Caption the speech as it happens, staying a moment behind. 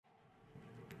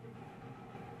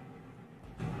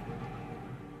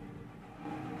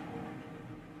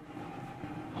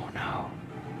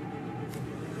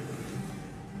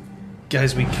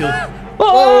Guys, we killed...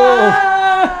 Oh!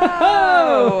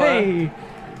 Hey!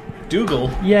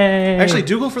 Dougal. Yay! Actually,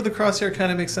 Dougal for the crosshair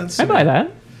kind of makes sense to I me. buy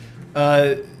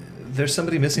that. There's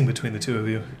somebody missing between the two of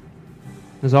you.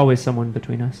 There's always someone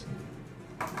between us.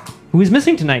 Who is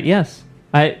missing tonight? Yes.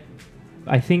 I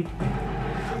think...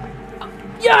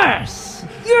 Yes!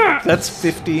 Yes! That's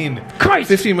 15. Christ!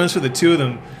 15 months for the two of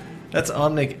them. That's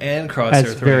Omnic and Crosshair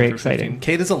That's throwing very for exciting. 15.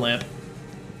 Kate is a lamp.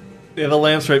 Yeah, the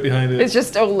lamp's right behind it. It's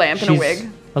just a lamp and a She's wig.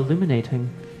 illuminating.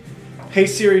 Hey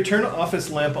Siri, turn office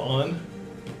lamp on.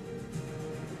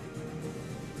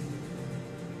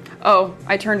 Oh,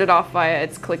 I turned it off via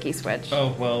its clicky switch.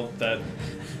 Oh, well, that'd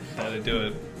do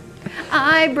it.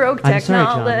 I broke I'm sorry,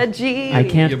 John. technology. I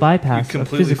can't You bypass You a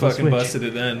completely physical fucking switch. busted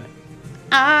it then.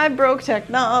 I broke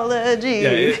technology. Yeah,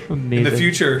 in the Amazing.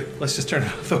 future, let's just turn it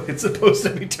off the way it's supposed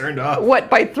to be turned off. What,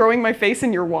 by throwing my face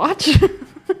in your watch?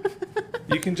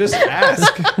 You can just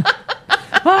ask.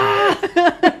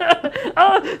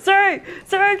 Oh, sorry.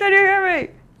 Sorry, can you hear me?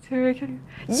 Sorry, can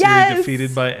you... Siri Yes!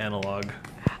 defeated by analog.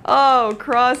 Oh,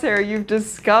 Crosshair, you've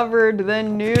discovered the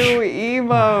new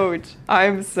emote.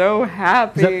 I'm so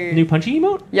happy. Is that the new punchy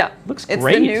emote? Yeah. Looks It's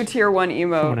great. the new tier 1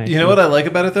 emote. Nice. You know what I like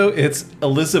about it though? It's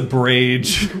Alyssa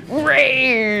Brage.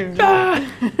 Rage!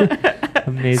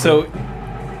 Amazing. So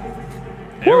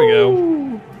there we go.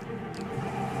 Woo!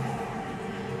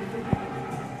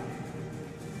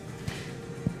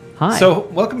 Hi. So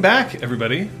welcome back,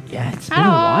 everybody. yeah, it's been a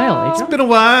while. It's been a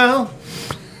while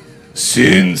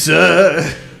since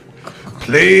I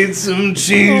played some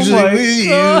changes Oh my with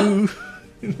God. you.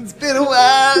 It's been a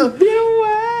while Been a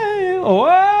while.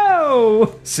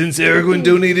 Whoa! since Aragorn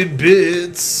donated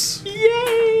bits.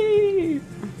 Yay!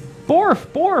 Borf,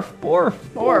 borf, borf,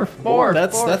 borf, Borf.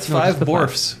 That's No, 5 just the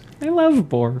Borfs. I love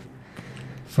borf. I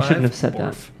 5 shouldn't have said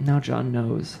Borf. that. Now John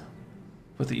knows.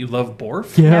 What, that you love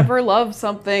Borf? Yeah. Never love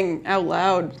something out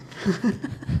loud.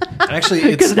 Actually,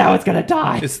 Because it's now it's gonna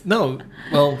die. it's no.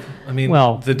 Well, I mean,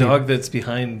 Well, the dog that's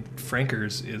behind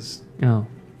Frankers is Oh,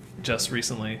 just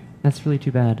recently that's really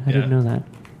too bad. I Yeah. didn't know that.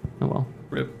 Oh well.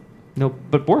 rip. No,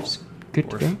 but borf's good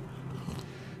to Borf. go.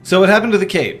 So what happened to the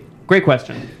Kate? Great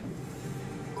question.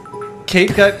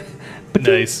 Kate got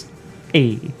nice.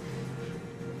 A.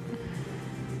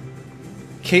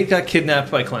 Kate got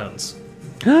kidnapped by clowns.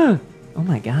 Oh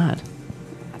my god.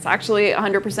 That's actually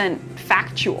 100%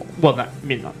 factual. Well, I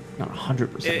mean, not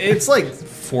 100%. It's like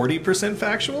 40%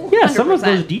 factual. Yeah, some of 100%.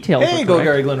 those details. Hey, are go correct.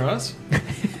 Gary Glenn Ross.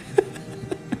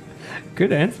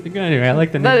 Good answer. Anyway, I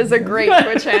like the That name. is a great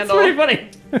Twitch handle. It's pretty funny.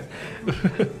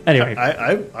 Anyway.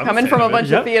 I'm Coming from a bunch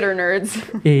Yep. of theater nerds.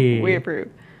 Yeah. We approve.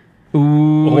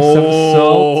 Ooh, some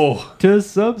salt to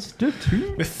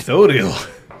substitute. Methodial.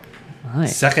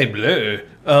 Nice. Sacre bleu.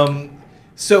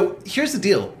 So here's the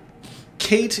deal.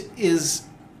 Kate is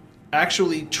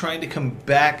actually trying to come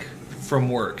back from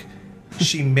work.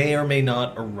 She may or may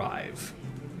not arrive.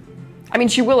 I mean,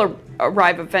 she will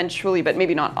arrive eventually, but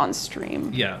maybe not on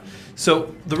stream. Yeah.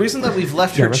 So the reason that we've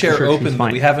left Yeah, her rest chair assured she's open, that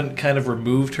fine. we haven't kind of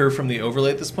removed her from the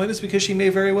overlay at this point, is because she may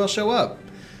very well show up.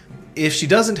 If she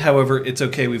doesn't, however, it's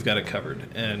okay. We've got it covered,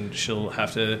 and she'll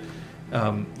have to.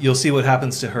 You'll see what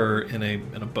happens to her in a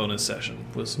bonus session.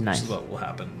 Which Nice. is what will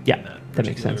happen. Yeah, in that that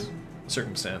makes particular sense.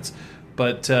 Circumstance,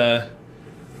 but a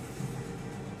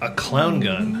clown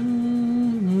gun.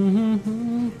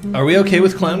 Are we okay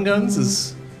with clown guns?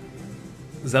 Is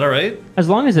that all right? As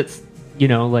long as it's,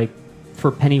 like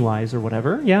for Pennywise or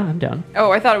whatever. Yeah, I'm down.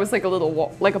 Oh, I thought it was like a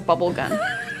little, like a bubble gun.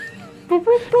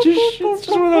 It's just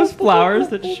one of those flowers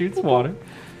that shoots water.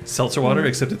 Seltzer water,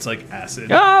 except it's like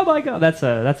acid. Oh my god, that's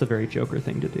a very Joker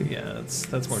thing to do. Yeah,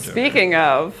 that's more Joker. Speaking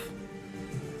of,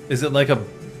 Is it like a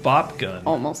bop gun?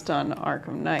 almost done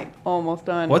Arkham Knight. Almost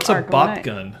done. What's a Arkham bop Knight.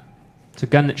 gun? It's a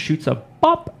gun that shoots a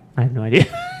bop. I have no idea.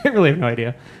 I really have no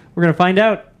idea. We're gonna find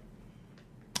out.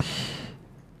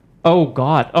 Oh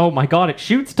god. Oh my god, it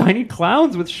shoots tiny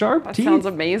clowns with sharp That teeth. sounds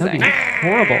amazing. That'd be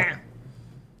horrible.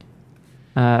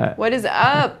 What is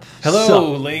up? Hello,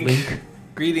 Sup, Link. Link.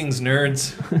 Greetings,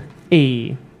 nerds.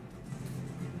 A.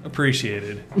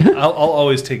 Appreciated. I'll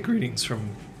always take greetings from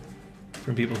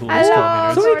people who will call me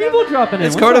nerds. So many people dropping in.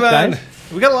 It's What's up, Cordovan. guys?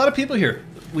 We got a lot of people here.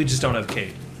 We just don't have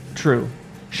Kate. True.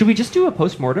 Should we just do a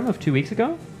post-mortem of 2 weeks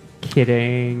ago?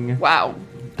 Kidding. Wow.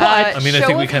 I mean, I show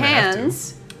think we of kinda have to.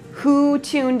 hands, who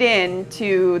tuned in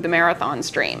to the marathon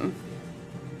stream?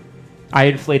 I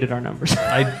inflated our numbers.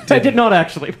 I I did not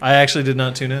actually. I actually did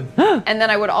not tune in. And then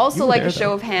I would You also were like there, a show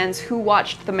though. of hands who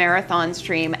watched the marathon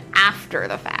stream after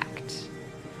the fact.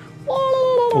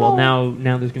 Well, now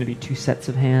there's going to be 2 sets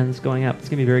of hands going up. It's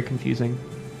going to be very confusing.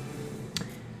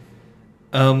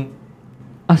 Us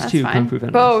That's two, fine. Kung Fu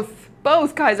Venom. Both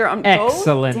Both, Kaiser.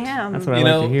 Excellent. Oh, damn. That's what I You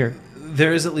like know, to hear.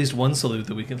 there is at least one salute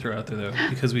that we can throw out there, though,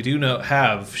 because we do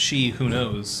have she who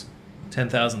knows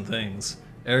 10,000 things.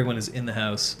 Aragorn is in the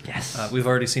house. Yes. We've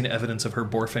already seen evidence of her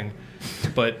borfing,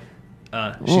 but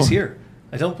Oh. she's here.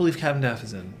 I don't believe Captain Daff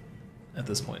is in at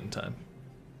this point in time.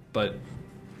 But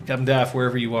Captain Daff,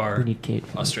 wherever you are, We need Kate.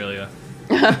 Australia,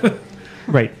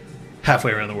 Right.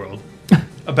 halfway around the world,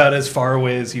 about as far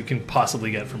away as you can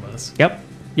possibly get from us. Yep.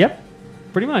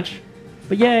 Pretty much.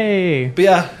 But yay. But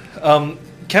yeah,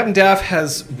 Captain Daff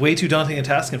has way too daunting a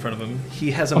task in front of him.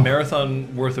 He has a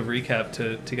marathon worth of recap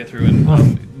to get through,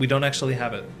 and we don't actually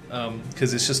have it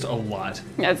because it's just a lot.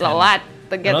 It's a lot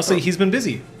to get And honestly, through. he's been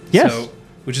busy. Yes. So,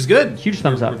 which is good. Huge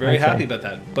thumbs We're up, very I'd happy say. about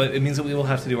that. But it means that we will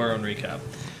have to do our own recap.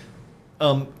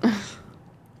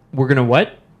 We're gonna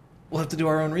what? We'll have to do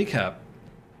our own recap.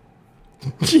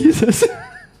 Jesus.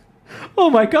 Oh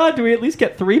my God! Do we at least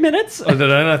get 3 minutes? Oh,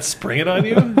 did I not spring it on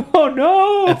you Oh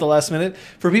no! at the last minute?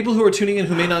 For people who are tuning in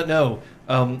who may not know,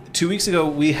 2 weeks ago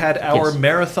we had our Yes.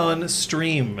 marathon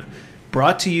stream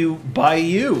brought to you by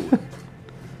you.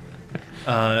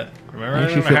 Remember, I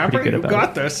actually feel Harper? pretty good You about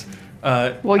got this.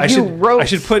 Well, I you should, wrote- I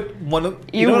should put one of.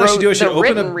 You you know what I should wrote do? I should the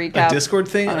open a written recap. Discord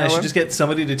thing, and I should just get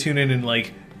somebody to tune in and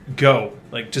like go,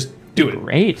 like just do it.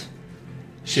 Great.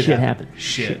 Shit happened.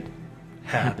 Shit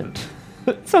happened.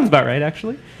 Sounds about right,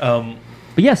 actually.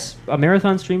 But yes, a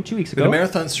marathon stream 2 weeks We ago. did a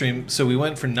marathon stream, so we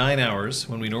went for 9 hours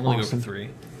when we normally Awesome. go for 3,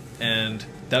 and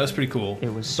that was pretty cool.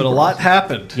 It was but a super lot awesome.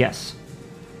 happened. Yes.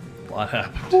 A lot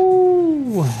happened.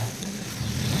 Ooh.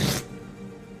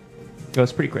 It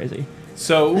was pretty crazy.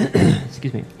 So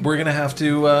Excuse me. we're gonna have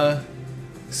to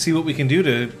see what we can do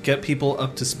to get people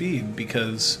up to speed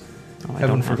because Oh, I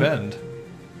heaven don't have it. forbid.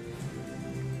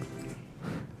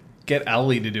 Get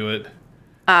Owly to do it.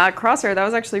 Crosshair, that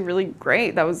was actually really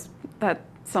great. That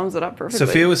sums it up perfectly.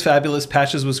 Sophia was fabulous.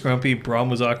 Patches was grumpy. Brom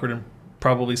was awkward, and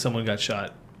probably someone got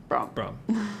shot. Brom. Brom.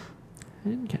 I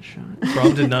didn't get shot.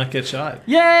 Brom did not get shot.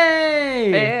 Yay!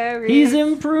 Very- He's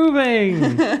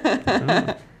improving.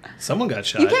 Someone got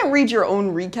shot. You can't read your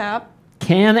own recap.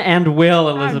 Can and will,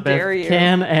 Elizabeth. dare you.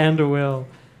 Can and will.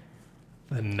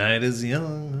 The night is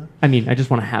young. I mean, I just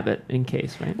want to have it in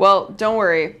case, right? Well, don't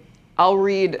worry. I'll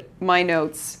read my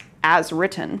notes as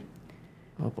written.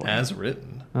 Oh boy. As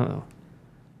written. Oh.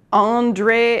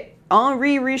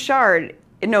 Henri Richard.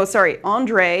 No, sorry.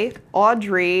 Audrey,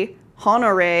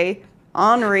 Honoré,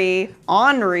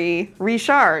 Henri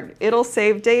Richard. It'll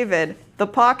save David. The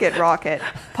pocket rocket.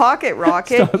 Pocket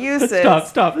rocket Stop. uses.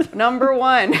 Stop. Number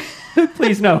 1.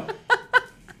 Please no.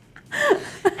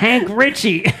 Hank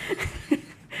Ritchie.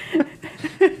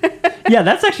 Yeah,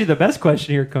 that's actually the best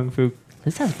question here, Kung Fu.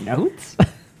 This has notes?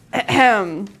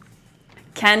 Ahem.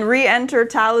 Can re-enter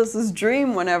Talus's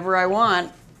dream whenever I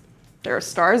want. There are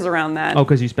stars around that. Oh,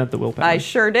 because you spent the willpower. I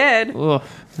sure did. Ugh,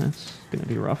 that's going to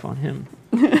be rough on him.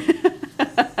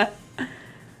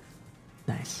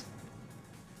 Nice.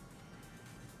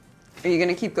 Are you going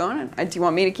to keep going? Do you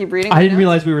want me to keep reading? I my didn't notes?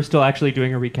 realize we were still actually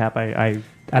doing a recap. I Well,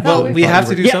 absolutely we thought have to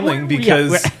were- do Yeah, something we're-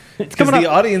 because it's because coming the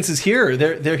up. audience is here.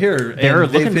 They're here. They're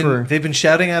and looking for- they've been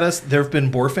shouting at us. There have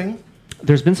been borfing.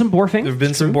 There's been some borfing. There have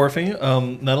been It's some true.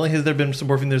 borfing. Not only has there been some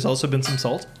borfing, there's also been some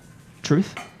salt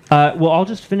Truth. Well, I'll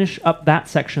just finish up that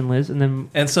section, Liz, and then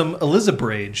and some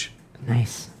Elizabeth.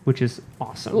 nice, which is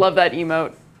awesome. Love that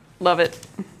emote. Love it.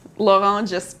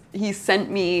 Laurent he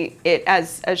sent me it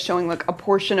as showing like a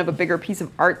portion of a bigger piece of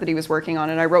art that he was working on,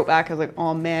 and I wrote back, I was like,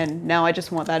 oh man, now I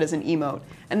just want that as an emote.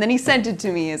 And then he sent it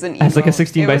to me as an emote. As like a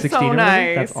 16 It by was 16 so or nice.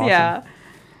 something? That's awesome. Yeah.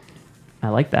 I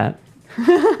like that.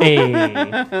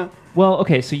 Hey. Well,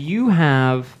 okay, so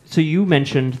you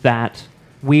mentioned that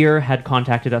Weir had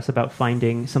contacted us about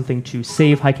finding something to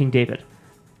save Hiking David,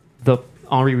 the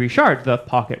Henri Richard, the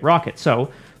pocket rocket.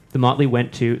 So the Motley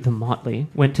went to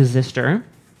Zister,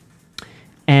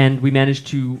 and we managed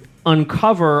to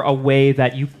uncover a way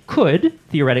that you could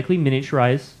theoretically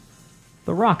miniaturize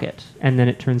the rocket. And then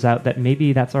it turns out that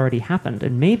maybe that's already happened,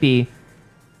 and maybe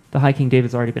the Hiking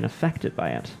David's already been affected by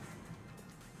it.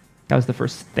 That was the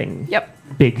first thing. Yep.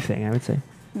 Big thing, I would say.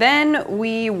 Then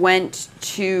we went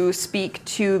to speak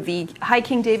to the High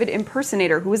King David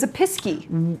impersonator, who was a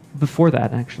Pisky. Before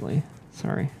that, actually.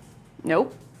 Sorry.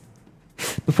 Nope.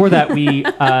 Before that, we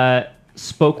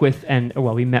spoke with,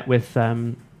 we met with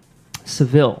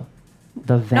Seville,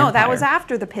 the vampire. No, that was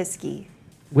after the Pisky.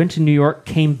 Went to New York,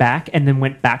 came back, and then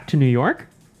went back to New York?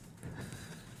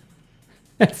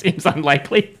 That seems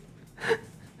unlikely.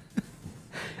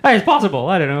 It's possible.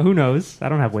 I don't know. Who knows? I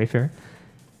don't have Wayfair.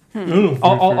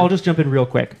 I'll just jump in real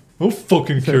quick. Oh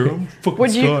fucking care. I'm fucking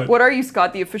Scott. What are you,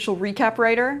 Scott? The official recap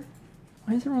writer?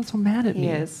 Why is everyone so mad at me? He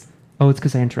is. Oh, it's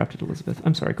because I interrupted Elizabeth.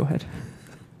 I'm sorry. Go ahead.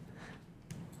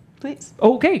 Please.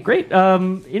 Okay, great.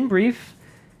 In brief,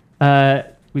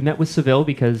 we met with Seville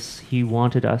because he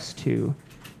wanted us to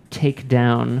take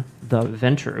down the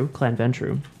Ventru, Clan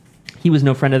Ventru. He was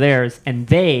no friend of theirs, and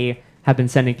they have been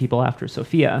sending people after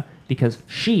Sophia because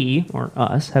she, or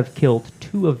us, have killed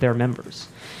 2 of their members.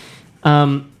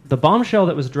 The bombshell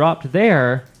that was dropped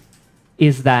there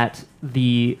is that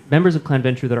the members of Clan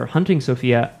Ventru that are hunting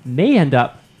Sophia may end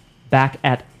up back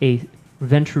at a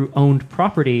Ventru-owned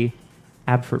property,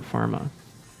 Abford Pharma.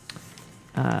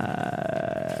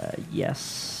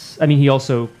 Yes. I mean, he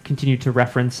also continued to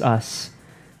reference us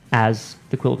as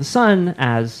the Quill of the Sun,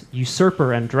 as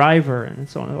usurper and driver, and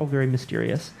so on. All very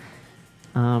mysterious.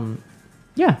 Yeah.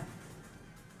 Yeah,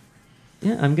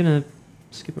 I'm going to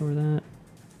skip over that.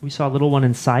 We saw a little one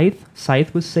in Scythe.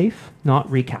 Scythe was safe,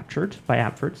 not recaptured by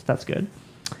Abford, so that's good.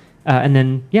 And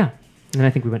then, yeah. And then I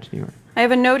think we went to New York. I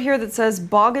have a note here that says,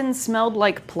 Boggin smelled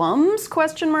like plums,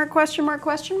 question mark, question mark,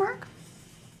 question mark.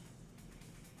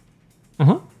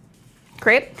 Uh-huh.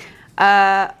 Great.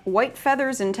 White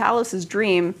feathers in Talus's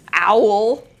dream.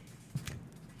 Owl.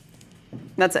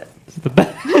 That's it.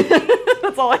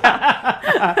 That's all I have.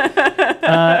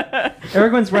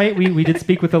 Aragorn's right. We did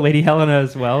speak with the Lady Helena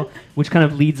as well, which kind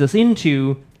of leads us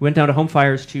into, we went down to Home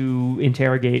Fires to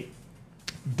interrogate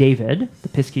David, the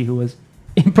Pisky who was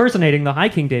impersonating the High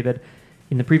King David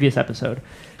in the previous episode.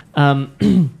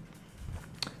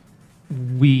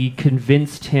 We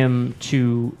convinced him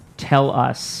to tell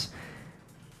us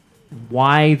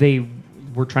why they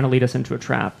were trying to lead us into a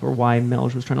trap, or why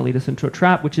Melge was trying to lead us into a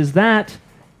trap, which is that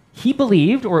he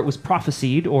believed, or it was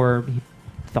prophesied, or he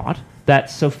thought, that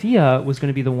Sophia was going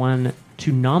to be the one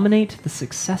to nominate the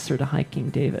successor to High King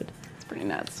David. It's pretty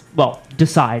nuts. Well,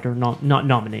 decide, or not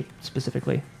nominate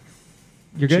specifically.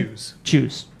 You're good?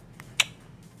 Choose.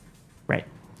 Right.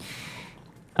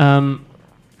 So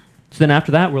then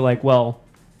after that, we're like, well,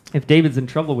 if David's in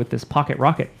trouble with this pocket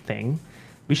rocket thing,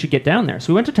 we should get down there.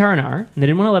 So we went to Taranar, and they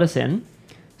didn't want to let us in.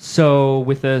 So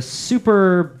with a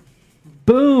super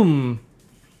boom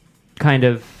kind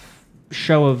of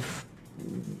show of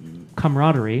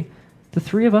camaraderie, the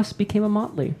 3 of us became a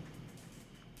motley.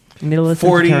 And they let us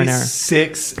into Taranar.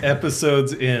 46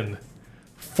 episodes in.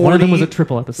 One of them was a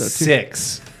triple episode, too.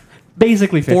 6.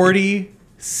 Basically 50.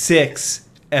 46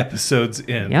 episodes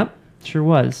in. Yep, sure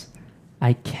was.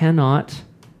 I cannot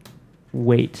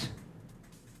wait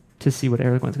to see what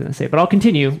Aragorn's going to say. But I'll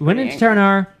continue. We went into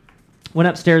Taranar, went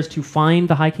upstairs to find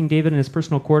the High King David in his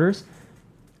personal quarters.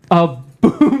 A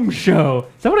boom show.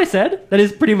 Is that what I said? That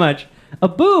is pretty much a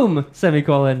boom,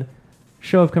 semicolon,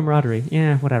 show of camaraderie.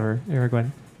 Yeah, whatever,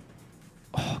 Aragorn.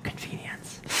 Oh,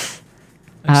 convenience.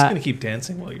 I'm just going to keep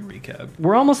dancing while you recap.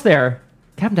 We're almost there.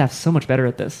 Captain Daft's so much better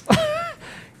at this.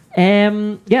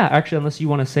 Yeah, actually, unless you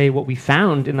want to say what we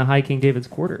found in the High King David's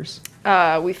quarters.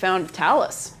 We found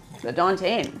Talus, the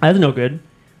Dantean, That's no good.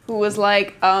 who was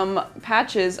like,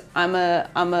 Patches, I'm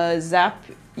a zap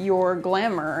your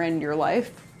glamour and your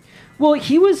life. Well,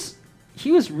 he was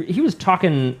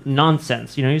talking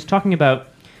nonsense. You know, he was talking about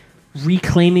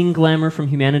reclaiming glamour from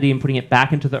humanity and putting it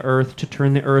back into the earth to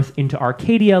turn the earth into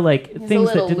Arcadia, like He's things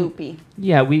a little that didn't. loopy.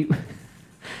 Yeah,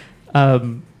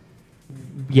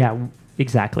 yeah,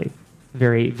 exactly.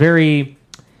 Very, very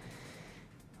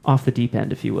off the deep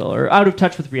end, if you will, or out of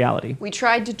touch with reality. We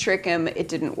tried to trick him. It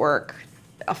didn't work.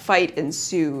 A fight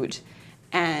ensued,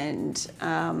 and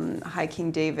High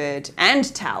King David and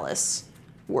Talus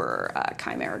were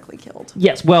chimerically killed.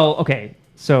 Yes. Well, okay.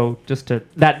 So just to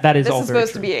that is This all is very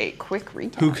supposed true. to be a quick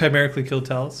recap. Who chimerically killed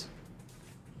Talus?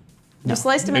 You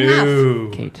sliced him in half. Ooh.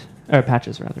 Kate or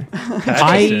Patches rather.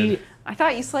 Patches did. I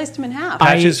thought you sliced him in half.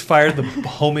 Patches fired the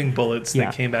homing bullets Yeah.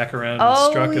 that came back around and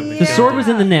Oh, struck him. yeah. The sword was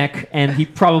in the neck, and he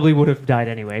probably would have died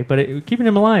anyway. But keeping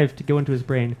him alive to go into his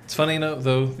brain. It's funny,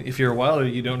 though, if you're a wilder,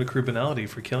 you don't accrue penalty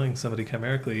for killing somebody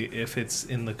chimerically if it's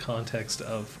in the context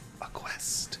of a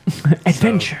quest.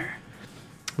 Adventure.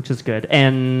 Which is good.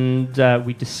 And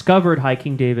we discovered High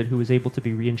King David, who was able to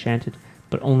be re-enchanted,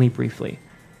 but only briefly,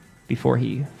 before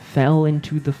he fell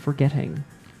into the forgetting.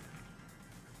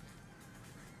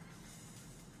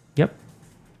 Yep.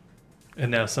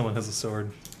 And now someone has a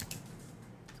sword.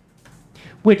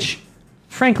 Which,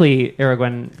 frankly,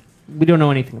 Aragorn, we don't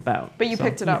know anything about. But you So,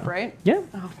 picked it up, know. right? Yeah.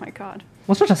 Oh my god.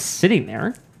 Well, it's not just sitting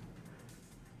there.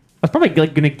 I was probably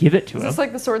going to give it to Is him. this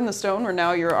like the Sword in the Stone where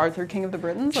now you're Arthur, King of the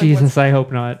Britons? Like, Jesus, I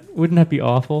hope not. Wouldn't that be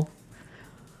awful?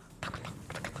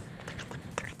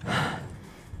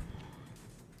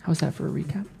 How's that for a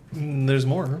recap? There's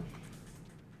more.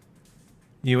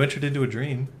 You entered into a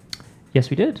dream. Yes,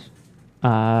 we did.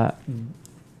 Where?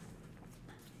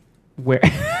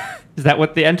 Is that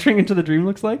what the entering into the dream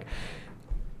looks like?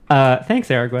 Thanks,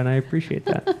 Aragorn. I appreciate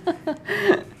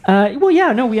that. Well,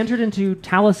 yeah, no, we entered into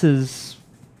Talus's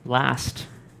last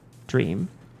dream,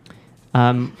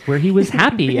 where he was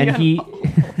happy and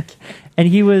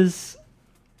he was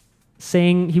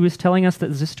saying, he was telling us that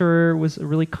Zister was a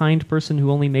really kind person who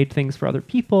only made things for other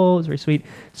people. It was very sweet.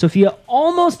 Sophia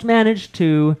almost managed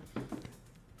to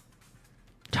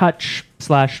touch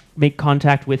 / make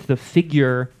contact with the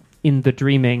figure in the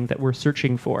dreaming that we're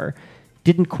searching for.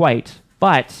 Didn't quite,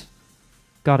 but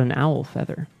got an owl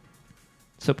feather.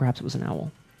 So perhaps it was an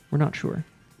owl. We're not sure.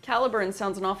 Caliburn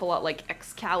sounds an awful lot like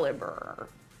Excalibur.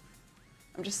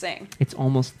 I'm just saying. It's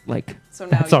almost like So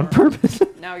now that's on purpose.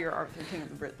 Now you're Arthur, King of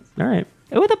the Britons. All right.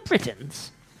 Oh, the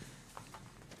Britons.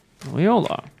 We all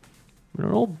are.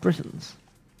 We're all Britons.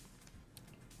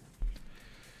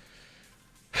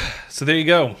 So there you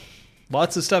go.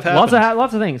 Lots of stuff happened.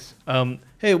 Lots of things.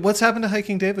 Hey, what's happened to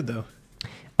Hiking David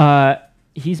though?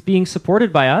 He's being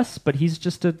supported by us, but he's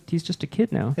just a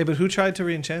kid now. Hey, but who tried to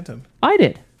re-enchant him? I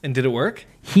did. And did it work?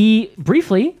 He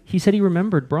said he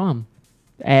remembered Brahm,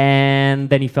 and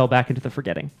then he fell back into the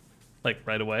forgetting. Like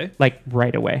right away? Like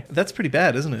right away. That's pretty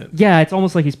bad, isn't it? Yeah, it's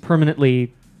almost like he's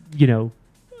permanently,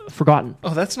 forgotten.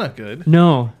 Oh, that's not good.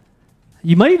 No.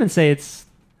 You might even say it's...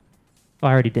 Oh,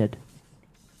 I already did.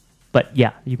 But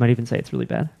yeah, you might even say it's really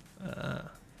bad.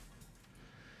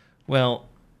 Well,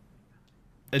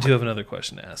 I do have another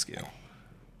question to ask you.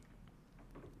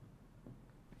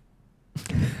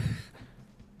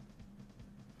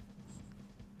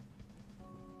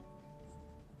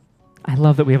 I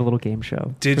love that we have a little game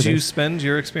show. Did you spend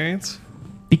your experience?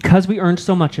 Because we earned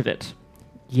so much of it.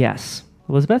 Yes.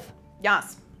 Elizabeth?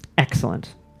 Yes.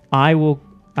 Excellent. I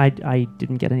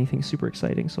didn't get anything super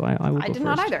exciting, so I will go I did first.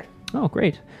 not either. Oh,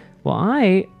 great. Well,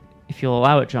 I, if you'll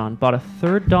allow it, John, bought a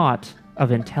third dot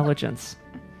of intelligence,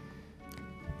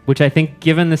 which I think,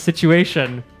 given the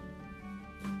situation,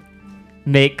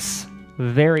 makes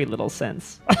very little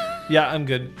sense. Yeah, I'm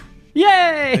good.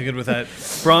 Yay! I'm good with that.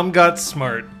 Brahm got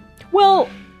smart. Well,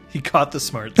 He caught the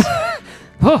smarts.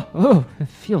 it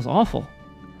feels awful.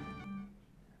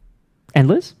 And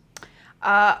Liz?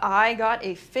 I got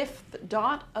a 5th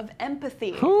dot of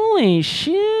empathy. Holy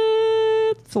shit!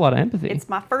 It's a lot of empathy. It's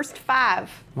my first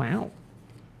 5. Wow.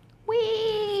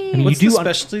 Whee! I mean, What's you the do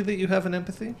specialty that you have in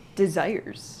empathy?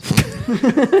 Desires.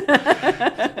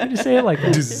 Why'd you say it like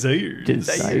that? Desires.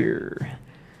 Desire.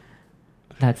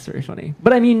 That's very funny.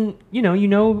 But I mean,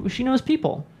 she knows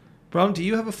people. Brahm, do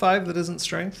you have a 5 that isn't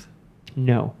strength?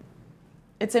 No.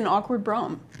 It's an awkward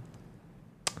Brahm.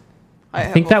 I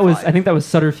think that was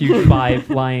Subterfuge 5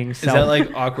 lying Is self. that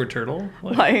like awkward turtle?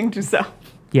 Like, Lying to self.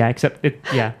 Yeah, except it.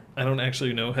 Yeah. I don't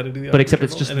actually know how to do the. But awkward except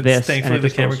it's turtle, just and this, Thankfully, and it the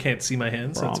just camera goes can't see my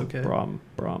hands, so it's okay. Brom.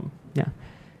 Yeah.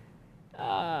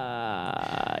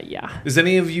 Yeah. Does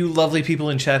any of you lovely people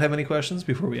in chat have any questions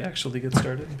before we actually get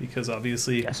started? Because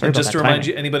obviously, Yeah, sorry and about just that to remind timing.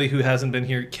 you, anybody who hasn't been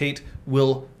here, Kate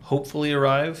will hopefully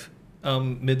arrive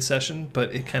mid-session,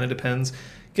 but it kind of depends.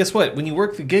 Guess what? When you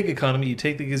work the gig economy, you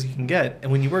take the gigs you can get,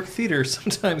 and when you work theater,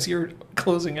 sometimes your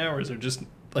closing hours are just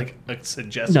like a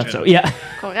suggestion. Not so. Yeah.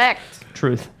 Correct.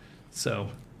 Truth. So,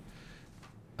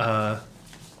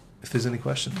 if there's any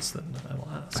questions, then I will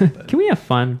ask. But Can we have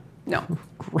fun? No.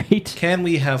 Great. can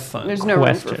we have fun? There's no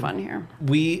room for Question. fun here.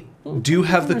 We do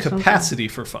have the There's something. capacity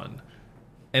for fun.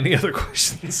 Any other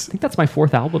questions? I think that's my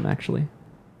 4th album, actually.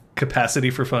 Capacity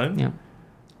for fun? Yeah.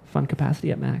 Fun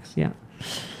capacity at max. Yeah.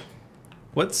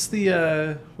 What's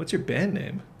your band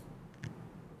name?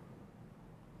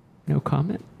 No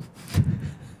comment.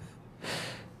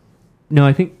 No,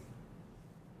 I think.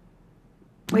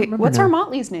 Wait, remember what's now. our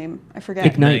Motley's name? I forget.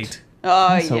 Ignite.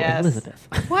 Oh, So, yes. Elizabeth.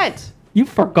 What? You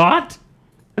forgot?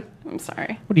 I'm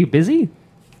sorry. What are you, busy?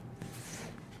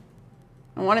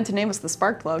 I wanted to name us the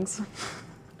Spark Plugs.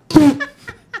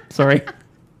 Sorry.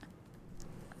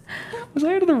 Was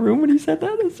I out of the room when you said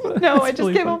that? No, I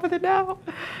just came up with it now.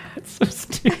 It's so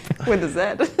stupid. With a Z.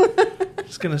 I'm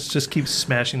just gonna keep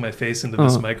smashing my face into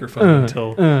this microphone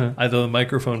until either the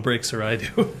microphone breaks or I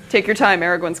do. Take your time.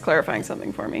 Aragorn's clarifying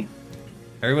something for me.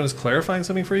 Everyone is clarifying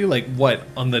something for you? Like what?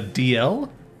 On the DL?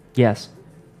 Yes.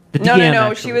 The No. DM, She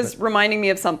actually, was but- reminding me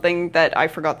of something that I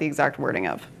forgot the exact wording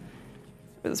of.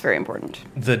 It was very important.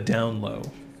 The down low.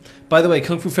 By the way,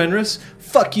 Kung Fu Fenris,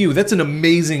 fuck you. That's an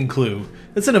amazing clue.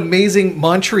 That's an amazing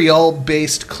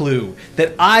Montreal-based clue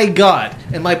that I got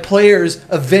and my players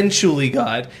eventually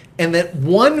got, and that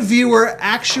one viewer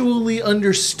actually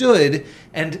understood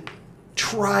and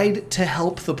tried to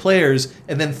help the players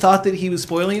and then thought that he was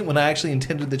spoiling it when I actually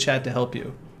intended the chat to help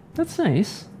you. That's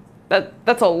nice.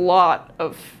 That's a lot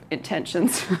of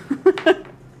intentions.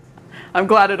 I'm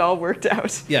glad it all worked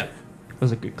out. Yeah. That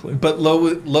was a good clue. But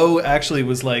Lo actually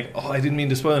was like, "Oh, I didn't mean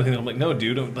to spoil anything." I'm like, "No,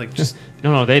 dude, don't, like just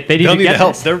No, they they need don't to need get the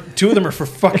help. this. They're two of them are for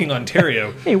fucking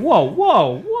Ontario." Hey, whoa.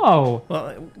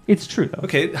 Well, It's true, though.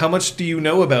 okay, how much do you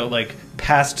know about like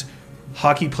past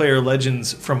hockey player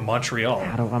legends from Montreal?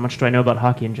 How much do I know about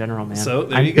hockey in general, man? So,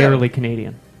 there I'm you go. barely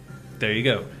Canadian. There you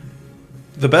go.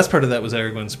 The best part of that was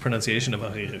Aragorn's pronunciation of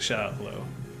Henri Richard, Lo.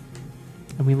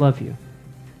 And we love you.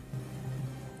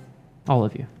 All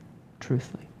of you.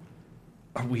 Truthfully.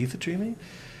 Are we the dreaming?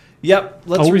 Yep.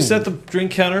 Let's Oh. reset the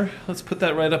drink counter. Let's put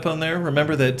that right up on there.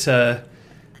 Remember that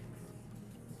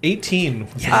 18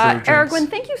 was the number of drinks. Aragorn,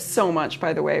 thank you so much,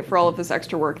 by the way, for all of this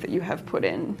extra work that you have put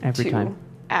in Every to time.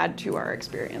 add to our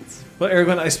experience. Well,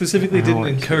 Aragorn, I specifically Wow, didn't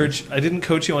it's encourage. I didn't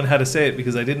coach you on how to say it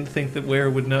because I didn't think that Ware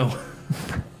would know.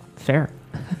 Fair.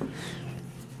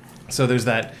 So there's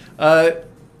that.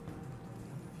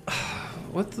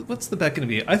 What's the bet going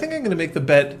to be? I think I'm going to make the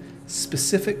bet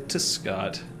specific to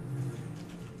Scott.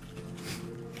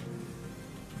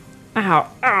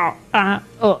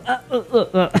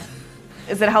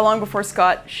 Is it how long before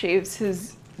Scott shaves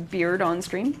his beard on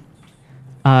stream?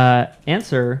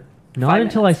 Answer, not 5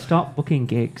 until minutes. I stop booking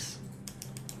gigs.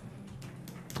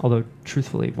 Although,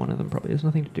 truthfully, one of them probably has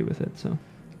nothing to do with it, so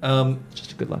it's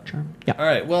just a good luck charm. Yeah. All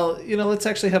right. Well, let's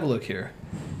actually have a look here.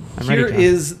 I'm Here ready, John.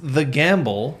 is the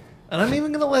gamble, and I'm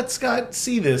even going to let Scott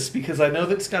see this because I know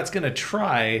that Scott's going to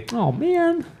try, Oh,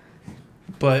 man.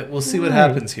 but we'll see what Why?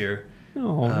 happens here.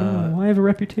 Oh, no. I have a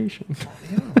reputation.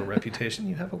 You don't have a reputation.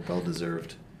 You have a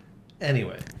well-deserved.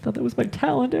 Anyway, I thought that was my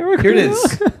talent, Eric. here it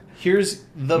is. Here's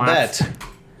the Math. bet.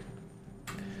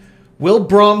 Will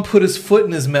Brom put his foot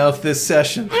in his mouth this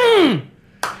session?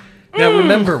 Now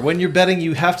remember, when you're betting,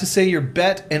 you have to say your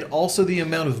bet and also the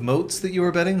amount of motes that you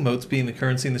are betting. Motes being the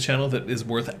currency in the channel that is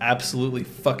worth absolutely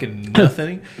fucking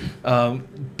nothing.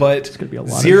 But gonna be a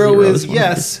lot of 0 is zeros.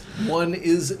 yes, 1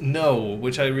 is no,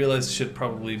 which I realize should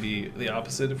probably be the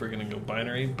opposite if we're going to go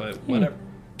binary, but whatever.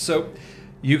 So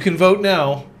you can vote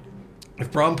now.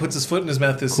 If Brom puts his foot in his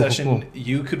mouth this Cool, session, cool.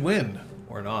 you could win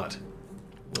or not.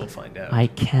 We'll find out. I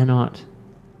cannot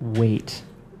wait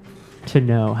to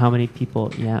know how many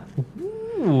people. Yeah.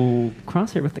 Ooh,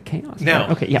 crosshair with the chaos. Now,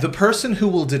 Okay, yeah. the person who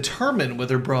will determine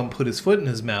whether Brom put his foot in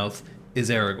his mouth is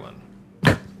Aragorn.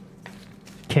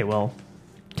 Okay, well,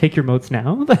 take your motes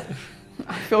now.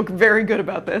 I feel very good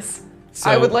about this.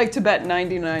 So- I would like to bet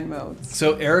 99 modes.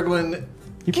 So Aragorn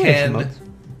You can have some motes.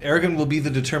 Aragorn will be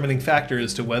the determining factor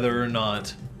as to whether or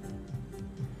not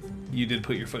you did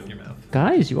put your foot in your mouth.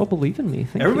 Guys, you all believe in me.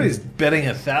 Thank Everybody's you. betting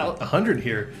 100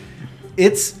 here.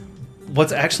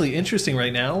 What's actually interesting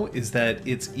right now is that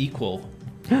it's equal.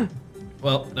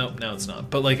 Well, no, now it's not.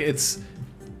 But like it's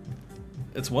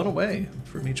one away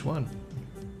from each one.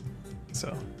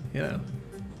 So yeah,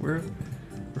 we're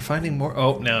finding more.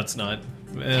 Oh, now it's not.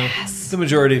 Yes. The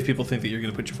majority of people think that you're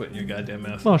going to put your foot in your goddamn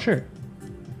mouth. Well, sure.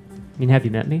 I mean, have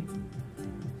you met me?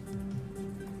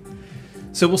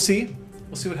 So we'll see.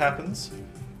 We'll see what happens.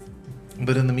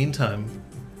 But in the meantime,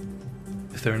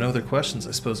 if there are no other questions,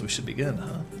 I suppose we should begin,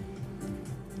 huh?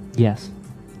 Yes.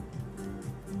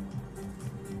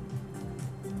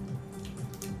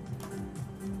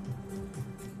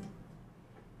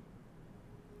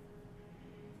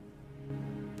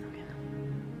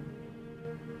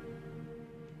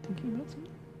 Thinking about something?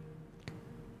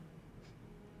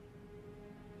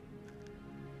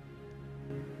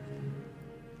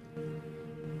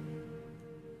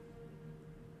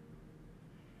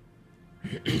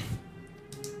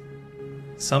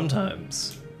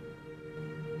 Sometimes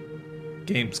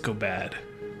games go bad.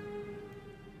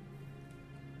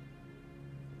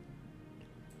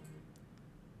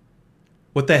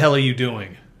 What the hell are you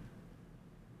doing?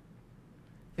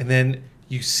 And then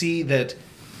you see that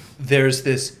there's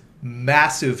this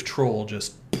massive troll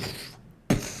just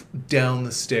down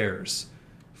the stairs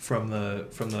from the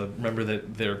remember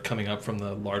that they're coming up from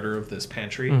the larder of this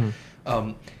pantry.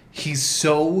 He's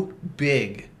so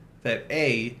big that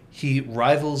A, he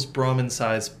rivals Brom in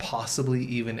size, possibly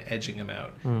even edging him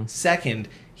out. Second,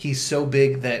 he's so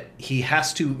big that he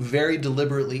has to very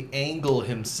deliberately angle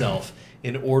himself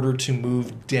in order to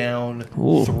move down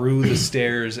Ooh. through the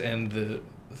stairs and the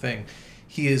thing.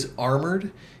 He is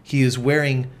armored. He is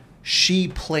wearing she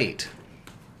plate.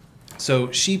 So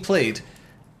she plate,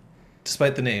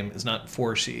 despite the name, is not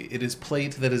for she. It is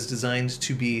plate that is designed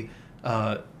to be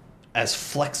as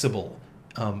flexible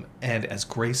and as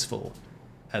graceful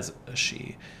as a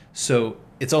she. So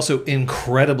it's also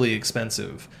incredibly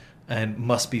expensive and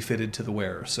must be fitted to the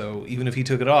wearer. So even if he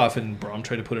took it off and Brom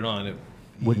tried to put it on,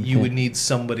 Wouldn't you fit. would need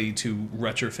somebody to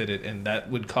retrofit it, and that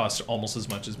would cost almost as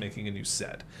much as making a new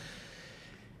set.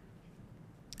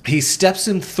 He steps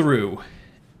him through,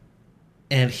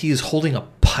 and he is holding a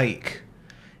pike.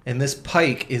 And this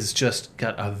pike is just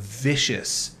got a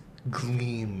vicious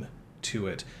gleam to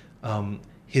it.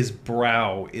 His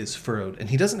brow is furrowed, and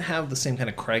he doesn't have the same kind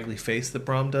of craggy face that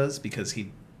Brom does because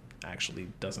he actually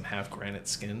doesn't have granite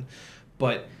skin.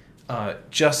 But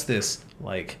just this,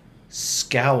 like,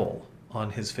 scowl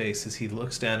on his face as he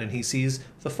looks down and he sees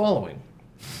the following.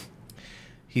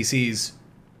 He sees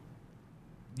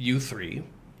you three,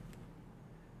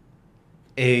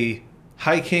 a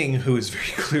High King who is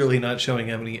very clearly not showing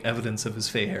any evidence of his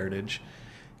Fey heritage,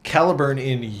 Caliburn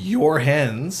in your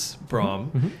hands,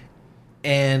 Brom,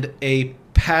 and a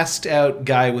passed out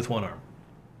guy with one arm.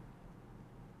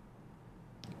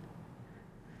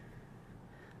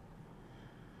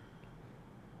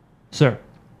 Sir,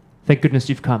 thank goodness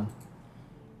you've come.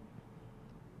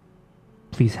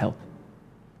 Please help.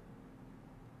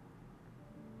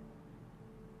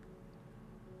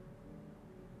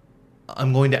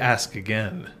 I'm going to ask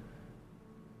again.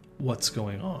 What's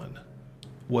going on?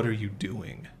 What are you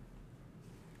doing?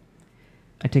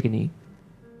 I take a knee.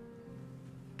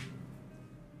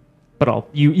 But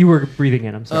you were breathing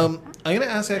in, I'm sorry. I'm going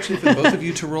to ask actually for both of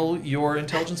you to roll your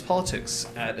intelligence politics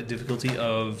at a difficulty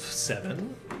of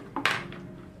 7.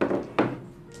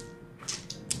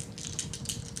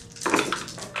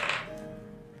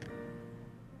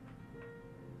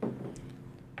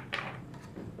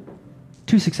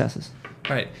 Two successes.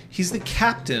 All right. He's the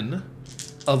captain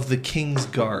of the King's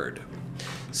Guard.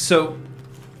 So,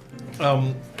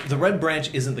 the Red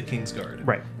Branch isn't the King's Guard.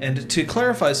 Right. And to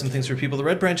clarify some things for people, the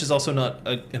Red Branch is also not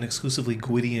an exclusively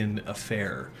Gwydion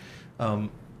affair.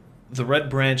 The Red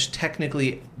Branch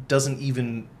technically doesn't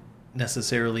even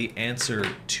necessarily answer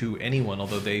to anyone,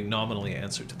 although they nominally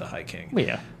answer to the High King. Well,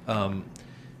 yeah.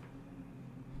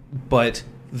 But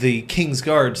the King's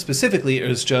Guard specifically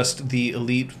is just the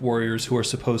elite warriors who are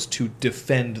supposed to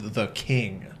defend the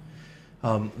king.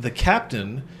 The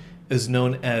captain is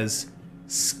known as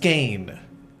Skane,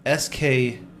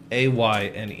 Skayne.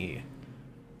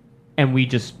 And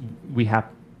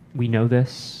we know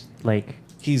this, like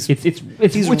He's it's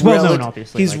well known,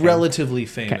 obviously. He's like, relatively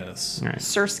famous. All right.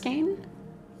 Sir Skane?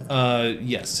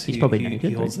 Yes, He's probably he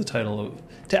good, holds right? the title of.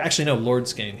 Actually, no, Lord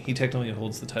Skane. He technically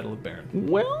holds the title of Baron.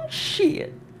 Well,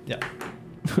 shit. Yeah.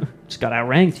 Just got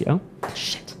outranked, yo.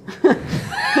 Shit.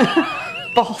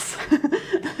 Balls.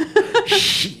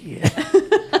 Shit.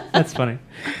 That's funny.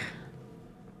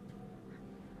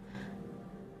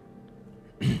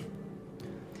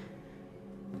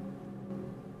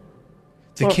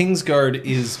 The King's Guard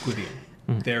is Gwydion.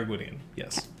 They're Gwydion,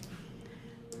 yes.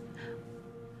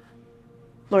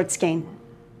 Lord Skane,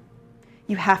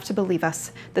 you have to believe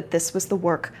us that this was the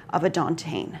work of a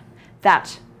Dantean.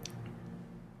 That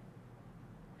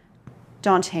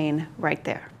Dantean right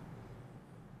there.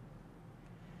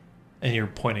 And you're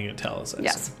pointing at Talus.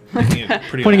 Yes. Making it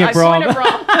pretty Pointing obvious. at Brom. I swear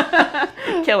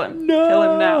to Brom. Kill him. No. Kill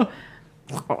him now.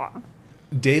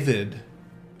 David,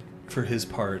 for his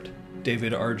part,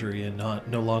 David Ardry, and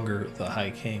no longer the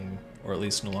High King, or at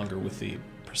least no longer with the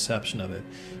perception of it,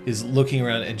 is looking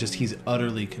around and just he's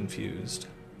utterly confused.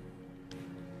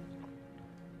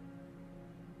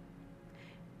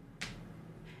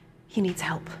 He needs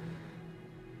help.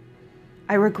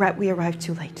 I regret we arrived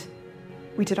too late.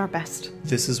 We did our best.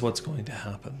 This is what's going to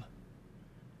happen.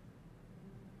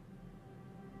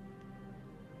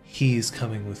 He's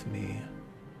coming with me.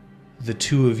 The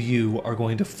two of you are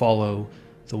going to follow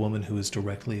the woman who is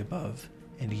directly above.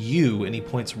 And you, and he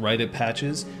points right at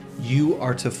Patches, you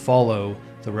are to follow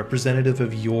the representative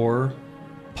of your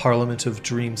Parliament of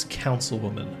Dreams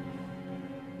councilwoman.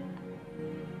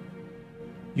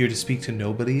 You're to speak to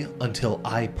nobody until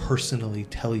I personally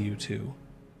tell you to.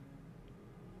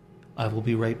 I will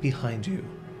be right behind you,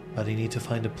 but I need to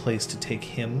find a place to take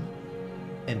him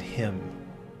and him.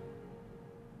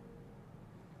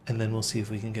 And then we'll see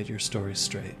if we can get your stories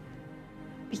straight.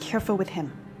 Be careful with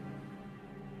him.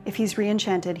 If he's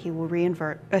re-enchanted, he will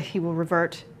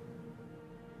revert.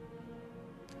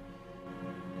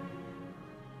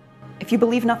 If you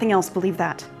believe nothing else, believe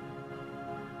that.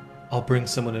 I'll bring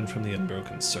someone in from the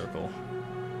Unbroken Circle.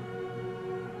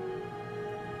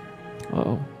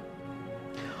 Uh-oh.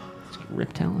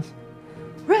 Rip Talus.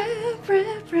 Rip.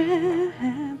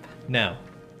 Now,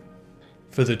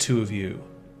 for the two of you,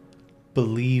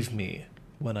 believe me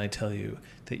when I tell you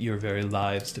that your very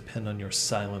lives depend on your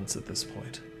silence at this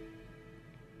point.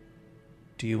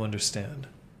 Do you understand?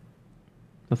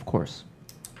 Of course.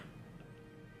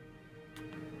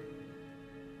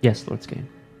 Yes, Lord Skane.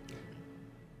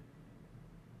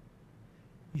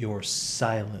 Your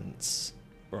silence,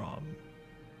 Brom.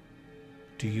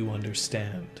 Do you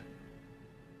understand?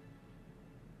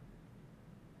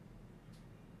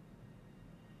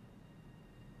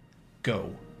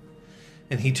 Go.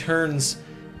 And he turns,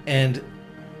 and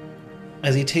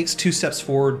as he takes 2 steps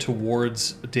forward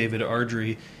towards David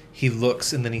Ardrey, he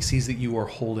looks and then he sees that you are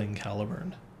holding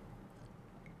Caliburn.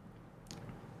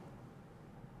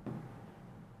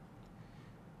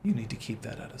 You need to keep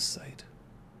that out of sight.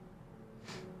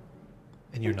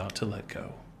 And you're not to let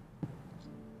go.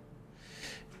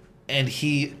 And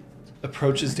he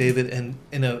approaches David and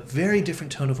in a very different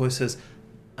tone of voice says,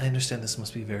 I understand this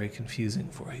must be very confusing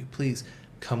for you. Please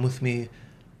come with me.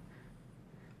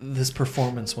 This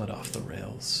performance went off the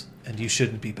rails and you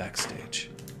shouldn't be backstage.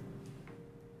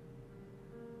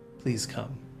 Please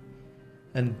come.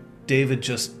 And David,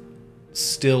 just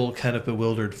still kind of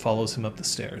bewildered, follows him up the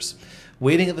stairs.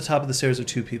 Waiting at the top of the stairs are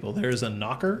 2 people. There is a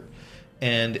knocker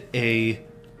and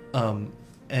an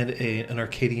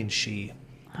Arcadian She.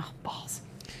 Oh, balls.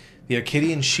 The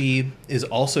Arcadian She is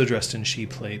also dressed in she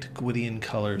plate, Gwydion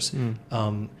colors.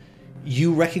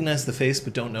 You recognize the face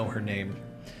but don't know her name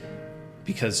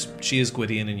because she is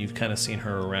Gwydion and you've kind of seen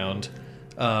her around.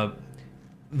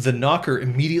 The knocker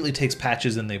immediately takes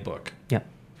patches and they book. Yep.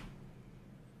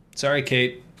 Sorry,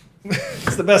 Kate.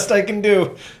 It's the best I can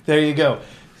do. There you go.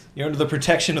 You're under the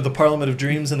protection of the Parliament of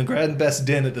Dreams and the Grand Best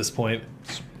Din at this point.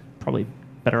 Probably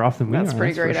better off than we That's are.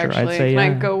 pretty great, for sure. actually. I'd say, Can I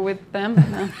yeah. go with them?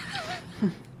 No.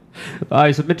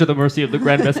 I submit to the mercy of the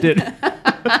Grand Best Din.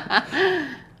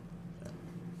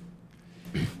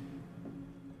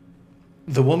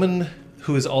 The woman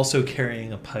who is also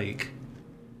carrying a pike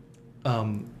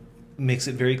makes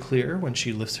it very clear when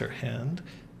she lifts her hand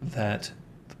that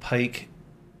the pike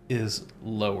is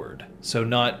lowered, so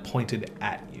not pointed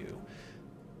at you,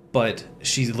 but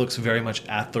she looks very much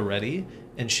at the ready,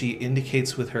 and she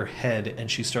indicates with her head,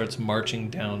 and she starts marching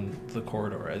down the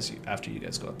corridor after you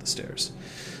guys go up the stairs.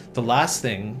 The last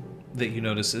thing that you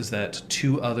notice is that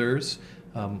 2 others,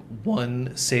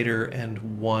 one satyr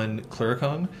and one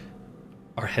clericon,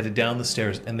 are headed down the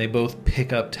stairs, and they both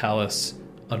pick up Talus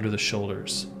under the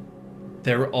shoulders.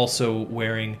 They're also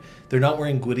they're not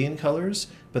wearing Gwydion colors,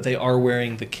 but they are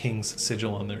wearing the king's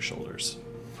sigil on their shoulders.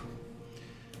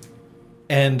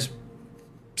 And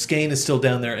Skane is still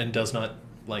down there and does not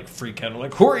freak out.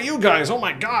 Like, who are you guys? Oh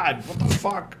my god, what the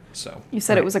fuck? So You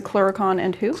said it was a Clericon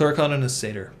and who? Clericon and a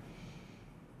satyr.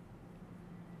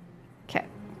 Okay,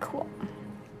 cool.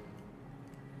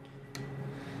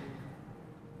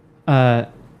 I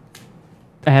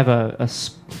have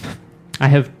I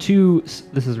have 2.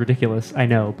 This is ridiculous, I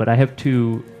know, but I have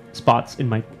 2 spots in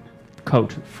my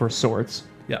coat for swords.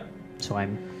 Yeah. So I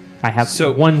have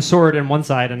one sword on one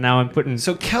side, and now I'm putting.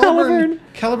 So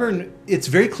Caliburn, it's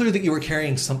very clear that you were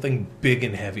carrying something big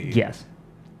and heavy. Yes.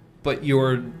 But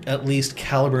at least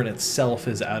Caliburn itself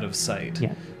is out of sight.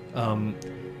 Yeah.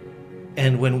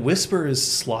 And when Whisper is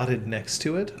slotted next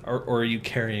to it, or are you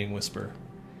carrying Whisper?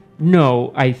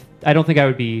 No, I don't think I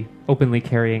would be openly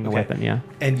carrying a weapon, yeah.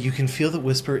 And you can feel that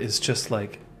Whisper is just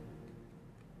like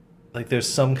there's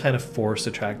some kind of force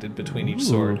attracted between each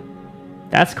sword.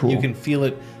 That's cool. You can feel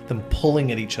them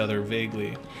pulling at each other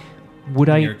vaguely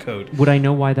in your coat. Would I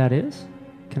know why that is?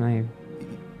 Can I?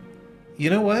 You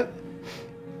know what?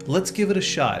 Let's give it a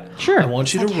shot. Sure. I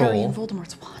want you It's to like Harry roll. and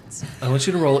Voldemort's wands. I want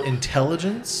you to roll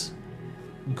Intelligence,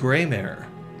 Greymare.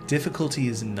 Difficulty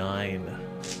is 9.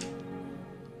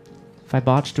 If I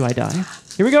botch, do I die?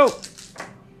 Here we go.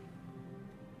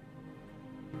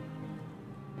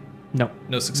 No.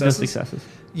 No successes? No successes.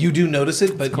 You do notice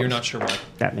it, but you're not sure why.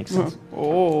 That makes sense.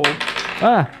 Oh.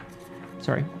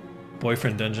 Sorry.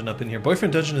 Boyfriend Dungeon up in here.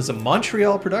 Boyfriend Dungeon is a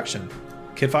Montreal production.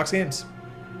 Kid Fox Games.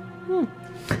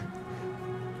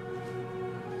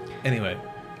 Anyway,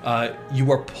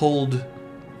 you are pulled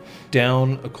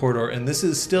down a corridor, and this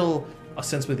is still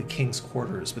ostensibly the king's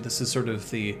quarters, but this is sort of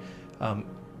the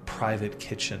private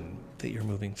kitchen that you're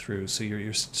moving through. So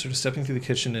you're sort of stepping through the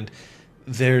kitchen, and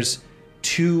there's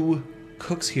 2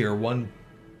 cooks here. One,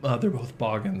 they're both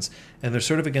Boggans, and they're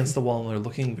sort of against the wall, and they're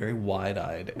looking very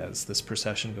wide-eyed as this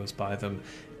procession goes by them.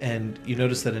 And you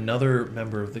notice that another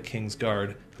member of the King's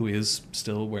Guard, who is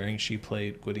still wearing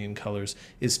she-plate, Gwydion colors,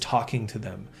 is talking to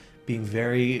them, being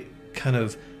very kind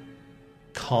of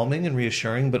calming and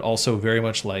reassuring, but also very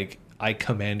much like, I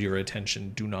command your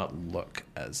attention, do not look,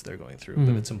 as they're going through.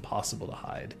 But it's impossible to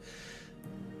hide.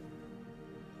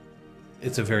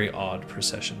 It's a very odd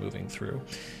procession moving through.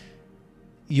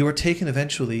 You are taken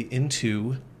eventually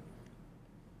into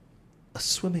a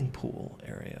swimming pool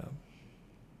area.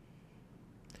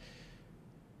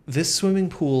 This swimming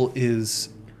pool it's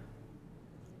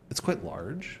quite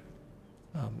large.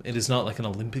 It is not like an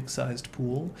Olympic-sized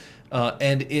pool,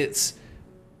 and its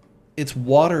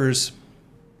waters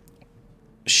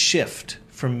shift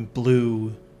from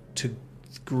blue to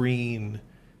green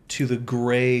to the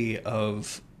gray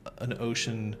of an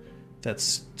ocean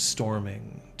that's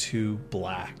storming to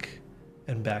black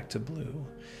and back to blue.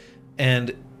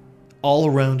 And all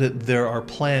around it there are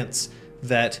plants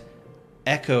that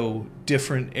echo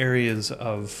different areas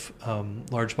of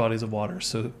large bodies of water.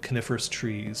 So coniferous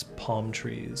trees, palm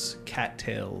trees,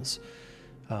 cattails,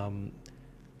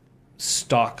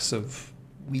 stalks of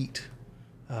wheat,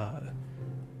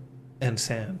 and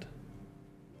sand.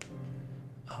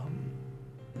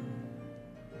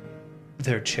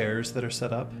 There are chairs that are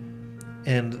set up,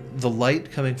 and the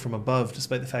light coming from above,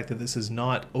 despite the fact that this is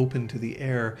not open to the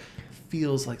air,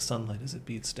 feels like sunlight as it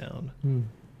beats down.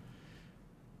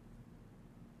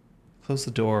 Close the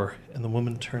door, and the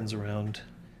woman turns around.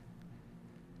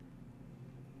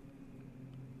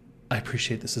 I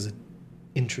appreciate this is an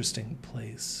interesting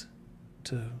place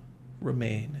to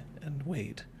remain and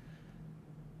wait.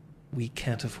 We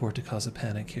can't afford to cause a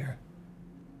panic here.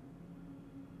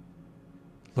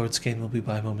 Lord Skane will be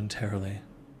by momentarily.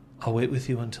 I'll wait with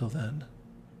you until then.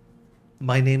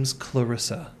 My name's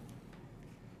Clarissa.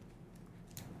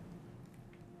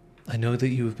 I know that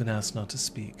you have been asked not to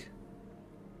speak.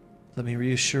 Let me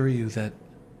reassure you that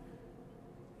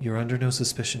you're under no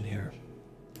suspicion here.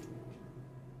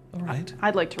 All right?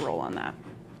 I'd like to roll on that.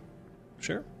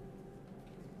 Sure.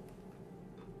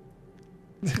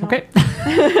 Okay.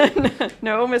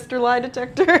 No, Mr. Lie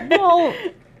Detector. Well,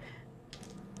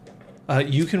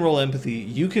 You can roll empathy.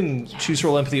 You can choose to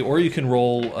roll empathy, or you can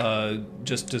roll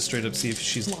just to straight up see if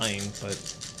she's lying. But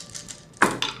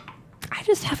I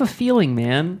just have a feeling,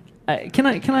 man. Can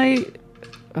I?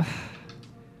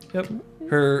 yep,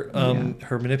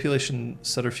 her manipulation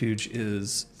subterfuge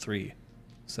is 3,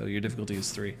 so your difficulty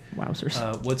is 3.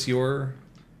 Wowzers. What's your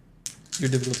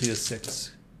difficulty is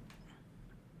 6.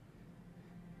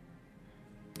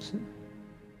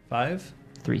 5.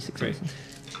 3 successes. Great.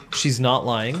 She's not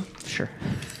lying. Sure.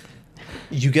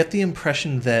 You get the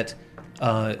impression that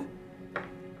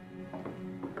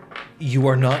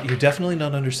you're definitely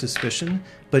not under suspicion,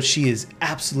 but she is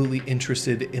absolutely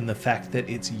interested in the fact that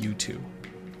it's you two.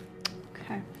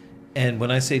 Okay. And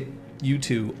when I say you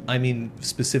two, I mean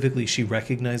specifically she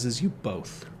recognizes you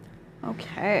both.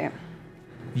 Okay.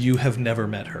 You have never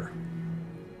met her,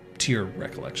 to your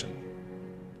recollection.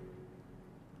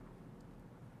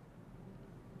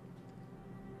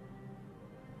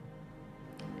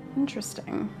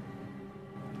 Interesting.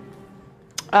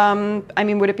 I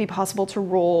mean, would it be possible to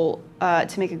roll,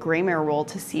 to make a Greymare roll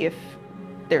to see if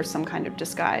there's some kind of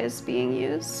disguise being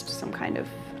used? Some kind of...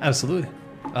 Absolutely.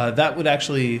 That would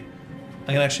actually...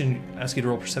 I can actually ask you to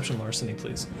roll perception larceny,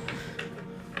 please.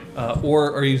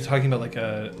 Or are you talking about like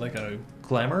a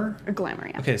glamour? A glamour,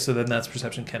 yeah. Okay, so then that's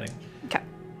perception kenning. Okay.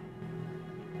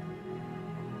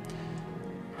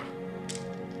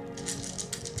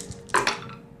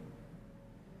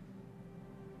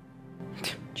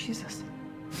 Jesus.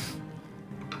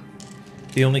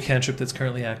 The only cantrip that's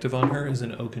currently active on her is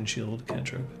an Oaken Shield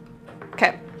cantrip.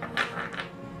 Okay.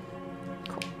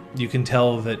 You can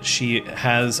tell that she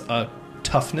has a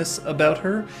toughness about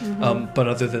her, but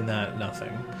other than that,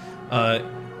 nothing.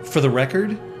 For the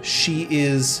record, she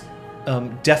is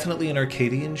definitely an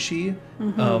Arcadian she,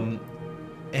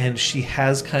 and she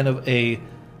has kind of a,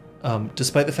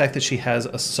 despite the fact that she has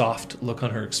a soft look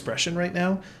on her expression right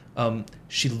now,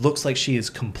 she looks like she is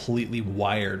completely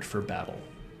wired for battle.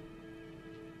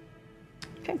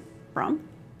 Okay. Brom?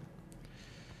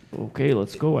 Okay,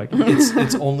 let's go. I guess.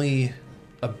 It's only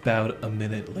about a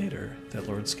minute later that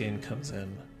Lord Skane comes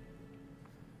in.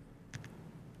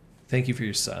 Thank you for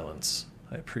your silence.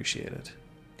 I appreciate it.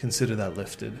 Consider that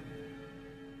lifted.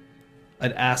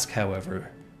 I'd ask,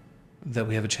 however, that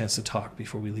we have a chance to talk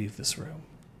before we leave this room.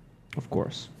 Of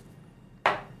course.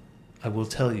 I will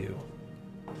tell you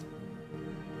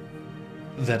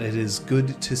that it is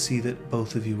good to see that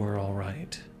both of you are all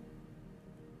right.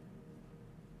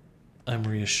 I'm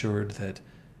reassured that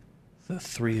the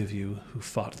 3 of you who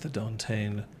fought the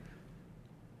Dantean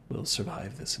will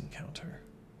survive this encounter.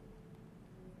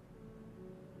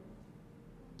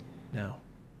 Now,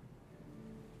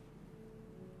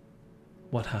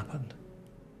 what happened?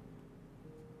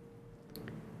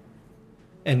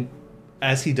 And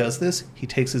as he does this, he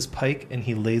takes his pike and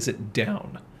he lays it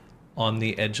down on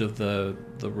the edge of the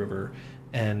river.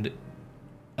 And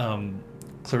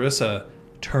Clarissa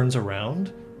turns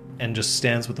around and just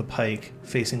stands with the pike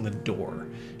facing the door.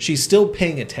 She's still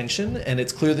paying attention, and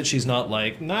it's clear that she's not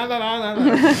like, nah, nah, nah,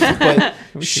 nah, nah.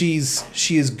 But she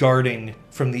is guarding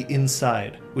from the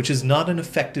inside, which is not an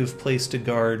effective place to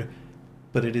guard,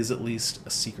 but it is at least a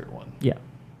secret one. Yeah.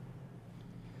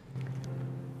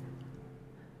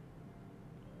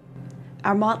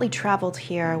 Our motley traveled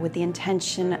here with the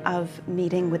intention of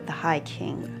meeting with the High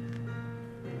King.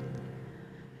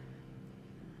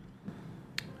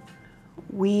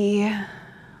 We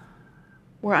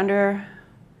were under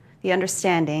the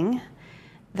understanding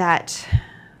that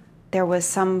there was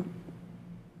some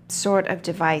sort of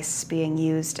device being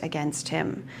used against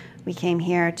him. We came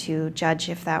here to judge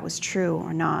if that was true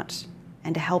or not,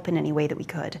 and to help in any way that we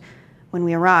could. When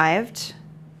we arrived,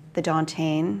 the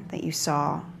Dantain that you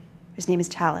saw, his name is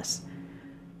Talus.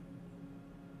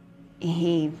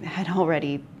 He had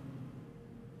already...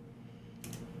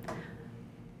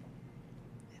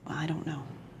 Well, I don't know.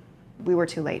 We were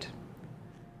too late.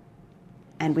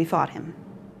 And we fought him.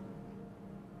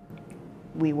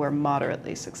 We were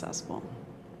moderately successful.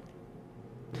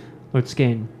 Lord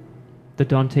Skane, the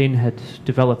Dantain had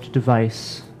developed a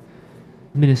device,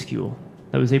 minuscule,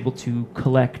 that was able to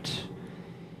collect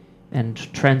and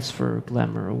transfer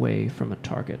glamour away from a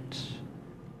target.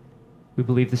 We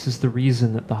believe this is the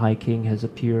reason that the High King has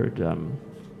appeared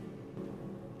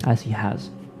as he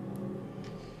has.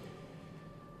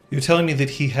 You're telling me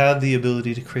that he had the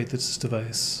ability to create this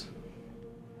device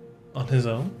on his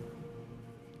own?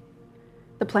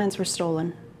 The plans were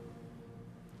stolen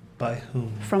By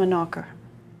whom? from a knocker.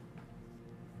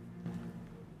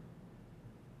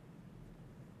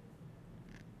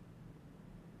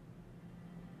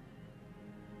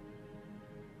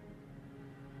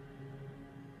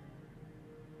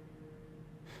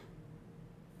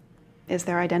 Is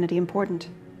their identity important?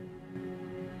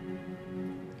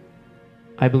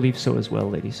 I believe so as well,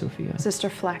 Lady Sophia. Sister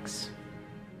Flex.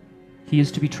 He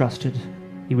is to be trusted.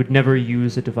 He would never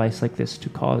use a device like this to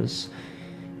cause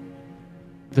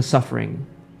the suffering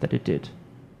that it did.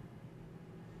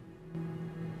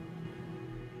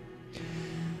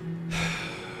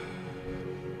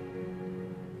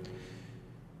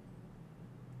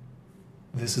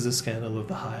 This is a scandal of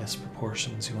the highest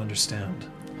proportions, you understand.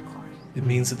 It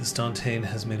means that this Dantain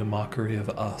has made a mockery of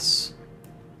us.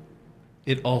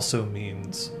 It also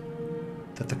means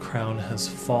that the crown has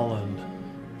fallen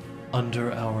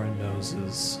under our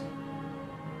noses.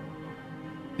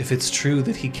 If it's true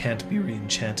that he can't be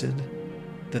re-enchanted,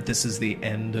 that this is the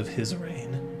end of his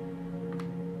reign.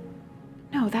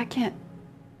 No, that can't...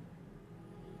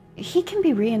 He can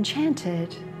be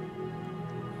re-enchanted.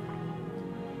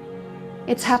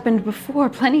 It's happened before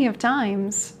plenty of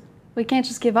times. We can't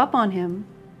just give up on him.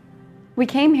 We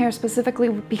came here specifically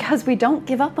because we don't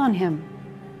give up on him.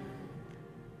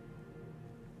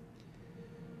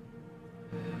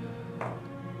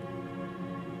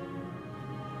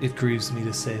 It grieves me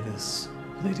to say this,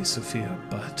 Lady Sophia,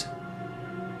 but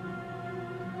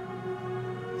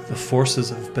the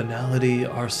forces of banality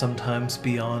are sometimes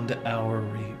beyond our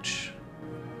reach.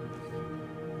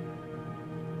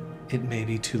 It may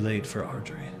be too late for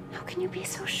Ardry. How can you be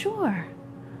so sure?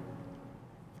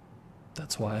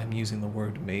 That's why I'm using the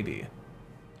word maybe.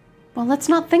 Well, let's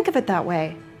not think of it that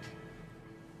way.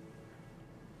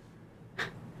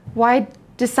 Why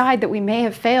decide that we may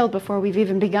have failed before we've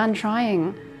even begun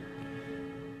trying?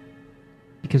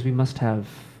 Because we must have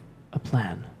a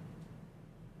plan.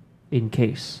 In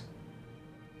case.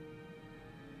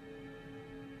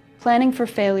 Planning for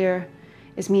failure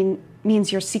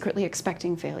means you're secretly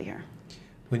expecting failure.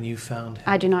 When you found him,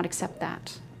 I do not accept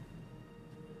that.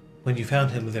 when you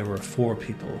found him, there were 4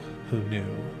 people who knew.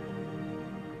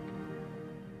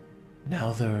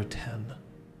 Now there are 10.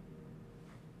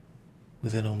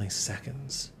 Within only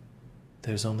seconds.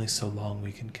 There's only so long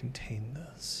we can contain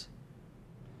this.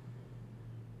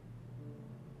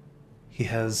 He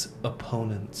has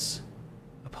opponents.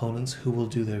 Opponents who will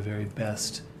do their very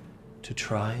best to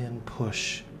try and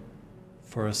push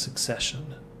for a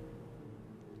succession.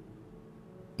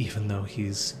 Even though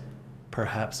he's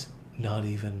perhaps not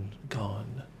even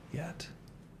gone yet.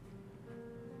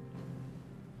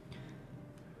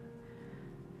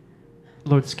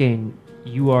 Lord Skane,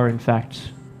 you are in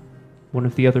fact one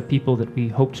of the other people that we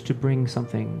hoped to bring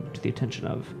something to the attention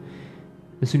of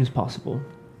as soon as possible.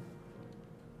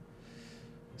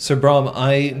 Sir Brahm,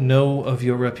 I know of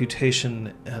your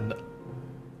reputation, and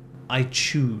I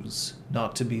choose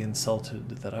not to be insulted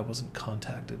that I wasn't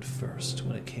contacted first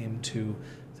when it came to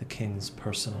the king's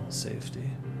personal safety.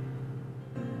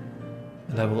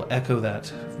 And I will echo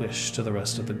that wish to the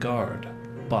rest of the guard,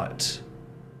 but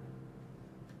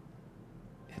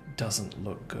it doesn't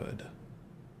look good.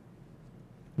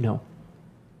 No.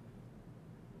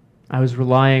 I was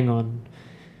relying on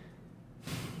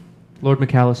Lord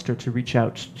McAllister to reach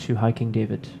out to High King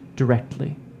David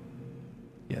directly.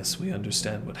 Yes, we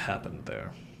understand what happened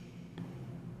there.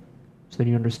 So then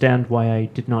you understand why I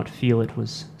did not feel it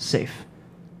was safe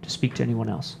to speak to anyone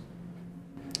else.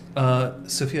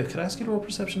 Sophia, could I ask you to roll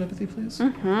perception empathy, please?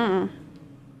 Mm-hmm.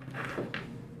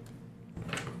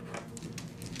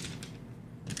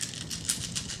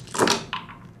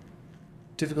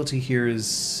 Difficulty here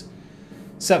is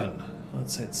 7.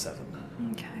 Let's say it's 7.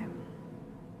 Okay.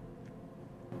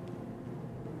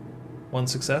 1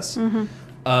 success.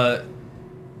 Mm-hmm.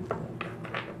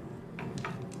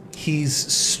 He's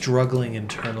struggling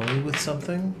internally with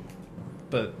something,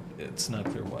 but it's not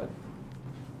clear what.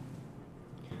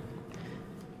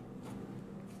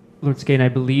 Lord Skane, I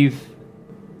believe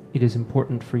it is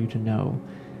important for you to know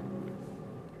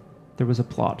there was a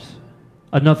plot,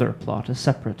 another plot, a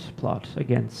separate plot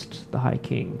against the High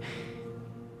King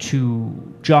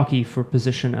to jockey for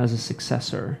position as a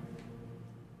successor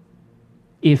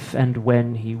if and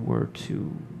when he were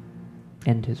to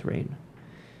end his reign.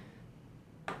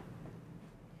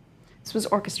 This was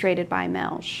orchestrated by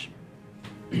Melch.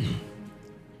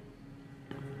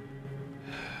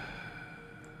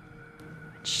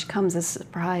 Which comes as a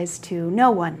surprise to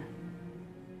no one,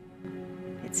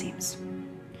 it seems.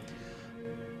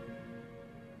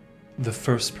 The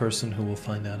first person who will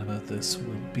find out about this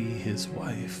will be his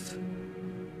wife.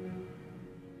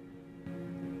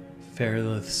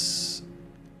 Fairlith's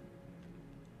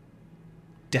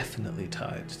definitely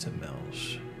tied to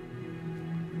Melch.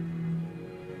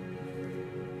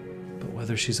 But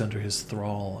whether she's under his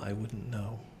thrall, I wouldn't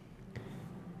know.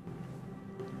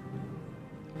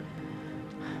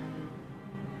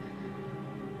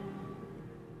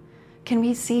 Can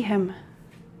we see him,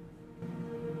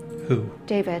 Who?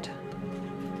 David?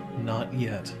 Not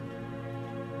yet.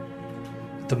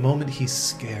 At the moment he's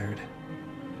scared.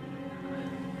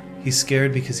 He's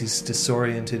scared because he's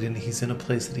disoriented and he's in a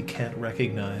place that he can't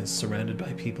recognize, surrounded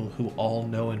by people who all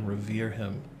know and revere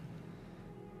him.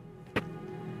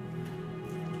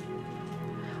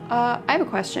 I have a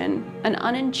question. An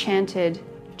unenchanted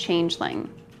changeling.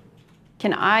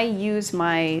 Can I use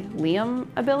my Liam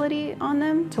ability on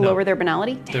them to No. lower their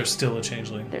banality? Damn, They're still a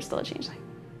changeling. they're still a changeling.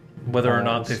 Whether or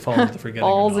not they fall into the forgetting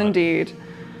Balls or not. indeed.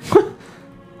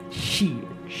 Shit.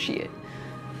 Shit.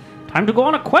 Time to go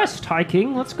on a quest, High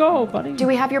King. Let's go, buddy. Do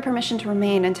we have your permission to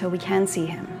remain until we can see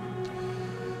him?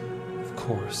 Of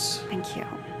course. Thank you.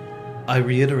 I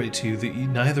reiterate to you that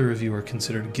neither of you are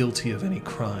considered guilty of any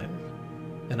crime,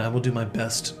 and I will do my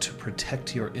best to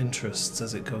protect your interests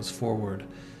as it goes forward.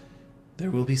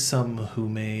 There will be some who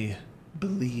may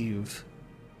believe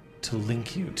to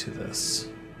link you to this.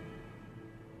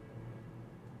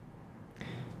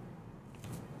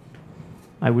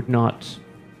 I would not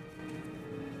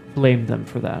blame them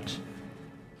for that.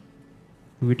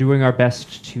 We were doing our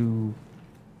best to...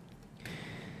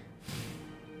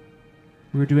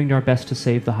 We were doing our best to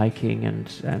save the High King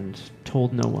and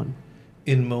told no one.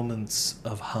 In moments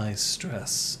of high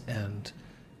stress and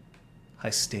high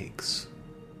stakes,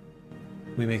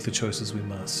 we make the choices we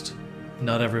must.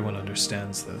 Not everyone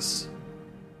understands this,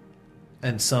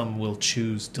 and some will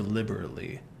choose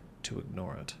deliberately to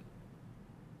ignore it.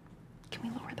 Can we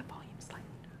lower the volume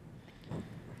slightly?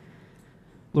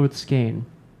 Lord Skane,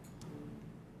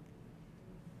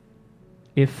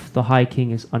 if the High King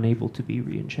is unable to be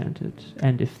re-enchanted,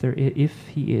 and if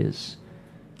he is,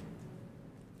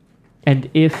 and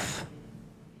if,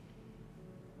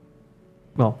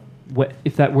 well,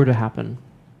 if that were to happen,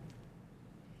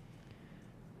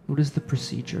 what is the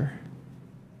procedure?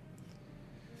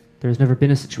 There has never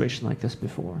been a situation like this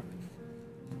before.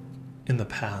 In the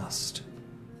past,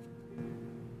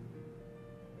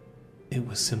 it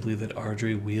was simply that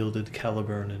Ardry wielded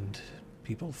Caliburn and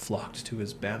people flocked to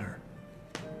his banner.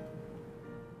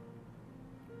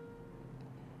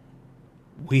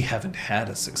 We haven't had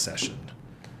a succession.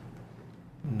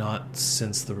 Not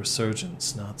since the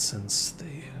Resurgence, not since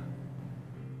the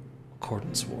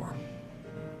Accordance War.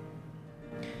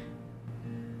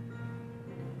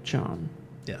 John,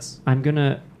 Yes. I'd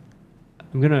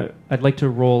like to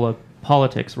roll a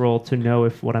politics roll to know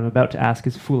if what I'm about to ask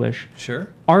is foolish.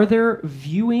 Sure. Are there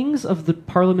viewings of the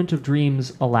Parliament of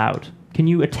Dreams allowed? Can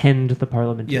you attend the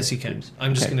Parliament Yes, of you can. Dreams?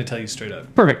 I'm just Okay. going to tell you straight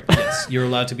up. Perfect. Yes, you're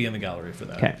allowed to be in the gallery for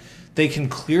that. Okay. They can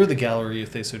clear the gallery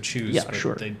if they so choose, Yeah, but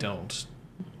sure. they don't.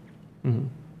 Mhm.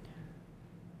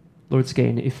 Lord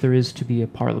Skane, if there is to be a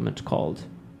Parliament called,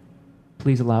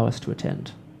 please allow us to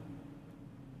attend.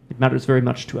 It matters very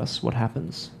much to us what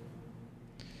happens.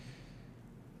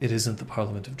 It isn't the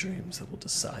Parliament of Dreams that will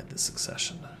decide the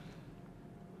succession.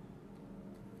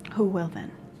 Who will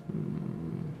then?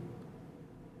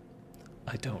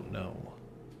 I don't know.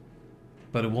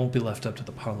 But it won't be left up to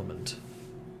the Parliament.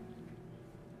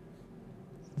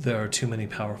 There are too many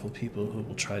powerful people who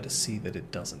will try to see that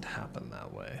it doesn't happen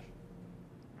that way.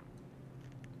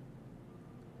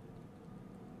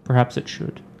 Perhaps it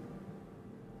should.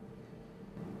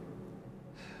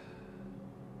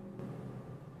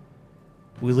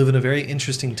 We live in a very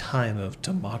interesting time of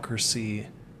democracy,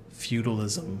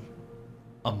 feudalism,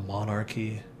 a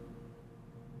monarchy.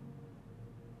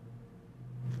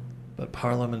 But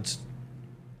Parliament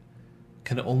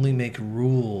can only make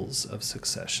rules of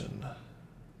succession.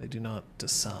 They do not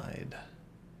decide.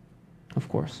 Of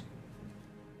course.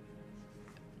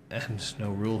 And no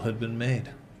rule had been made.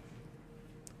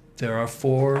 There are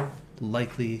 4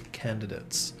 likely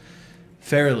candidates.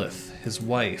 Fairlith, his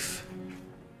wife.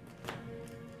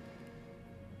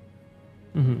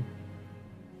 Mm-hmm.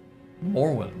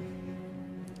 Morwen,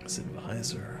 his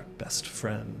advisor, best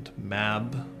friend.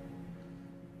 Mab,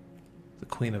 the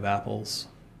Queen of Apples.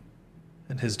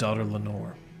 And his daughter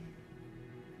Lenore.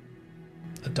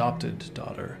 Adopted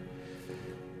daughter.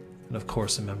 And of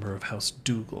course a member of House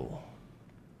Dougal,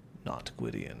 not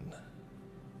Gwydion.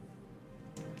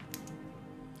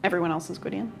 Everyone else is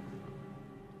Gwydion.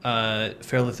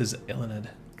 Fairlith is Elened.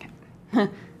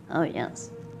 Oh,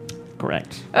 yes.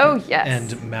 Correct. Oh, yes.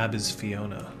 And Mab is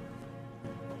Fiona.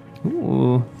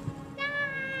 Ooh.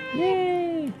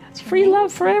 Yay! That's your Free name?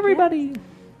 love for everybody.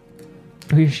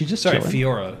 Oh, yeah, she just Sorry, chilling.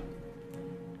 Fiora.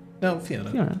 No,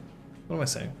 Fiona. Fiona. What am I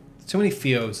saying? Too many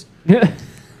Fios.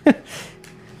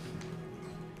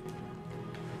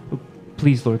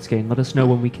 Please, Lord Skane, let us know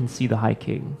when we can see the High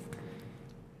King.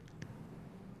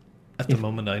 At the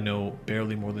moment, I know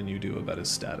barely more than you do about his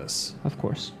status. Of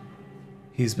course.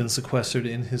 He's been sequestered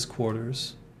in his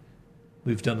quarters.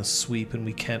 We've done a sweep and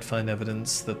we can't find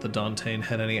evidence that the Dantean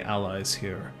had any allies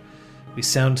here. We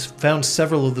found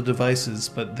several of the devices,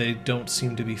 but they don't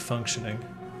seem to be functioning.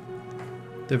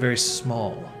 They're very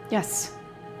small. Yes.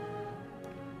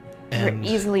 And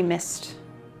They're easily missed.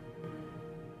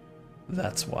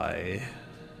 that's why...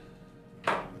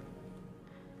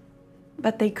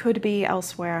 But they could be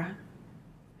elsewhere.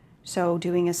 So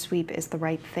doing a sweep is the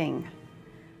right thing.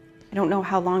 I don't know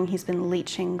how long he's been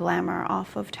leeching glamour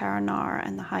off of Taranar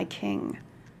and the High King.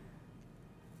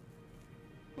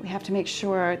 We have to make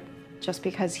sure, just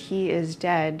because he is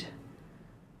dead,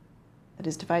 that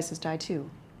his devices die too.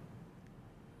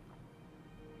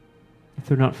 If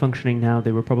they're not functioning now,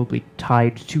 they were probably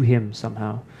tied to him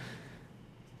somehow.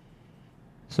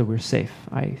 So we're safe,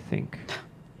 I think.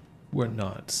 We're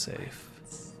not safe.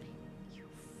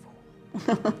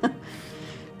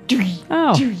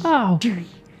 Oh.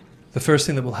 The first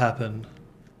thing that will happen,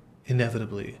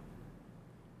 inevitably,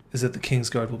 is that the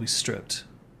Kingsguard will be stripped.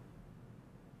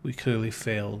 We clearly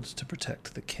failed to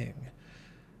protect the king,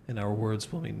 and our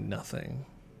words will mean nothing,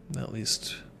 at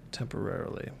least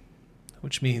temporarily.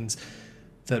 Which means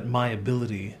that my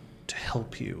ability to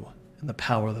help you and the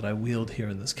power that I wield here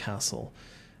in this castle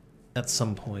at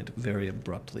some point very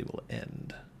abruptly will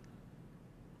end.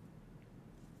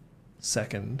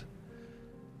 Second,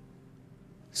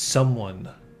 someone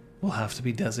will have to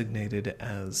be designated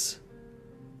as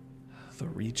the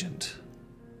regent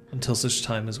until such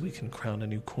time as we can crown a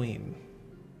new queen.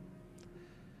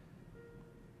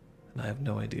 And I have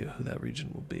no idea who that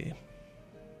regent will be.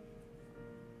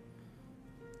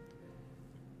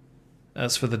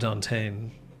 As for the Dantean,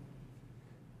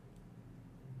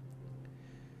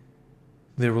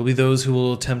 there will be those who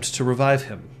will attempt to revive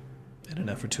him in an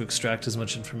effort to extract as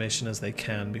much information as they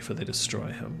can before they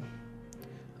destroy him.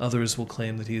 Others will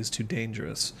claim that he is too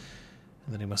dangerous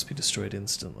and that he must be destroyed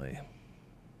instantly.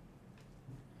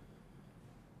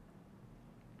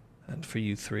 And for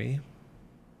you 3?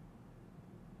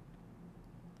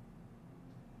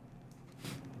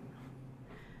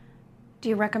 Do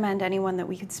you recommend anyone that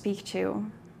we could speak to,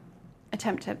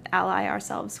 attempt to ally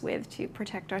ourselves with to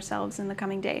protect ourselves in the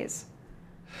coming days?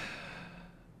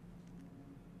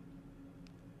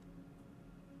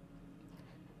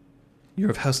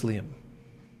 You're of House Liam.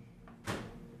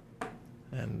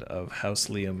 And of House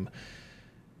Liam,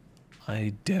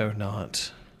 I dare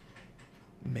not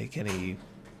make any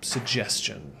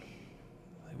suggestion.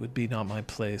 It would be not my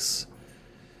place.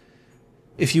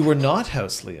 If you were not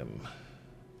House Liam,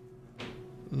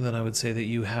 then I would say that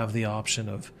you have the option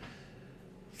of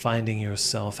finding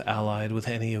yourself allied with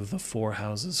any of the 4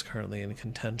 houses currently in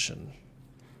contention.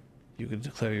 You could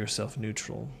declare yourself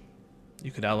neutral.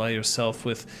 You could ally yourself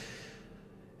with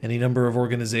any number of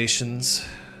organizations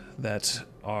that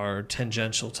are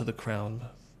tangential to the crown.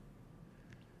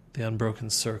 The unbroken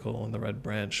circle and the red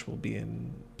branch will be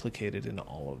implicated in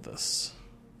all of this.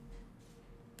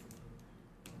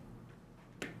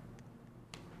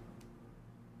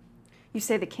 You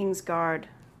say the King's Guard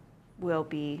will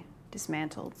be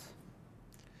dismantled.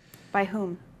 By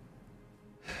whom?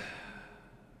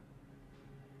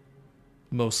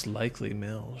 Most likely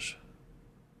Milge.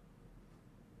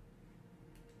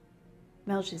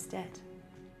 Melge is dead.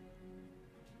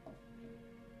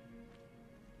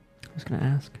 I was going to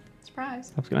ask.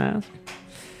 Surprise. I was going to ask.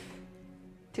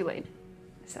 Too late.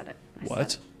 I said it.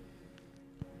 What?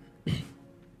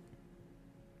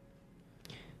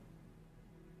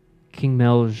 King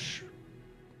Melge,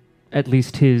 at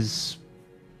least his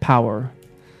power,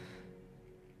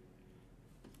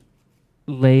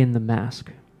 lay in the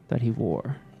mask that he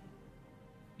wore.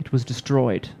 It was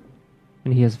destroyed,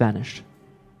 and he has vanished.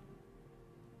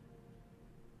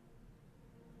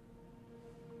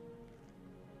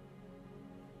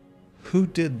 Who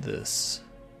did this?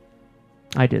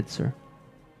 I did, sir.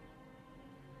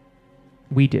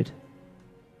 We did.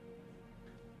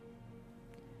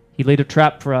 He laid a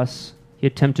trap for us. He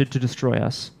attempted to destroy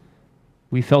us.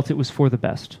 We felt it was for the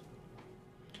best.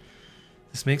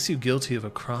 This makes you guilty of a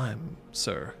crime,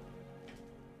 sir.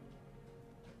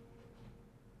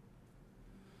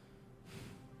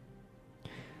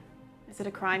 Is it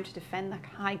a crime to defend the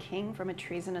High King from a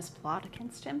treasonous plot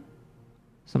against him?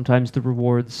 Sometimes the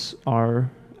rewards are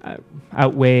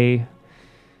outweigh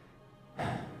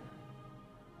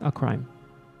a crime.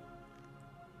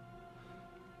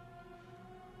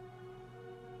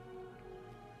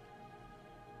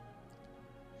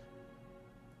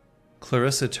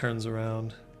 Clarissa turns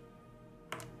around.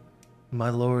 My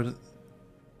lord,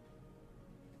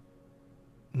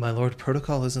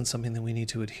 protocol isn't something that we need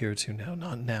to adhere to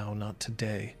now, not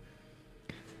today.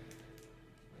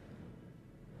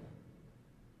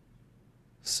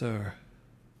 Sir.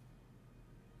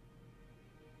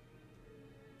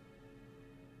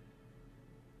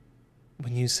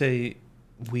 When you say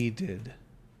we did,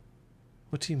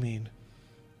 what do you mean?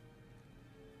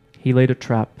 He laid a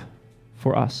trap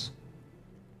for us,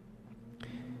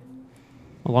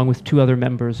 along with 2 other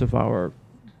members of our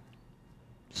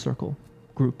circle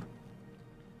group.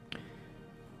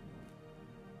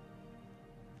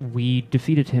 We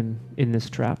defeated him in this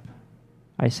trap.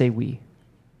 I say we.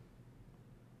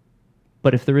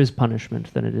 But if there is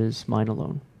punishment, then it is mine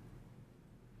alone.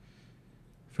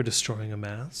 For destroying a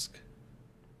mask?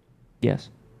 Yes.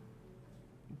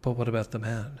 But what about the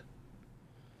man?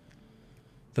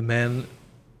 The man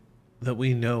that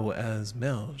we know as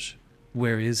Melge.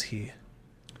 Where is he?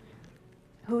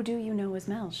 Who do you know as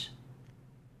Melge?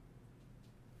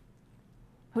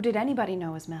 Who did anybody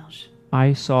know as Melge?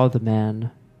 I saw the man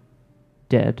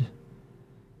dead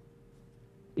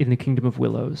in the Kingdom of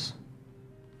Willows.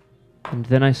 And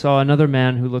then I saw another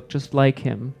man who looked just like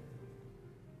him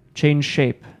change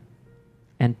shape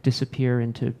and disappear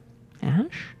into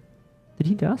ash? Did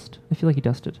he dust? I feel like he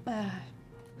dusted.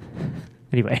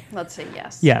 Anyway. Let's say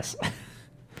yes. Yes.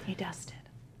 He dusted.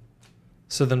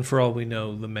 So then, for all we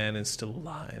know, the man is still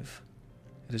alive.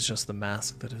 It is just the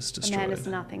mask that is The destroyed. man is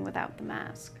nothing without the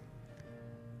mask.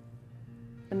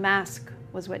 The mask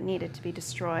was what needed to be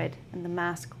destroyed, and the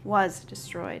mask was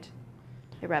destroyed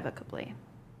irrevocably.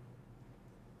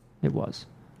 It was.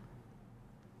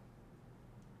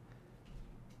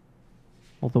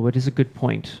 Although it is a good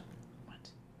point. What?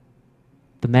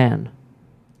 The man.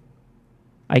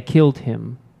 I killed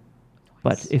him.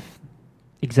 But if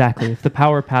the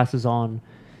power passes on,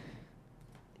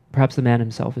 perhaps the man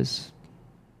himself is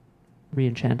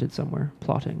re-enchanted somewhere,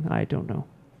 plotting. I don't know.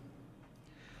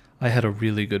 I had a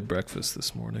really good breakfast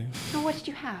this morning. Oh, what did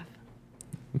you have?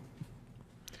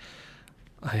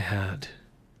 I had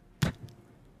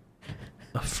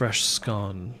a fresh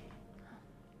scone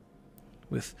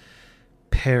with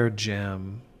pear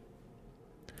jam,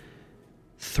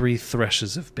 3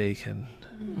 threshes of bacon,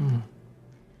 and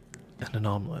an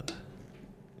omelet.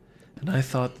 And I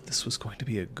thought that this was going to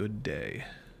be a good day.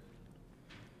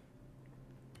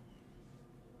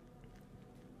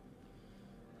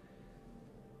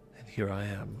 And here I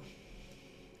am.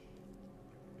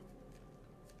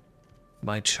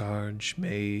 My charge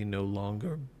may no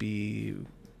longer be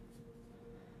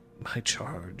my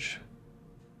charge.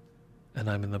 And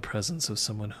I'm in the presence of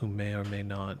someone who may or may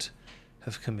not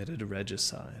have committed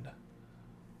regicide.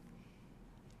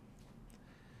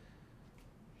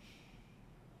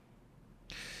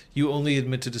 You only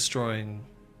admit to destroying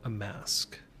a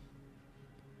mask.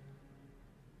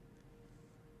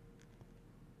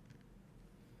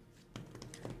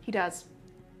 He does.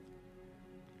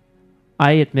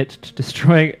 I admit to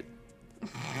destroying.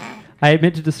 I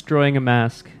admit to destroying a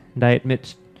mask, and I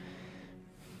admit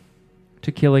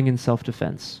to killing in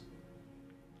self-defense.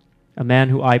 A man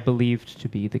who I believed to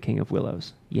be the King of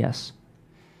Willows. Yes.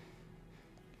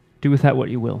 Do with that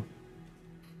what you will.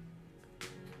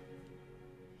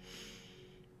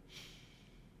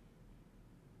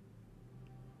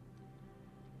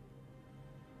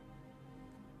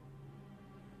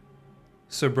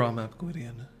 Sir Brom ap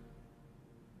Gwydion,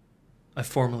 I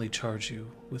formally charge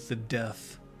you with the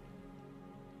death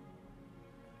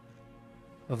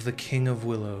of the King of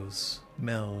Willows,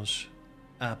 Melge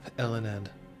ap Elened,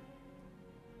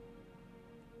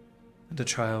 and a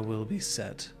trial will be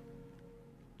set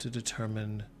to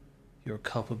determine your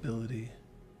culpability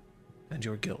and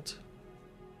your guilt.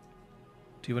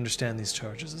 Do you understand these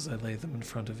charges as I lay them in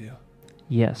front of you?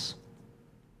 Yes.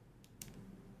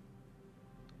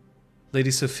 Lady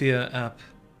Sophia ap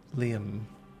Liam,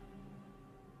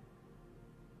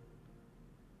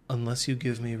 unless you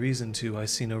give me reason to, I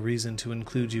see no reason to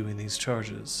include you in these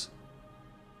charges.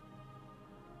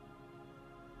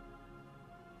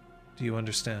 Do you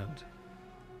understand?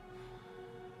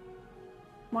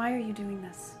 Why are you doing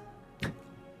this?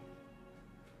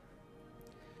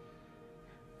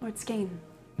 Lord Skane.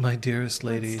 My dearest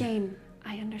lady. Lord Skane,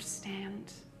 I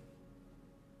understand.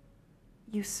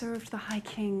 You served the High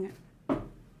King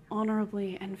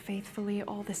honorably and faithfully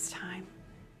all this time.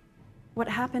 What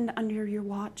happened under your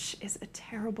watch is a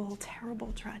terrible,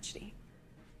 terrible tragedy.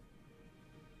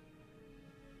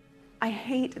 I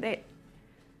hate that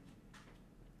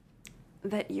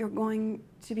you're going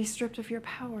to be stripped of your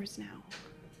powers now.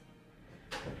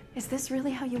 Is this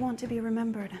really how you want to be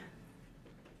remembered?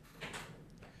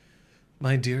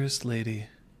 My dearest lady,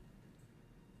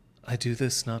 I do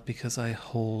this not because I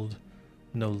hold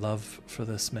no love for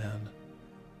this man.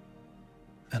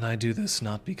 And I do this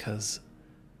not because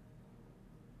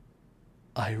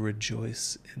I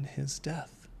rejoice in his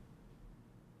death.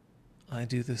 I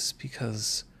do this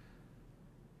because,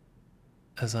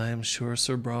 as I am sure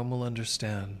Sir Brom will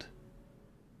understand,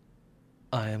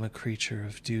 I am a creature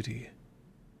of duty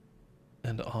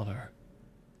and honor,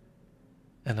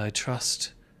 and I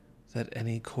trust that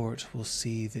any court will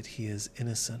see that he is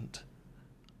innocent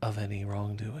of any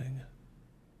wrongdoing.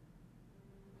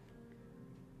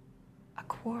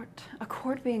 A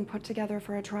court being put together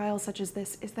for a trial such as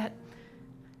this is that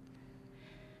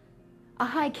a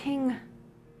High King,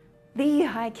 the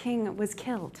High King, was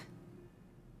killed.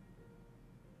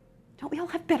 Don't we all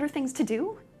have better things to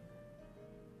do?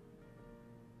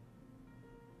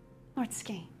 Lord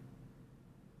Skane.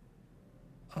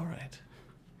 All right.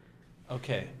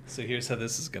 Okay, so here's how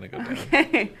this is going to go down.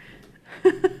 Okay.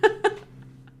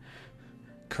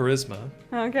 Charisma,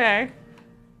 Okay.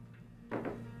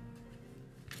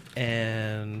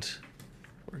 and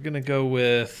we're going to go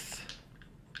with...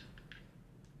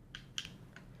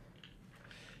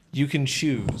 You can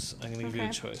choose. I'm going to give you a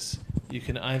Okay. choice. You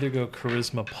can either go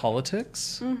charisma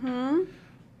politics,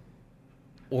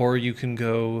 or you can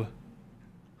go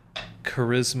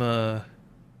charisma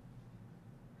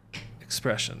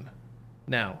expression.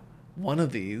 Now, one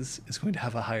of these is going to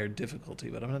have a higher difficulty,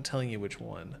 but I'm not telling you which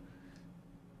one.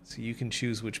 So you can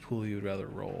choose which pool you would rather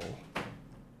roll.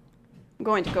 I'm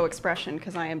going to go expression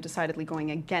because I am decidedly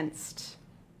going against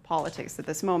politics at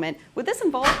this moment. Would this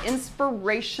involve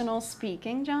inspirational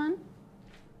speaking, John?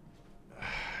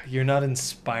 You're not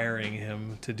inspiring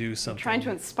him to do something. Trying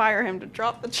to inspire him to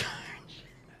drop the charge.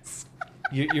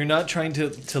 You're not trying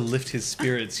to lift his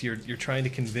spirits. You're trying to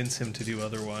convince him to do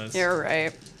otherwise. You're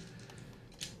right.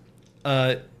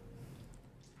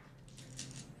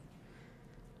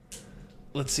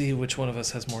 Let's see which one of us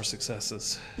has more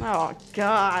successes. Oh,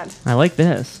 God. I like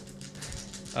this.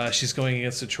 She's going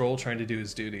against a troll trying to do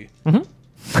his duty.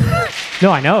 No,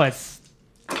 I know. It's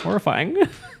horrifying.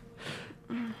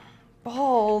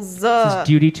 Balls. His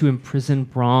duty to imprison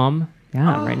Brom.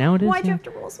 Yeah, right now it is. Why'd you yeah. have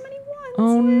to roll so many ones?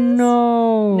 Oh, Liz?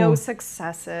 no. No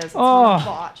successes. It's Oh. not a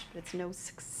botch, but it's no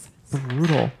success.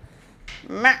 Brutal.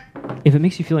 Meh. If it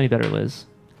makes you feel any better, Liz,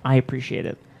 I appreciate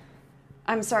it.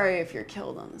 I'm sorry if you're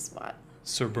killed on the spot.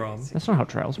 Sir Brom, That's not how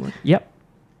trials work. Yep.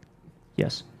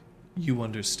 Yes. you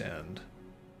understand.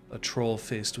 A troll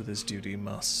faced with his duty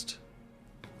must.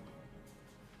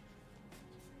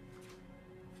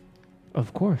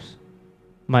 Of course.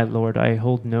 My lord, I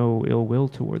hold no ill will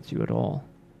towards you at all.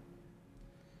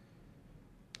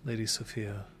 Lady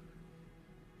Sophia,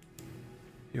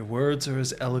 your words are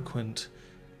as eloquent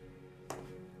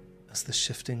as the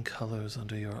shifting colors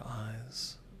under your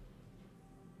eyes.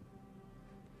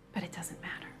 But it doesn't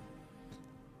matter.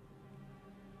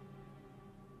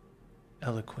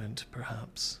 Eloquent,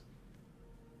 perhaps,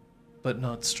 but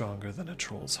not stronger than a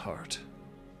troll's heart.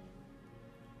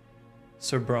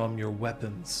 Sir Brom, your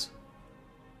weapons.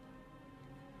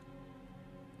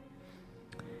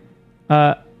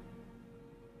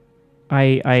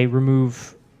 I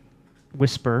remove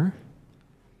Whisper,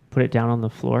 put it down on the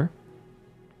floor.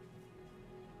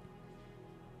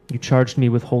 You charged me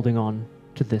with holding on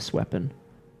to this weapon.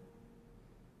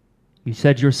 You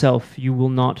said yourself you will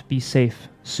not be safe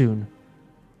soon.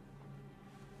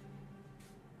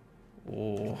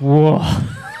 Oh, Whoa.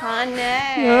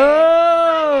 Honey.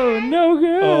 Oh, no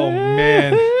good. oh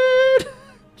man.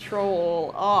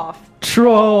 Troll off.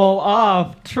 Troll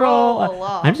off. Troll Troll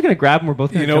off. I'm just going to grab him. We're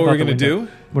both going You to know what we're going to do?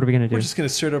 What are we going to do? We're just going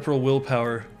to straight up roll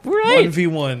willpower. Right.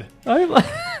 1v1.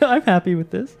 I'm happy with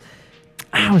this.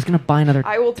 I was going to buy another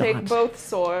I will take dot. both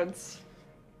swords.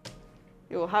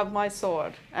 You will have my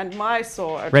sword, and my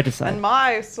sword, Regicide. and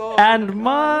my sword, And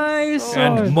my sword.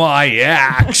 And my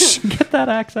axe. Get that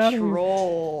axe out of here.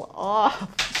 Troll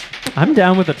off. I'm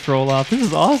down with a troll off. This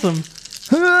is awesome.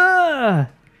 Ah!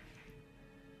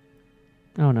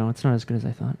 Oh no, it's not as good as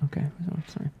I thought. Okay, oh,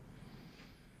 sorry.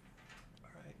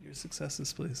 All right, your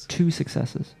successes, please. 2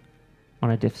 successes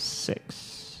on a diff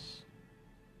 6.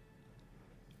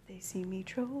 They see me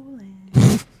trolling.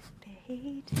 They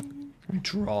hating.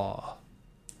 Draw.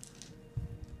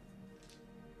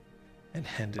 And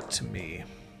hand it to me.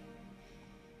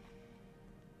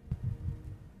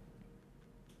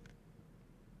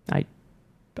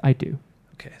 I do.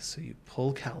 Okay, so you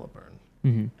pull Caliburn.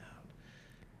 Mm-hmm.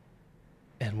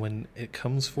 And when it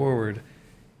comes forward,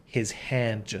 his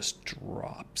hand just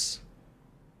drops.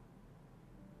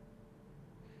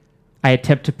 I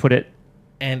attempt to put it.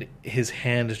 And his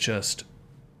hand just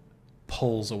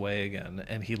pulls away again.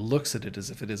 And he looks at it as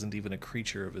if it isn't even a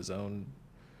creature of his own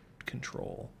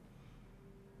control.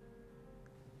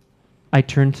 I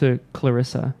turn to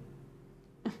Clarissa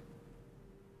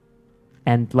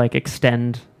and like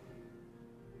extend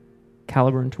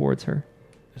Caliburn towards her.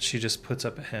 And she just puts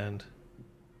up a hand.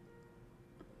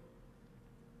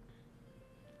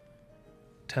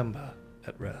 Temba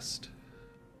at rest.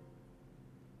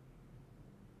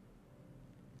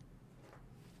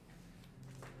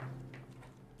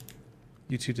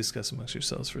 You two discuss amongst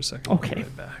yourselves for a second. Okay. I'll be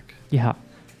right back. Yeah.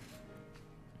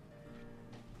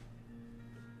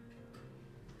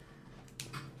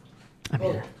 I'm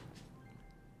here.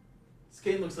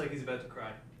 Skane looks like he's about to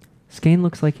cry. Skane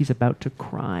looks like he's about to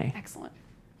cry. Excellent.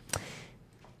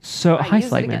 So, I hi, use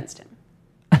it Slagman. against him.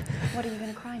 What are you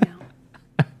gonna cry now?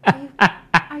 Are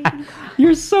you gonna cry?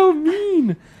 You're so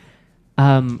mean.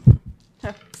 My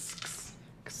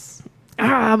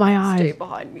Stay eyes.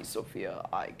 behind me, Sophia.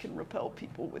 I can repel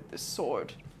people with this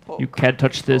sword. Poke, You can't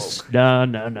touch this. poke. No,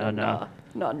 no, no, Nah,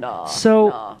 no. nah, nah. So-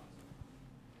 nah.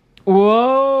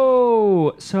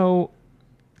 Whoa. So,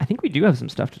 I think we do have some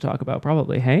stuff to talk about,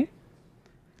 probably. Hey,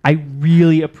 I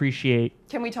really appreciate.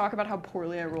 Can we talk about how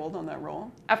poorly I rolled on that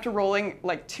roll? After rolling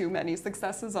like too many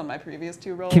successes on my previous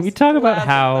 2 rolls. Can we talk about Lots of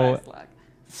how- dice lag.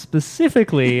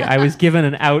 Specifically, I was given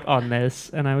an out on this,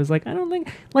 and I was like, I don't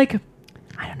think, like,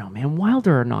 I don't know, man,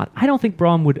 Wilder or not, I don't think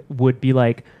Braum would be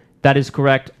like, that is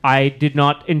correct. I did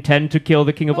not intend to kill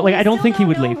the king of. But Like, we I don't still think he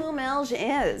would know leave. Who Melge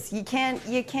is? You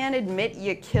can't admit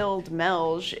you killed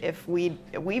Melge if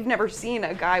we've never seen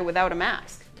a guy without a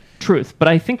mask. Truth, but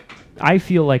I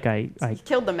feel like I.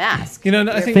 Killed the mask. You know,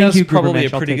 I think Thank now's you, Gruber probably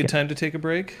Mitch. a I'll pretty take good it. time to take a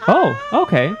break. Oh,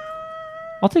 okay.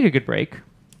 I'll take a good break.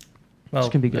 Well,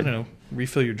 can be good. I don't know.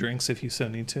 Refill your drinks if you so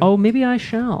need to. Oh, maybe I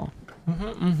shall.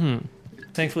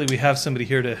 Thankfully, we have somebody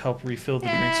here to help refill the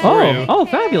drinks for Oh, you. oh,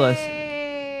 fabulous.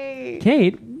 Hey.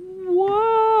 Kate,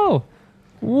 whoa,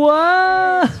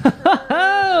 whoa.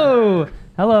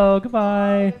 Hello,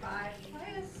 goodbye.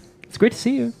 It's great to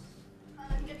see you.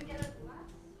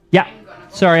 Yeah.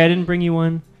 Sorry, I didn't bring you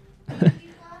one.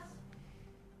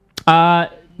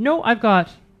 No, I've got.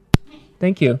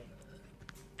 Thank you.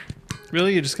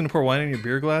 Really? You're just going to pour wine in your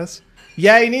beer glass?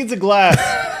 Yeah, he needs a glass.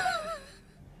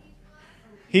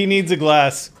 He needs a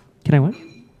glass. Can I what?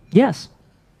 Yes.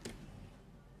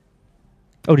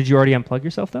 Oh, did you already unplug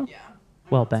yourself though? Yeah.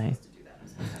 Well, bang.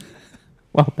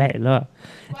 Well, bang. Look.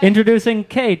 Introducing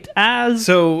Kate as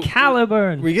So,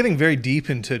 Caliburn. we're getting very deep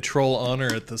into troll honor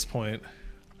at this point.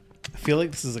 I feel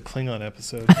like this is a Klingon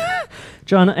episode.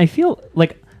 John, I feel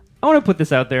like I want to put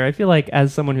this out there. I feel like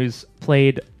as someone who's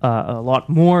played a lot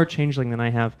more Changeling than I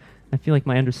have, I feel like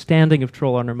my understanding of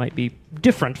Troll Honor might be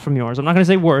different from yours. I'm not going to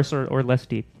say worse or less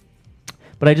deep,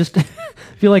 but I just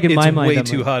feel like in It's my mind, way I'm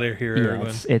too like, hot here, yeah, everyone.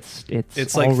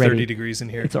 it's like already, 30 degrees in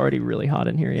here. It's already really hot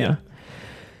in here. Yeah.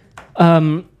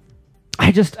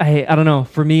 I don't know.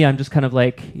 For me, I'm just kind of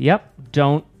like, yep.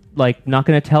 Don't like not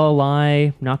going to tell a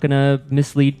lie, not going to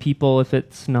mislead people if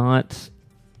it's not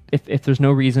if there's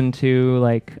no reason to.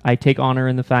 Like, I take honor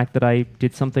in the fact that I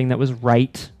did something that was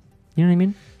right. You know what I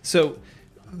mean? So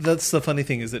that's the funny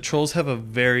thing, is that trolls have a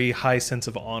very high sense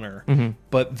of honor,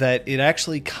 but that it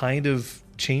actually kind of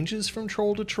changes from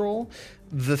troll to troll.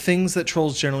 The things that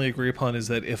trolls generally agree upon is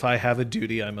that if I have a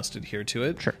duty, I must adhere to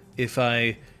it. Sure. If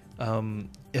I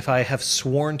have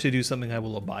sworn to do something, I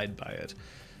will abide by it.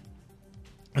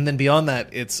 And then beyond that,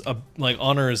 it's like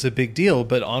honor is a big deal,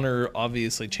 but honor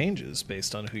obviously changes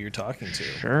based on who you're talking to.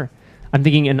 Sure. I'm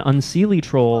thinking an unseelie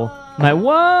troll.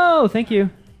 Whoa, thank you.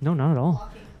 No, not at all.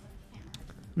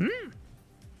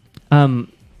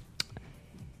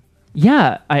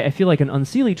 Yeah, I feel like an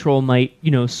unseelie troll might,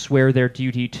 swear their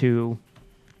duty to,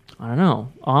 I don't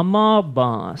know, my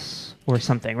boss or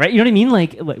something, right? You know what I mean?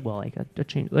 Like a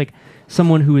change, like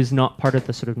someone who is not part of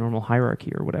the sort of normal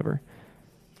hierarchy or whatever.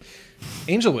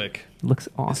 Angelwick Looks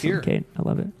awesome, here. Kate. I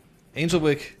love it.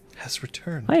 Angelwick has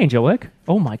returned. Hi, Angelwick.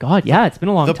 Oh my God, yeah, it's been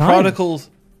a long The time. prodigal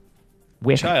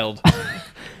Wick. child.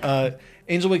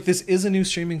 Angelwick, this is a new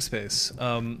streaming space.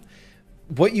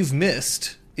 What you've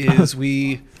missed is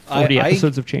 40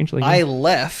 episodes of Changeling. I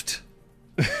left.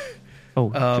 Oh,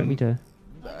 do you want me to?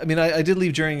 I mean, I did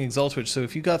leave during Exaltwitch, so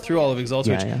if you got through all of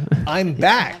Exaltwitch, Yeah. I'm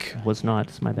back. Was not.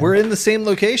 It's my bad. We're in the same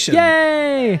location.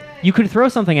 Yay! You could throw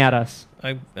something at us.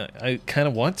 I kind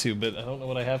of want to, but I don't know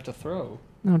what I have to throw.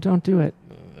 No, don't do it.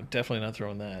 I'm definitely not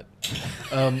throwing that.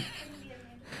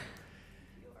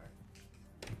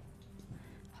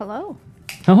 Hello.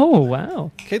 Oh,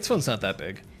 wow. Kate's phone's not that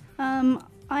big.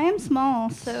 I am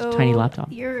small, so Tiny laptop.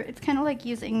 It's kind of like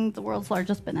using the world's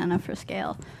largest banana for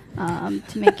scale to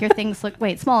make your things look.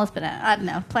 Wait, smallest banana. I don't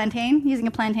know. Plantain. Using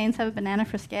a plantain to have a banana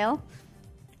for scale.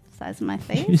 Size of my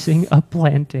face. Using a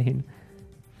plantain.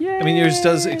 Yay! I mean, yours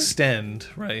does extend,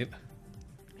 right?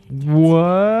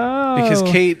 Whoa. Because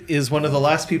Kate is one of the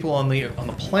last people on the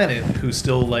planet who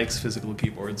still likes physical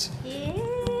keyboards. Yeah.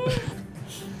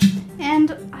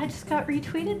 And I just got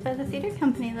retweeted by the theater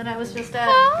company that I was just at.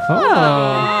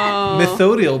 Oh.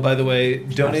 Methodiel, by the way,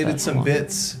 that donated some long.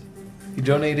 bits. He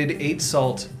donated 8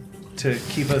 salt to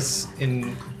keep us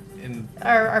in.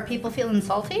 Are people feeling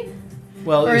salty?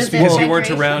 Well, Or it's is it because you weren't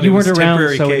hydration? around. You it weren't was around,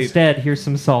 temporary so Kate. instead, here's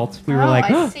some salt. We were Oh, like,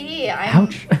 I see.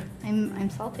 ouch. I'm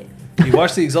salty. You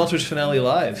watched the Exaltwitch finale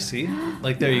live. See,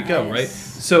 like there you go, right? Nice.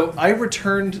 So I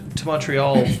returned to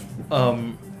Montreal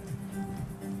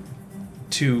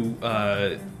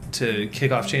to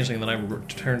kick off Changeling, and then I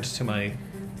returned to my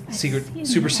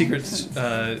super secret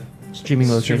Streaming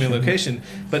location.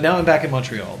 But now I'm back in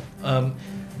Montreal.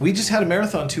 We just had a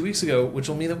marathon 2 weeks ago, which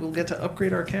will mean that we'll get to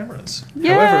upgrade our cameras. Yay!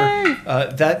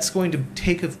 However, that's going to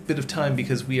take a bit of time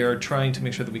because we are trying to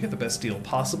make sure that we get the best deal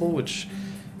possible, which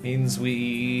means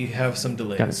we have some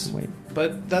delays. Gotta wait.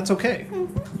 But that's okay.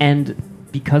 And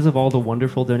because of all the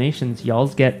wonderful donations,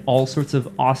 y'all's get all sorts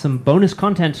of awesome bonus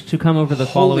content to come over the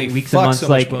Holy following weeks fuck, and months. so much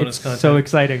Like, bonus it's content. so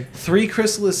exciting. 3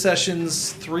 Chrysalis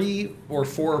sessions, 3 or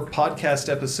 4 podcast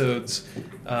episodes,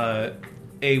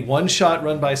 a one-shot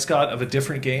run by Scott of a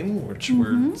different game, which I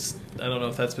don't know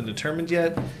if that's been determined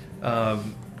yet. Yeah,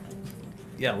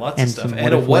 lots And of stuff. some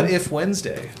And a What If What If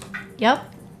Wednesday.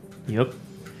 Yep. Yep.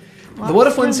 The What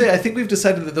If Wednesday, I think we've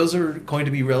decided that those are going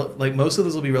to be, most of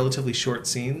those will be relatively short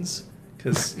scenes.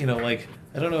 Because, I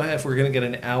don't know if we're going to get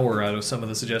an hour out of some of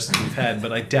the suggestions we've had,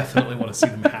 but I definitely want to see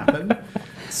them happen.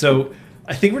 So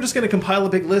I think we're just going to compile a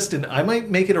big list, and I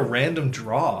might make it a random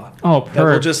draw. Oh, That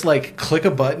we'll perp. just, click a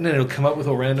button, and it'll come up with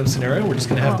a random scenario. We're just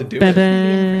going to have to do it.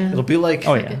 Ba-ba. It'll be like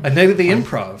Oh, yeah. a night at the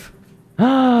improv.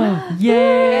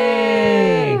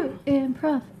 Yay!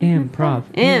 Improv. Improv.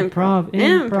 Improv.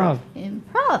 Improv.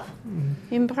 Improv.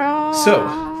 Improv.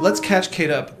 So let's catch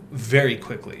Kate up very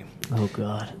quickly. Oh,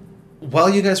 God.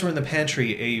 While you guys were in the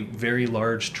pantry, a very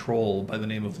large troll by the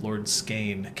name of Lord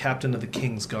Skane, captain of the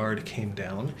King's Guard, came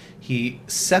down. He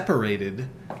separated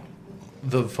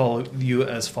you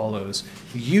as follows.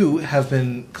 You have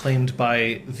been claimed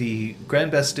by the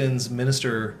Grand Bestin's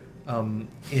minister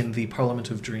in the Parliament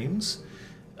of Dreams.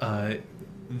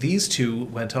 These two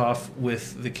went off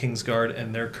with the King's Guard,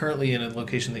 and they're currently in a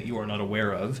location that you are not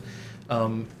aware of.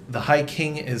 The High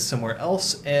King is somewhere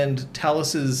else, and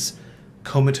Talus's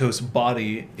comatose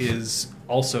body is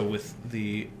also with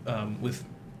the with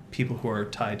people who are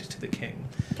tied to the king.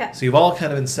 Okay. So you've all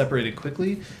kind of been separated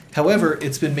quickly. However,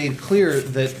 it's been made clear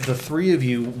that the 3 of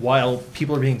you, while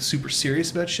people are being super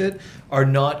serious about shit, are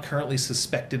not currently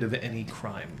suspected of any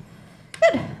crime.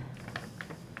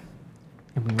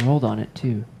 And we rolled on it,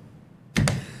 too.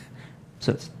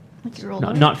 So it's Like you rolled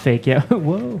on it. not fake, yeah.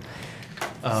 Whoa.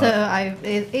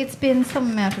 It's been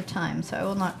some amount of time, so I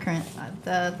will not current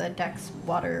the Dex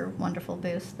Water Wonderful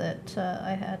boost that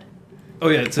I had. Oh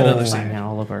yeah, it's another Oh, save. man,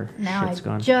 all of our Now shit's I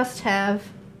gone. just have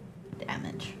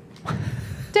damage.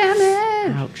 Damn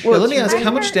it! Ouch. Well, let me ask, I'm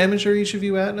how much hurt. damage are each of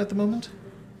you at the moment?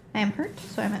 I am hurt,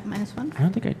 so I'm at -1. I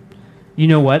don't think I. You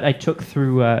know what? I took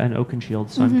through an Oaken Shield,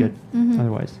 so I'm good.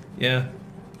 Otherwise, Yeah.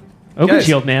 Oaken Guys-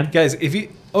 Shield, man. Guys, if you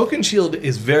Oaken Shield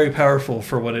is very powerful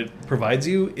for what it provides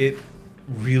you. It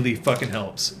really fucking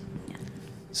helps.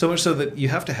 So much so that you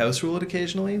have to house rule it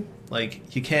occasionally. Like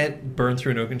you can't burn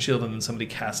through an Oaken Shield and then somebody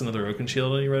casts another Oaken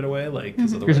Shield on you right away. Like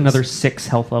 'cause otherwise, Here's another 6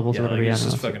 health levels Yeah, or like, whatever. it's Yeah,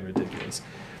 just no. fucking ridiculous.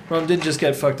 Rom did just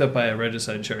get fucked up by a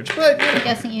regicide charge, but you know. I'm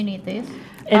guessing you need these.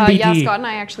 NBD. Yeah, Scott and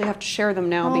I actually have to share them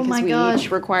now Oh because my we God.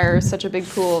 each require such a big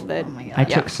pool that. Oh my god. I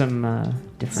Yeah. took some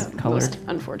different Most colored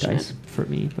unfortunate. dice for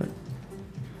me, but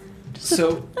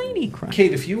So, tiny crunch.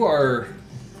 Kate, if you're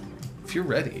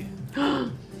ready, I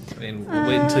mean, we'll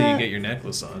wait until you get your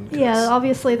necklace on. 'cause- Yeah,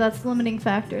 obviously that's the limiting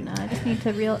factor now. I just need to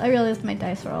I realized my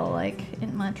dice are all like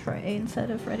in my tray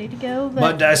instead of ready to go. But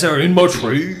My dice are in my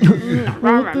tree.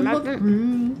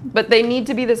 But they need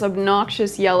to be this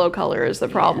obnoxious yellow color is the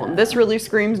problem. This really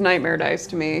screams nightmare dice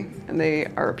to me, and they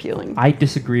are appealing. I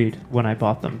disagreed when I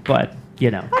bought them, but you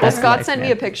know. that's Scott life, sent me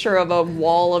man. a picture of a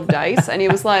wall of dice, and he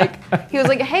was like,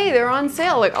 "Hey, they're on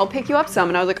sale. Like, I'll pick you up some."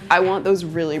 And I was like, "I want those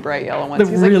really bright yellow ones." The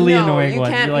He's really like, "No, annoying you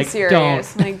ones. can't You're be like,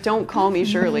 serious. "Don't." Like, don't call me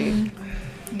Shirley."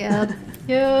 yep.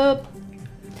 Yep.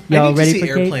 I Y'all need to ready see for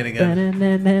Airplane Kate? again.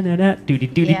 Ba-na-na-na-na-na. Doody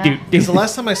doody Yeah. doot. Because the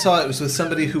last time I saw it was with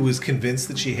somebody who was convinced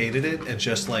that she hated it and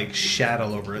just like shat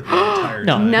all over it the entire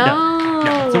No, time.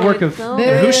 No, It's a work of- no.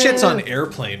 Who shits on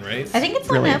Airplane, right? I think it's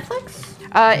Brilliant. on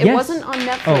Netflix. It Yes. wasn't on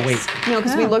Netflix. Oh, wait. No,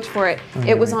 because we Oh. looked for it. Oh,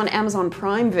 It was right. on Amazon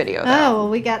Prime Video. Oh, Though. well,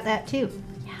 we got that too.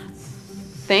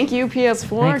 Thank you,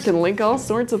 PS4. Thanks. Can link all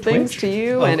sorts of things Which? to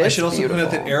you, Oh, and I it's should also beautiful.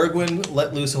 point out that Aragorn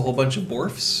let loose a whole bunch of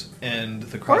Borfs, and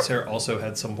the Crosshair also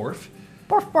had some Borf.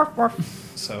 Borf, borf, borf.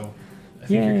 So I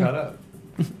think Yay. you're caught up.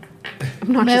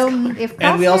 If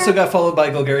And we also Crosshair- got followed by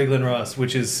Golgari Glen Ross,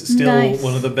 which is still Nice.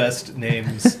 one of the best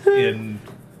names in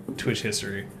Twitch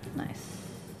history. Nice.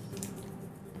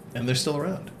 And they're still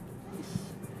around.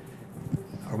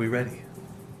 Are we ready?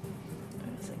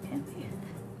 Yes, I can be.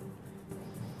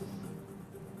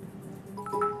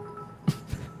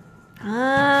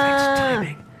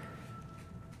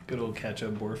 Good old catch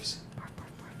up Borfs.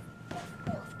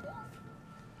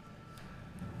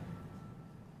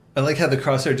 I like how the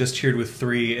Crosshair just cheered with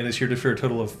 3 and is cheered for a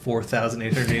total of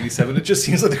 4,887. It just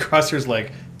seems like the Crosshair's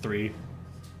like 3,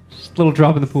 Just a little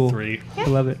drop in the pool. 3. I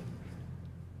love it.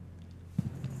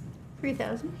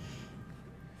 3,000.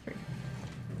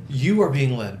 You are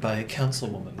being led by a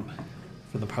councilwoman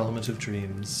from the Parliament of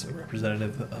Dreams, a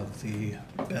representative of the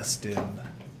Best Inn.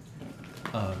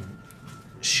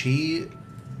 She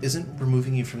isn't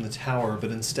removing you from the tower,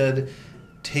 but instead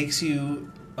takes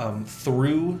you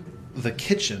through the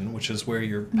kitchen, which is where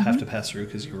you have to pass through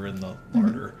because you were in the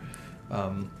larder.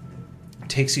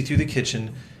 Takes you through the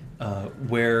kitchen,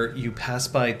 where you pass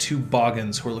by 2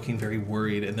 Boggans who are looking very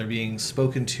worried, and they're being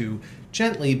spoken to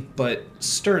gently but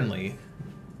sternly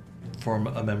from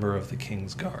a member of the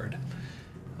King's Guard.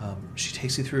 She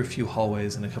takes you through a few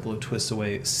hallways and a couple of twists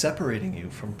away, separating you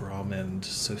from Brom and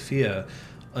Sophia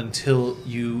until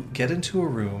you get into a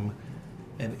room,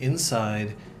 and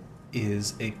inside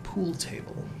is a pool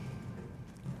table.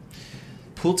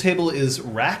 Pool table is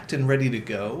racked and ready to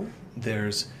go.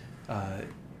 There's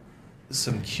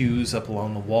some cues up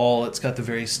along the wall. It's got the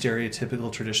very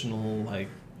stereotypical, traditional, like,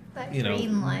 That you know,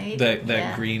 green light. that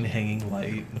Yeah. green hanging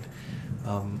light.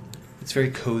 It's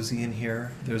very cozy in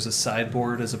here. There's a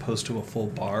sideboard as opposed to a full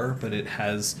bar, but it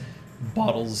has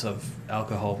bottles of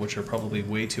alcohol, which are probably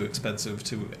way too expensive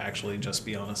to actually just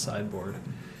be on a sideboard.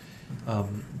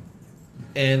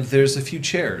 And there's a few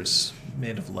chairs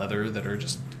made of leather that are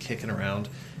just kicking around.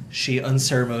 She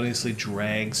unceremoniously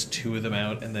drags 2 of them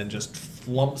out and then just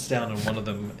flumps down on one of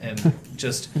them and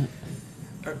just...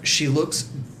 She looks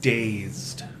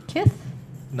dazed. Kith?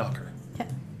 Knock her. Okay.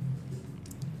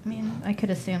 I mean, I could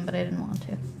assume, but I didn't want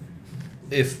to.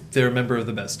 If they're a member of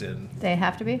the Best Inn. They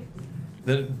have to be?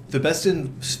 The Best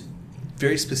Inn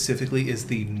very specifically is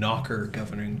the knocker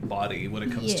governing body when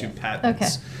it comes to Yeah.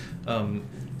 patents.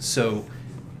 So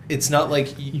it's not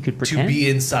like You could to pretend. be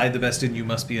inside the Best Inn you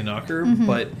must be a knocker,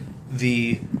 but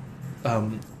the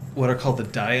what are called the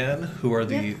Dian, who are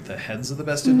the heads of the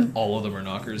Best Inn, all of them are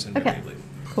knockers invariably.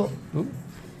 Cool. Ooh.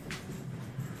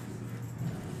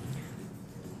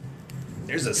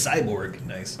 There's a cyborg.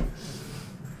 Nice.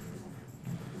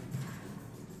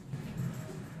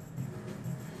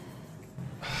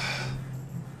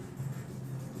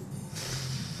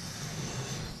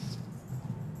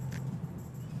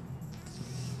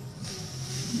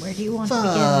 Where do you want to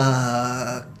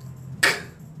begin? Fuck.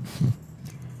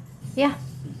 Yeah.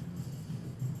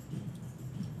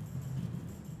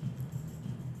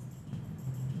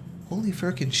 Holy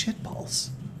frickin' shitballs.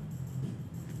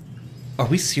 Are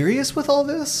we serious with all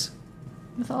this?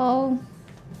 With all.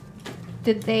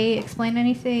 Did they explain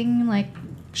anything? Like,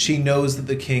 She knows that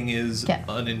the king is Okay.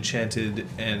 unenchanted,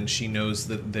 and she knows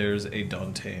that there's a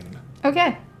Dantain.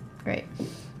 okay, great.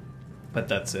 But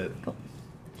that's it.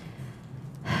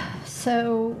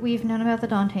 So we've known about the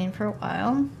Dantain for a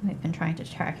while. We've been trying to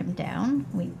track him down.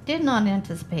 We did not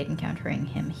anticipate encountering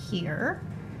him here.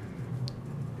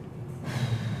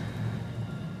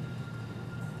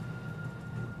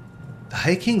 The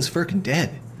High King's frickin'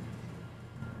 dead.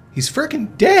 He's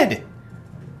frickin' dead!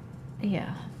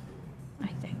 Yeah, I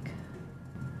think.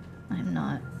 I'm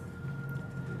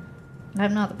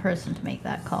not the person to make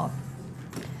that call.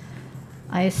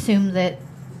 I assume that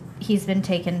he's been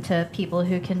taken to people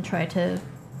who can try to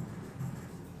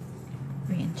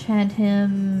re-enchant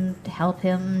him, to help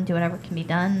him, do whatever can be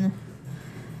done.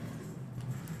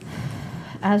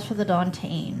 As for the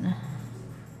Dantain,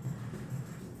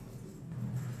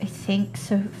 I think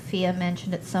Sophia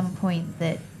mentioned at some point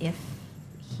that if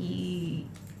he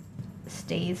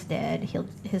stays dead,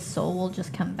 his soul will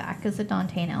just come back as a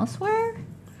Dantain elsewhere?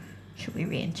 Should we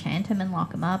re-enchant him and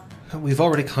lock him up? We've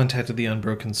already contacted the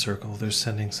Unbroken Circle. They're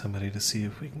sending somebody to see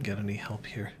if we can get any help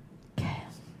here. Okay.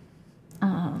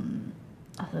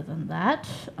 Other than that,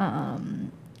 I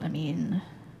mean,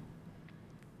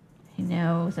 I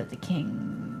know that the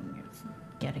king is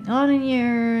getting on in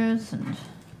years and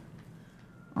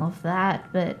all of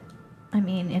that, but I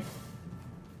mean, if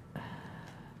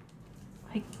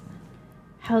like,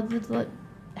 how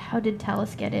did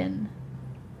Talus get in?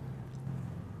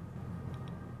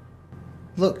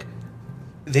 Look,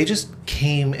 they just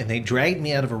came and they dragged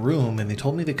me out of a room and they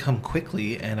told me to come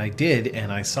quickly, and I did,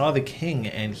 and I saw the king,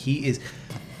 and he is...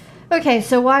 Okay,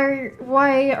 so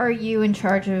why are you in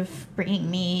charge of bringing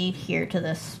me here to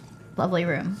this lovely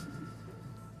room?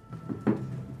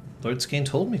 Lord Skane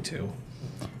told me to.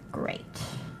 Great.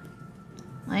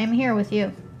 I am here with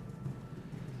you.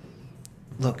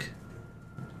 Look,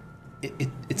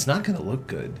 it's not going to look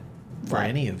good for What?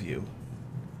 any of you.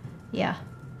 Yeah,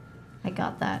 I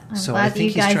got that. I'm So I glad that think you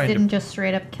he's guys trying to- didn't just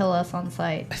straight up kill us on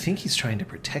sight. I think he's trying to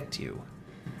protect you.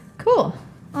 Cool.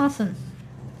 Awesome.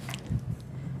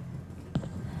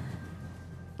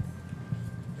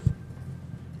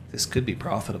 This could be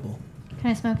profitable.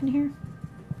 Can I smoke in here?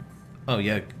 Oh,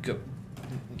 yeah, go...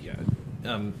 Yeah,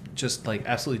 just, like,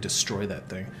 absolutely destroy that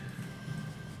thing.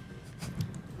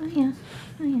 Oh yeah.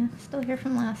 Oh yeah. Still here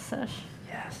from last sesh.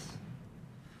 Yes.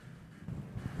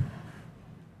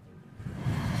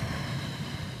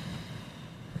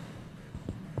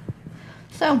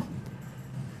 So,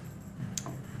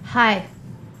 hi.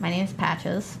 My name is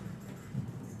Patches.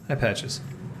 Hi, Patches.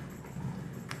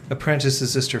 Apprentice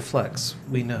is Sister Flex.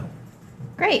 We know.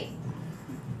 Great.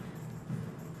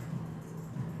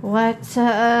 What's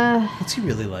What's he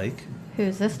really like?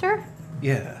 who's Sister?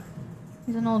 Yeah.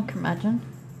 He's an old curmudgeon.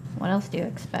 What else do you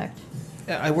expect?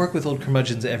 I work with old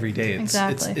curmudgeons every day.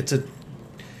 Exactly. It's I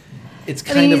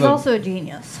kind mean, of he's a... also a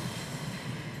genius.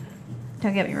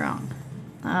 Don't get me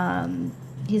wrong.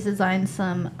 He's designed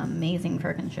some amazing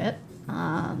frickin' shit.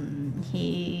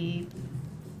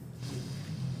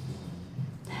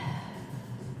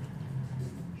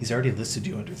 He's already listed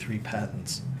you under 3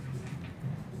 patents.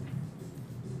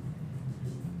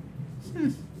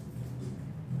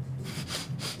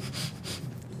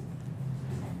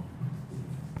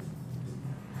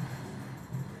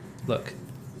 Look,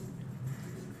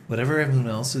 whatever everyone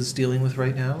else is dealing with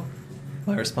right now,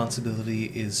 my responsibility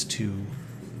is to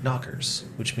knockers,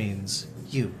 which means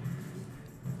you.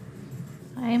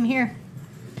 I am here.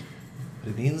 But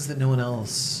it means that no one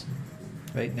else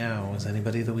right now is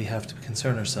anybody that we have to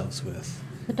concern ourselves with.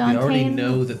 The We already Dantain-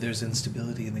 know that there's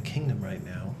instability in the kingdom right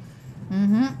now.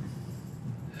 Mm-hmm.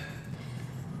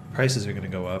 Prices are going to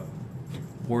go up.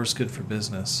 War's good for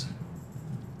business.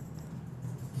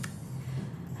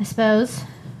 I suppose.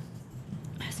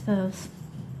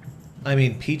 I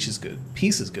mean, peace is good.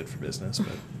 Peace is good for business,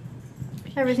 but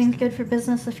Everything's good for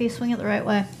business if you swing it the right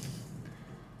way.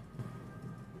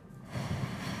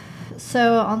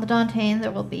 So on the Dantain,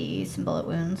 there will be some bullet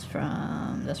wounds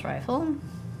from this rifle.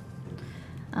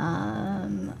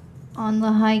 On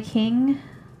the High King,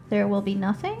 there will be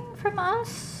nothing from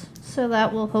us, so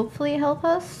that will hopefully help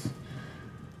us.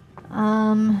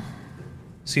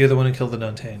 so you're the one who killed the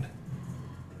Dantain.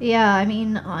 Yeah, I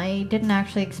mean, I didn't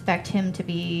actually expect him to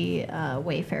be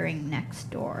wayfaring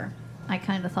next door. I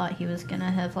kind of thought he was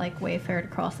gonna have like wayfared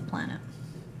across the planet.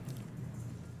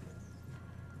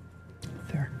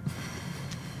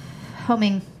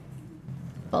 homing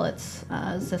bullets,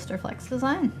 Zister Flex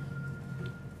design.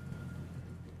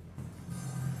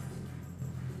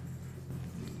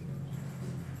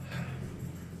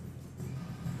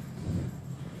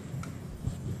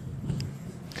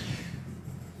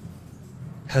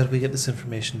 How do we get this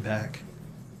information back?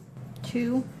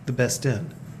 2. The best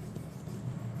in.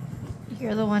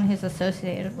 You're the one who's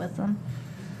associated with them.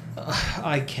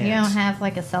 I can't. You don't have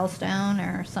like a cell stone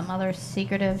or some other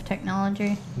secretive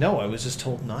technology? No, I was just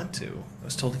told not to. I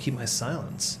was told to keep my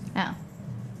silence. Oh.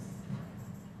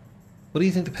 What do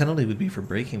you think the penalty would be for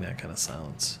breaking that kind of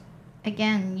silence?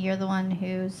 Again, you're the one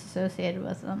who's associated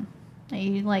with them. Are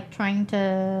you like trying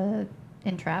to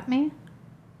entrap me?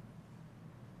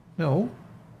 No.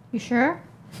 You sure?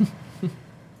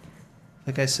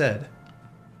 Like I said,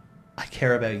 I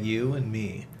care about you and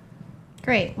me.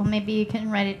 Great. Well, maybe you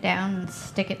can write it down and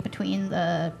stick it between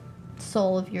the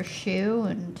sole of your shoe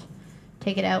and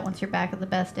take it out once you're back at the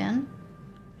best inn.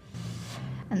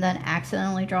 And then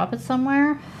accidentally drop it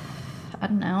somewhere. I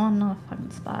don't know. I'm not a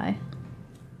fucking spy.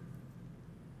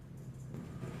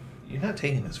 You're not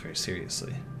taking this very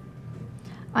seriously.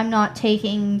 I'm not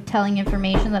telling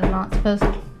information that I'm not supposed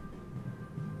to.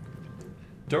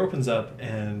 Door opens up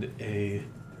and a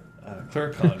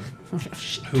clericon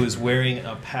who is wearing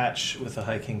a patch with the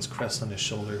High King's crest on his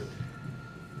shoulder.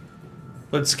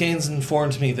 But Skane's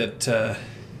informed me that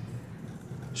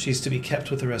she's to be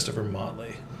kept with the rest of her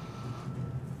motley.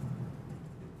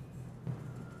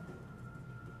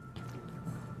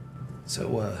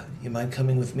 So, you mind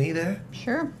coming with me there?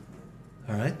 Sure.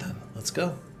 All right, then. Let's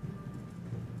go.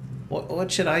 What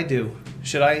should I do?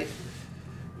 Should I...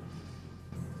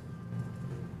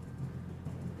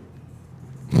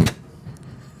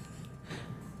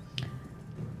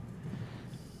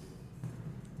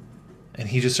 And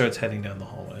he just starts heading down the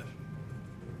hallway.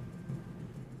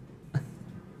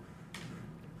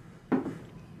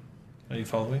 Are you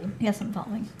following him? Yes, I'm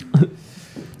following.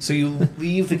 So you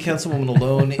leave the councilwoman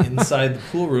alone inside the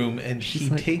pool room, and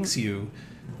he like, takes you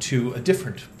to a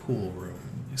different pool room.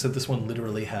 Except this one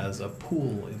literally has a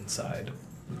pool inside.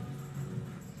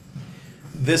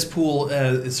 This pool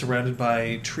is surrounded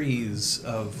by trees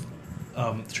and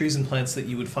plants that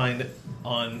you would find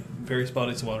on various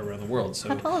bodies of water around the world. So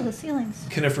How tall are the ceilings?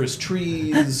 coniferous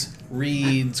trees,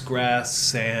 reeds, grass,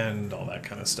 sand, all that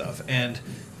kind of stuff. And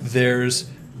there's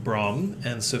Brom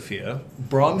and Sophia.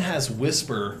 Brom has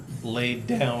Whisper laid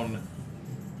down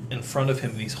in front of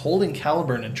him, and he's holding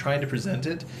Caliburn and trying to present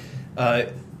it.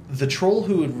 The troll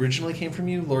who originally came from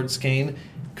you, Lord Skane,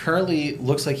 currently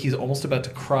looks like he's almost about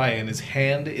to cry, and his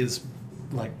hand is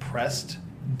like pressed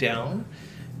down.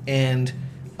 And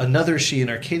another she, an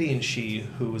Arcadian she,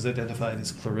 who was identified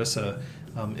as Clarissa,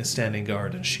 is standing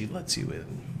guard, and she lets you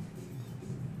in.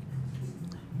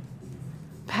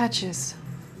 Patches,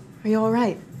 are you all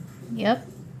right? Yep.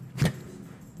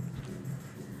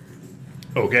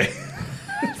 Okay.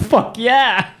 Fuck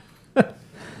yeah!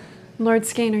 Lord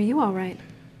Skane, are you all right?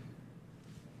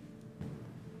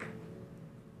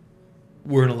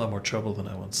 We're in a lot more trouble than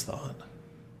I once thought.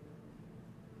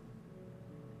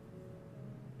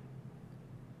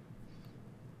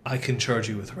 I can charge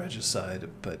you with regicide,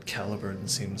 but Caliburn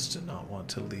seems to not want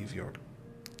to leave your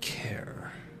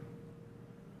care.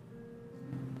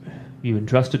 You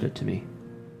entrusted it to me.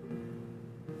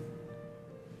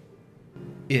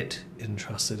 It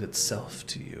entrusted itself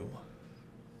to you.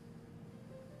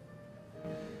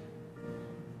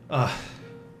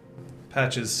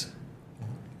 Patches.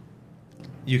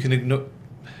 You can ignore.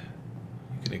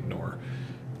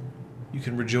 You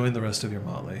can rejoin the rest of your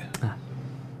motley.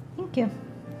 Thank you.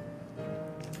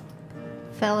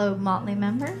 Fellow Motley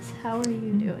members, how are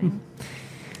you doing?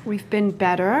 We've been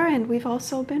better, and we've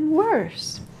also been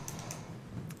worse.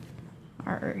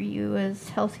 Are you as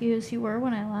healthy as you were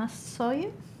when I last saw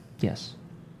you? Yes.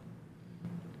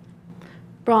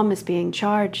 Brom is being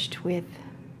charged with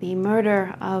the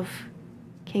murder of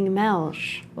King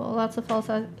Melge. Well, that's a false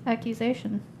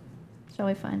accusation. Shall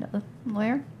we find a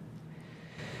lawyer?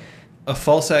 A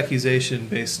false accusation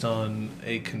based on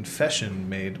a confession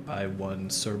made by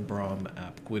one Sir Brom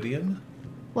ap Gwydion.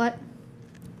 What?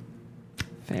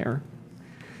 Fair.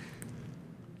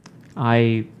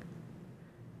 To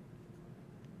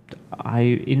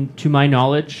my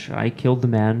knowledge, I killed the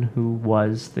man who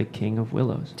was the King of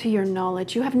Willows. To your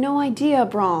knowledge, you have no idea,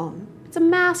 Brom. It's a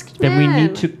masked Then man. we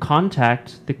need to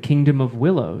contact the Kingdom of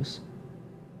Willows.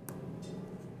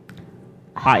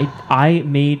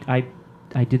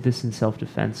 I did this in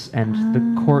self-defense, and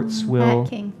the courts will... Bat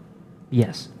King.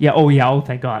 Yes. Yeah. Oh, yeah. Oh,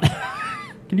 thank God.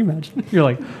 Can you imagine? You're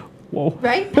like, whoa.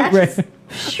 Right? Patches. Right.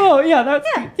 Oh, yeah. That's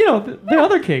the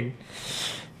other king.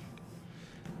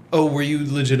 Oh, were you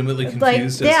legitimately Like,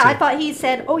 confused? yeah, as to... I thought he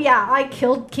said, "Oh yeah, I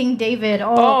killed King David."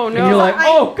 Oh, no. And you're like,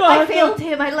 oh, God, I failed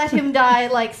him. I let him die.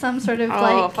 Like some sort of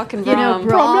fucking Brom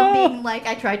Brom, no. being like,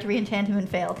 I tried to re-enchant him and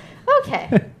failed. Okay.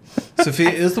 Sophia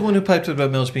is the one who piped up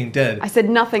about Melch being dead. I said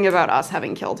nothing about us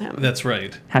having killed him. That's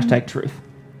right. Hashtag truth.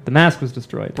 The mask was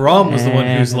destroyed. Brom was the one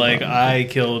And who's the like, Brom. I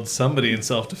killed somebody in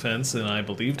self-defense, and I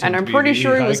believed him And to I'm be pretty the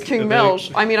sure he was High- King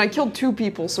Melch. I mean, I killed 2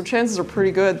 people, so chances are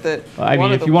pretty good that. I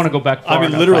mean, if you want to go back far I mean,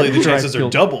 enough, literally, I'm the sure I've chances are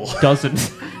killed double.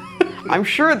 Dozens. I'm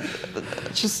sure.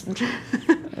 Just.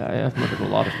 I have murdered a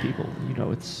lot of people. You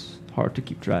know, it's hard to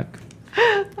keep track.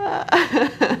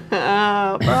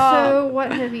 So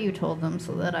what have you told them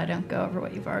so that I don't go over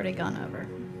what you've already gone over?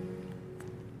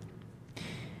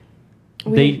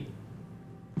 They.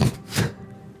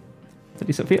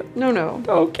 Lady Sophia? No.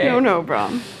 Okay. No,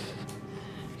 Brom.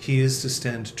 He is to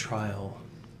stand trial.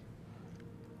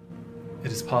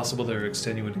 It is possible there are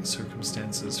extenuating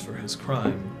circumstances for his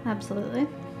crime, Absolutely.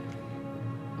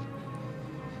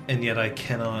 and yet I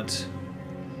cannot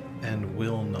and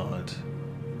will not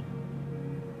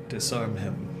disarm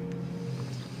him.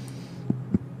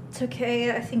 It's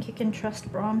okay. I think you can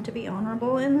trust Brom to be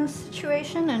honorable in this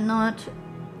situation and not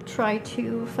try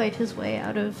to fight his way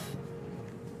out of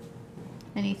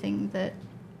anything that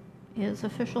is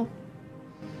official.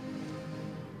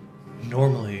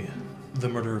 Normally, the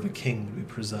murder of a king would be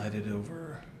presided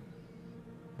over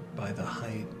by the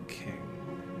High King.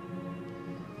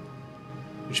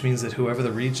 Which means that whoever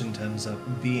the regent ends up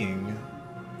being,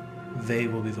 they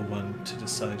will be the one to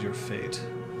decide your fate.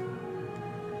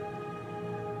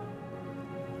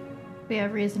 We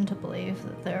have reason to believe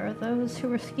that there are those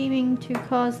who are scheming to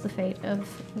cause the fate of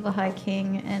the High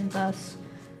King, and thus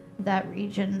that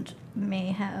regent may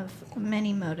have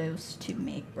many motives to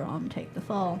make Brom take the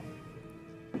fall.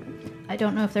 I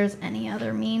don't know if there's any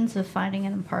other means of finding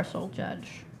an impartial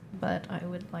judge, but I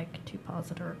would like to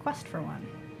posit a request for one.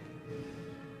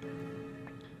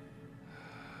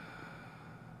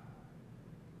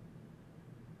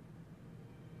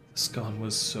 The scone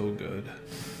was so good.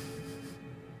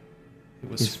 It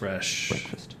was His fresh.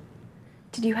 Breakfast.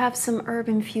 Did you have some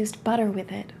herb-infused butter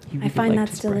with it? He I really find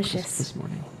liked that's his breakfast delicious. this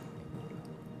morning.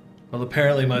 Well,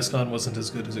 apparently my scone wasn't as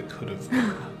good as it could have been.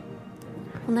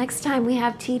 Well, next time we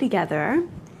have tea together,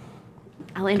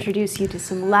 I'll introduce you to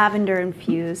some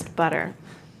lavender-infused butter.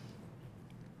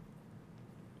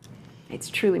 It's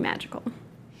truly magical.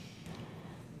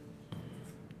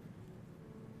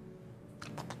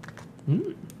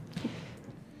 And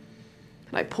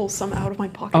I pull some out of my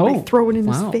pocket and I Oh, throw it in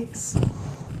wow. his face.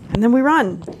 And then we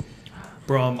run.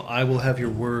 Brom, I will have your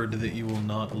word that you will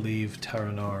not leave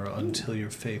Taranar until your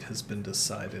fate has been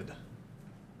decided.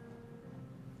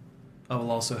 I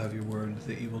will also have your word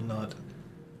that you will not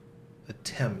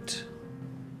attempt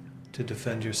to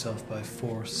defend yourself by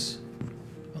force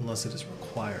unless it is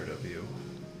required of you.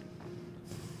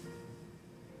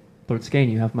 Lord Skane,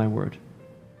 you have my word.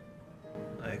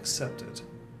 I accept it.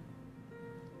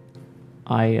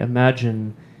 I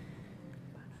imagine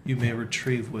You may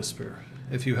retrieve Whisper.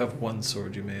 If you have one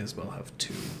sword, you may as well have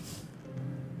 2.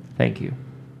 Thank you.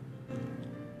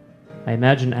 I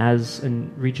imagine as a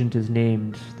regent is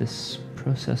named, this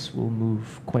process will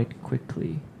move quite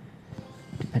quickly,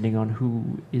 depending on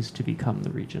who is to become the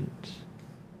regent.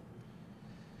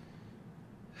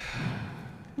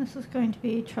 This is going to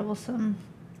be troublesome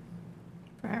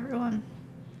for everyone.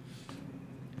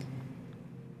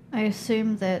 I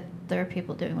assume that there are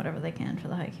people doing whatever they can for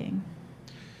the High King.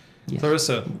 Yes.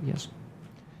 Clarissa, Yes.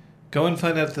 go and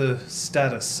find out the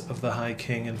status of the High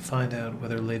King and find out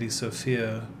whether Lady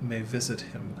Sophia may visit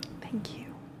him. Thank you.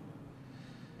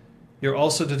 You're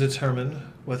also to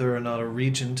determine whether or not a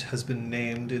regent has been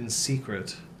named in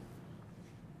secret.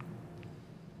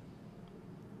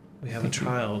 We have a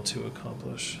trial to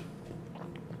accomplish.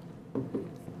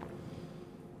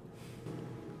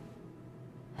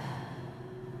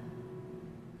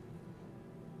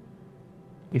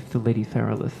 If the Lady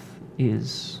Feralith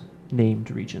is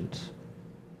named regent.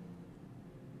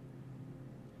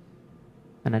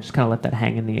 And I just kind of let that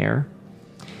hang in the air.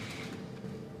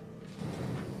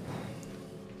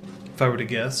 If I were to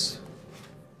guess,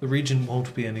 the regent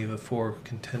won't be any of the 4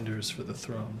 contenders for the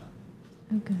throne.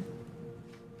 Okay.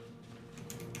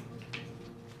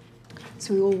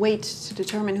 So we will wait to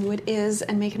determine who it is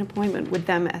and make an appointment with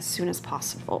them as soon as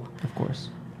possible. Of course.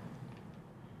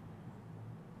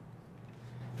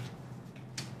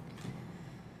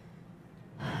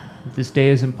 This day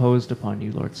is imposed upon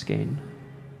you, Lord Skane.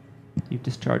 You've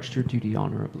discharged your duty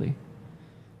honorably.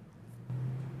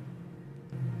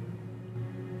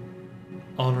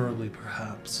 Honorably,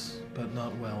 perhaps, but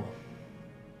not well.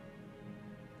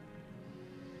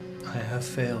 I have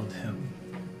failed him.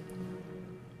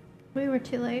 We were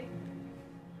too late.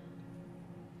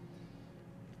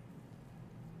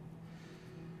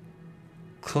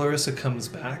 Clarissa comes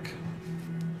back.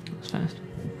 That's fast.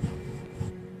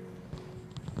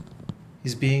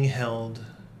 He's being held.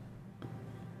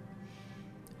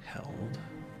 Held.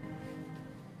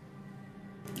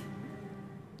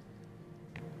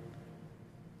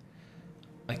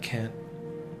 I can't.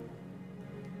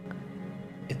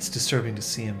 It's disturbing to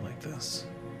see him like this.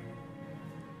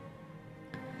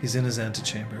 He's in his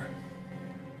antechamber.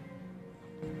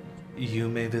 You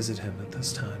may visit him at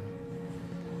this time.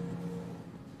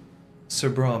 Sir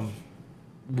Brom,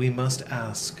 we must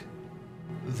ask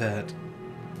that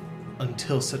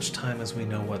until such time as we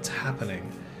know what's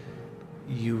happening,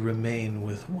 you remain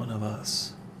with one of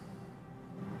us.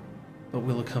 But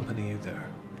we'll accompany you there.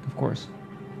 Of course.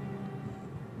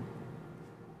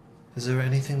 Is there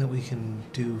anything that we can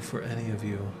do for any of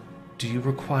you? Do you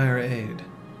require aid?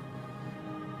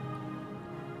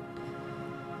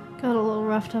 Got a little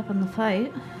roughed up in the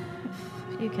fight.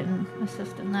 If you can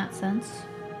assist in that sense.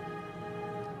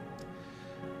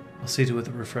 I'll see to it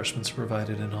that refreshments are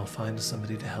provided, and I'll find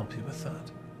somebody to help you with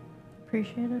that.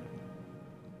 Appreciate it.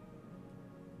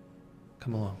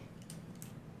 Come along.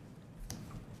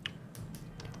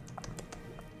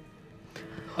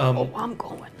 I'm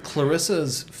going.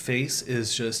 Clarissa's face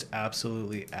is just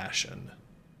absolutely ashen.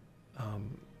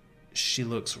 She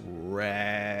looks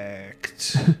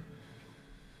wrecked.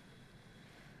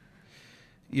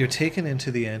 You're taken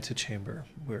into the antechamber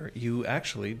where you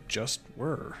actually just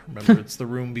were. Remember, it's the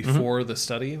room before the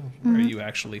study where you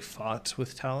actually fought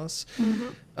with Talus.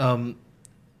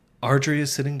 Ardry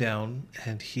is sitting down,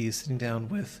 and he's sitting down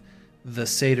with the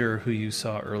satyr who you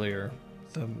saw earlier,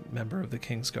 the member of the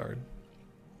Kingsguard.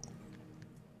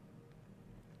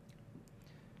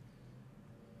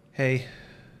 Hey.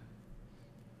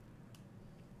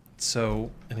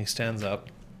 So, and he stands up.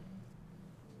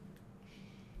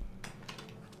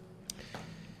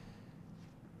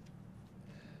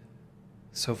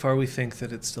 So far, we think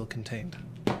that it's still contained.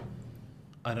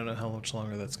 I don't know how much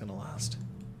longer that's going to last.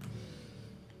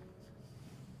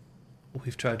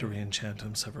 We've tried to re-enchant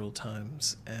him several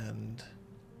times, and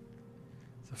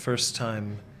the first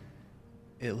time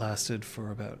it lasted for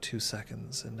about 2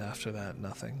 seconds, and after that,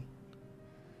 nothing.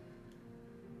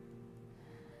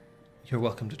 You're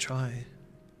welcome to try.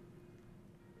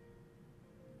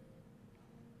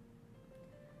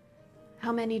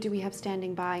 How many do we have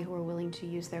standing by who are willing to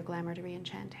use their glamour to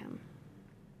re-enchant him?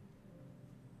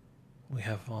 We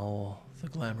have all the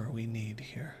glamour we need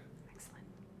here. Excellent.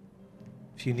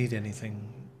 If you need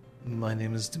anything, my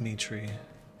name is Dimitri.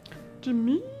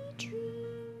 Dimitri.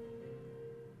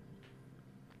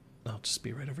 I'll just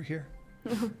be right over here.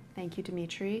 Thank you,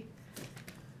 Dimitri.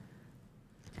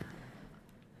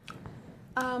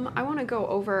 I want to go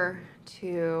over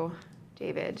to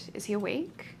David. Is he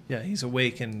awake? Yeah, he's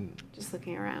awake, and Just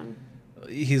looking around.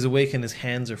 his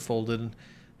hands are folded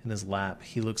in his lap.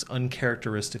 He looks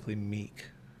uncharacteristically meek.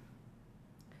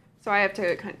 So I have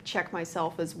to kind of check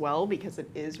myself as well because it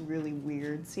is really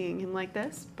weird seeing him like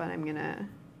this, but I'm going to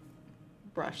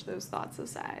brush those thoughts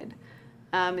aside.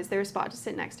 Is there a spot to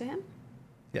sit next to him?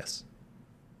 Yes.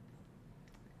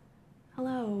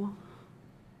 Hello.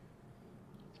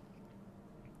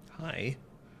 Hi.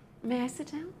 May I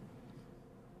sit down?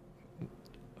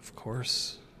 Of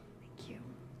course. Thank you.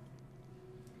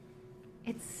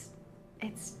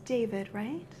 It's David,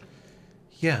 right?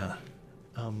 Yeah.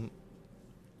 I'm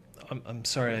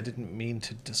sorry, I didn't mean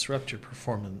to disrupt your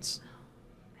performance.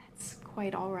 That's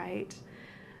quite all right.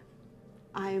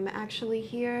 I'm actually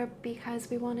here because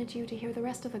we wanted you to hear the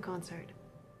rest of the concert.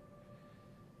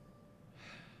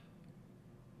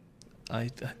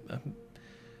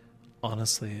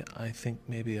 Honestly, I think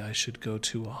maybe I should go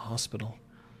to a hospital.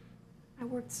 I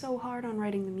worked so hard on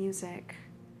writing the music.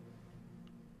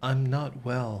 I'm not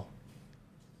well.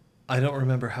 I don't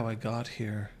remember how I got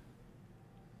here.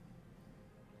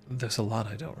 There's a lot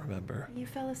I don't remember. You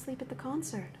fell asleep at the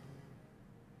concert.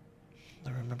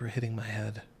 I remember hitting my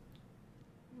head.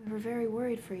 We were very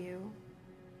worried for you.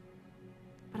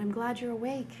 But I'm glad you're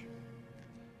awake.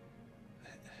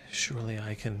 Surely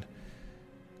I can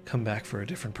come back for a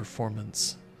different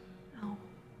performance. Oh,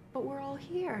 but we're all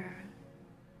here.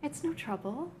 It's no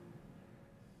trouble.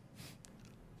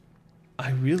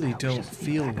 I really was don't just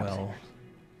being feel backup well.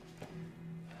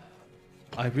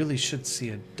 I really should see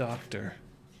a doctor.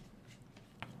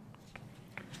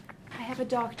 I have a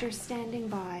doctor standing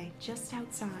by just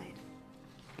outside.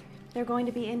 They're going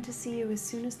to be in to see you as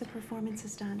soon as the performance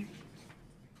is done.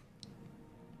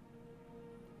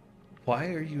 Why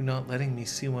are you not letting me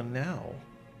see one now?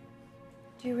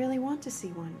 Do you really want to see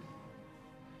one?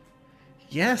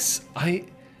 Yes,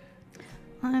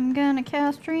 I'm gonna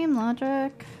cast Dream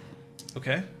Logic.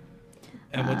 Okay.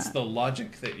 And what's the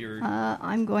logic that you're...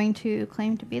 I'm going to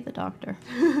claim to be the doctor.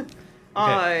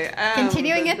 I am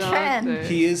Continuing the a trend. doctor.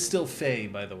 He is still Fey,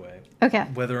 by the way. Okay.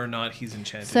 Whether or not he's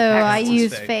enchanted. So I Acts as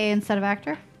use Faye instead of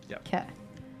actor? Yep. Okay.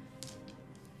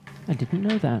 I didn't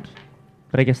know that,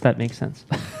 but I guess that makes sense.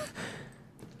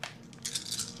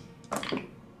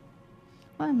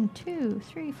 1, 2,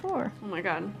 3, 4. Oh my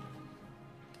god.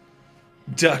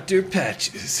 Dr.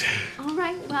 Patches. All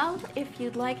right, well, if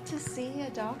you'd like to see a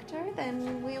doctor,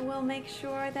 then we will make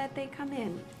sure that they come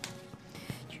in.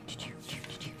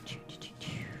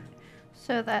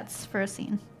 So that's for a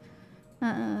scene.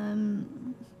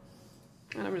 And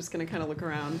I'm just gonna kind of look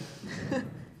around.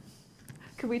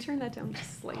 Could we turn that down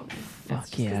just slightly? fuck It's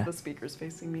just yeah. the speaker's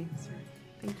facing me. Sorry.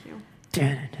 Thank you.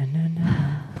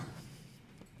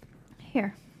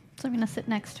 Here. So I'm going to sit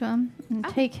next to him and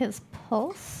take his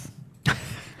pulse.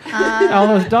 All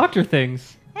those doctor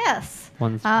things. Yes.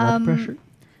 One's blood Um, pressure.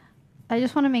 I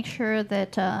just want to make sure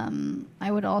that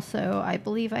I would also, I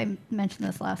believe I mentioned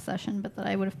this last session, but that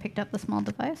I would have picked up the small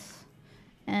device.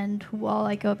 And while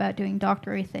I go about doing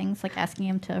doctory things, like asking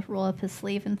him to roll up his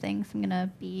sleeve and things, I'm going to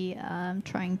be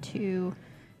trying to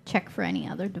check for any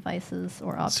other devices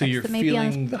or objects So you're that may be on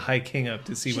his... feeling the High King up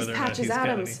to see She's whether or not Patches he's got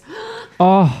any. Adams.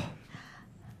 Oh,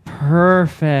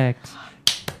 perfect.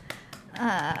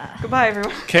 Goodbye,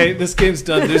 everyone. Okay, this game's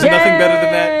done. There's nothing better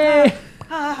than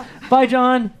that. Bye,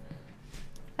 John.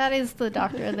 That is the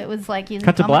doctor that was like using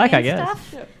Cut to black, comedy I and guess.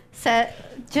 stuff. Yep.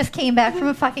 Just came back from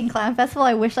a fucking clown festival.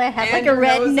 I wish I had And like a your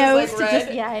red nose is, to like, just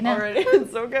red yeah, I know. Already.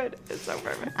 It's so good. It's so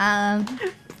perfect.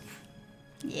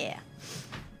 Yeah.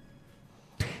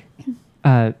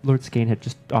 Lord Skane had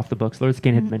just off the books. Lord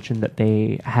Skane had mentioned that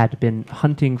they had been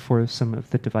hunting for some of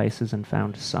the devices and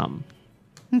found some.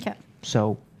 Okay.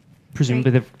 So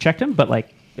presumably they've checked them, but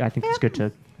like I think it's good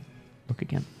to look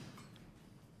again.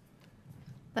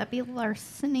 That'd be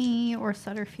larceny or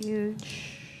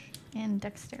subterfuge and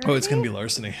dexterity. Oh, it's going to be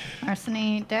larceny.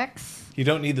 Larceny, dex. You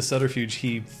don't need the subterfuge.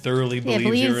 He thoroughly Yeah,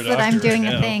 believes you're a believes that doctor I'm doing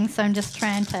right a now. thing, so I'm just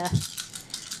trying to,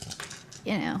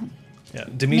 Yeah,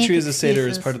 Demetrius Make Asator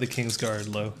is excuses. part of the King's Guard,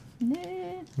 Lo.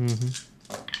 Mm-hmm.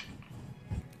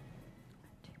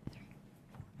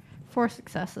 4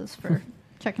 successes for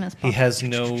checking his He pocket. has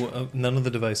none of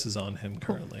the devices on him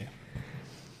currently.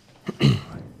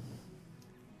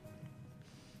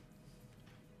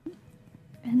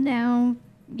 And now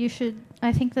you should.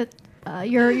 I think that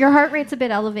your heart rate's a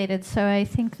bit elevated, so I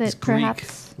think that It's Greek.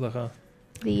 perhaps Laha.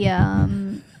 the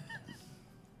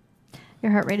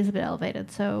your heart rate is a bit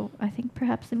elevated. So I think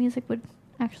perhaps the music would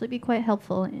actually be quite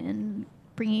helpful in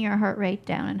bringing your heart rate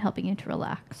down and helping you to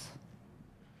relax.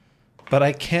 But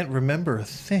I can't remember a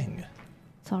thing.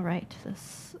 It's all right.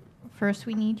 First,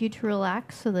 we need you to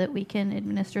relax so that we can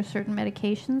administer certain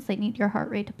medications. They need your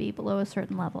heart rate to be below a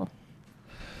certain level.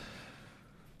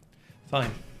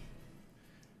 Fine.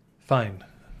 Fine.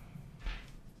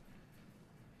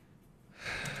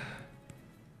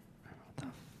 What the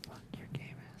fuck your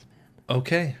game is, man?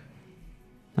 Okay.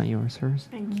 Not yours, hers.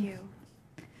 Thank you.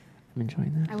 I'm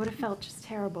enjoying that. I would have felt just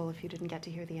terrible if you didn't get to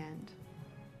hear the end.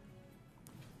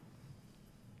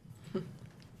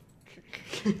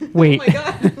 Wait, Oh my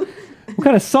god. what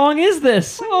kind of song is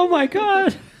this? Oh my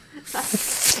god.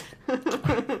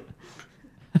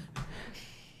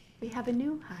 We have a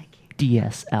new High King.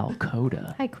 DSL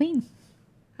Coda. Hi, Queen.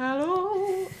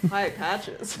 Hello. Hi,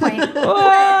 Patches. Wait.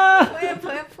 Ah!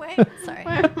 Sorry.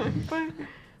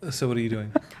 So what are you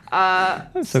doing?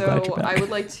 so glad you're back. I would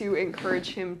like to encourage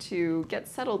him to get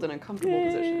settled in a comfortable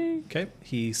position. Okay.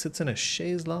 He sits in a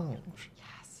chaise lounge.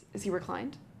 Yes. Is he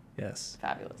reclined? Yes.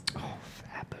 Fabulous. Oh,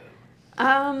 fabu.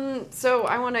 So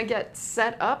I want to get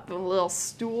set up, a little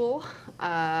stool,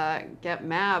 get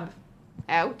Mab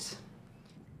out,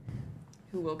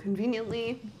 who will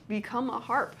conveniently become a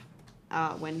harp.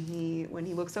 When he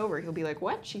looks over, he'll be like,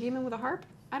 "What? She came in with a harp?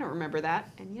 I don't remember that."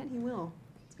 And yet he will.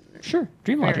 Sure,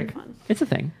 dream Very logic. fun. It's a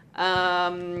thing.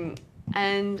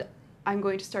 And I'm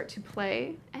going to start to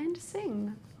play and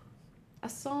sing a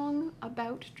song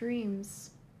about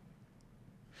dreams.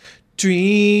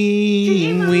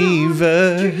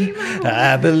 Dreamweaver,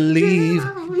 I believe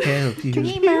help you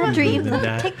Dream on, dream through the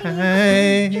on, take me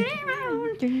night.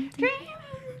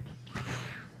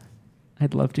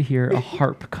 I'd love to hear a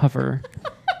harp cover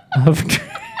of.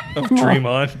 Of Dream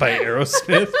On by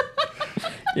Aerosmith.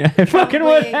 Yeah, I fucking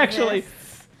would Probably actually.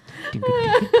 exists.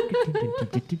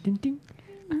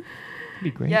 Be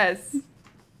great. Yes.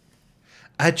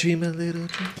 I dream a little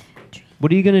dream.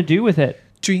 What are you gonna do with it?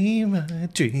 Dream, I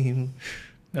dream.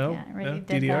 No, Yeah, I already no?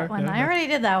 did DDR? that one. No, I no? already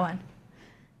did that one.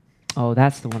 Oh,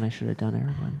 that's the one I should have done,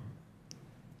 everyone.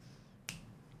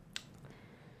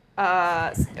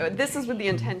 This is with the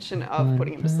intention of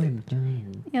putting him to sleep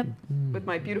Yep. with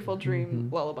my beautiful dream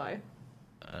lullaby.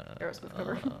 Aerosmith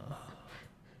cover.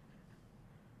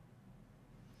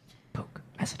 Poke,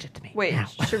 message it to me. Wait, now.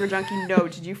 Sugar Junkie, no.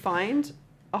 Did you find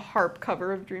a harp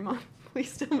cover of Dream On?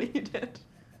 Please tell me you did.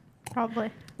 Probably.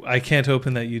 I can't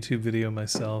open that YouTube video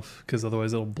myself because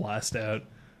otherwise it'll blast out.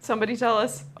 Somebody tell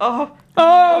us. Oh,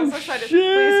 Oh, I'm so excited.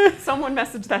 shit. Please, someone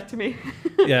message that to me.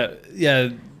 Yeah, yeah.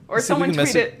 Or See if we someone can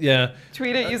tweet message- it. Yeah,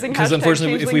 Tweet it using because hashtag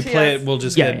unfortunately, if we play it, ChangelingTS. we'll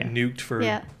just Yeah, get yeah. nuked for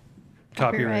Yeah.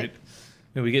 copyright.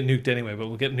 And we get nuked anyway, but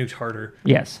we'll get nuked harder.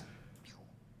 Yes.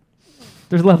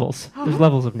 There's levels. There's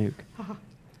levels of nuke.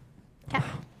 Yeah.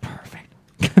 Perfect.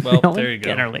 Well, there you go.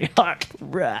 Generally hot.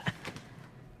 Rah.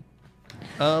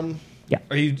 Yeah.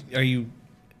 Are you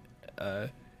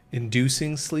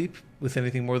inducing sleep with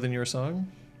anything more than your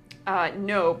song?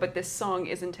 No, but this song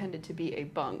is intended to be a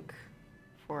bunk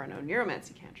for an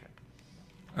Oneiromancy cantrip.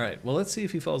 All right. Well, let's see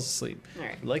if he falls asleep. All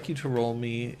right. I'd like you to roll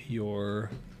me your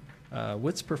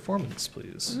wits performance,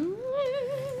 please.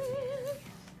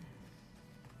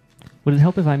 Would it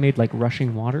help if I made like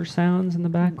rushing water sounds in the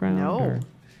background? No. or-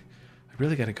 I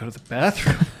really got to go to the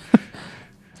bathroom.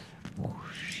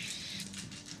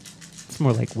 It's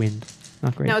more like wind.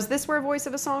 Not great. Now, is this where Voice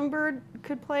of a Songbird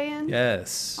could play in?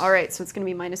 Yes. All right, so it's going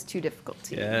to be -2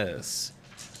 difficulty. Yes.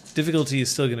 Difficulty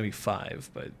is still going to be 5,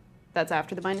 but That's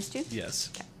after the -2?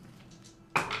 yes.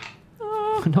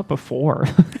 Not before.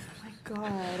 Oh my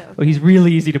god. Oh, he's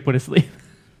really easy to put asleep.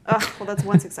 Well, that's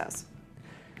one success.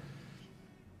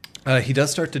 He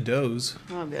does start to doze,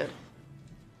 Oh, good.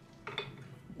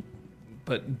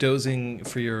 but dozing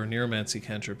for your Neuromancy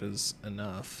cantrip is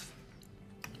enough.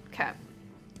 Okay. I'm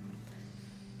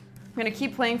going to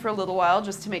keep playing for a little while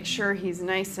just to make sure he's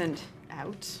nice and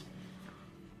out.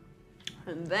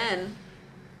 And then...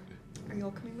 Are you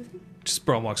all coming with me? Just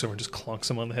Braum walks over and just clunks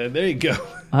him on the head. There you go.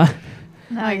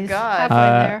 Nice. God.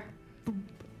 Halfway there.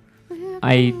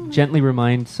 I gently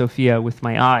remind Sophia with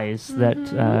my eyes that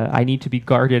I need to be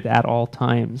guarded at all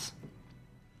times.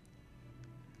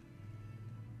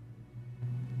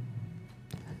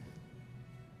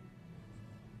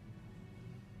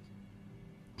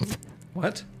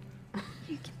 What?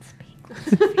 You can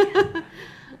speak.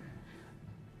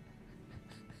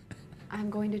 I'm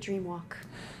going to dreamwalk,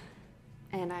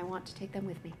 and I want to take them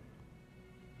with me.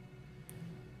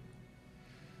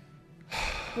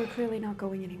 We're clearly not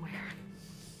going anywhere.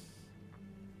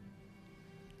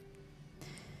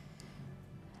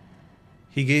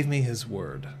 He gave me his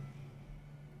word.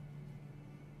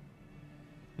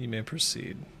 You may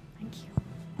proceed. Thank you.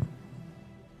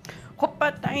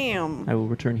 Hoppa damn. I will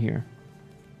return here.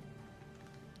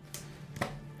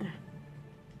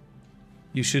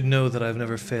 You should know that I've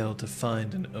never failed to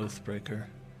find an oathbreaker.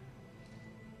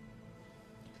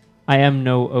 I am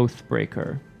no oath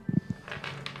breaker.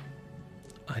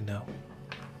 I know.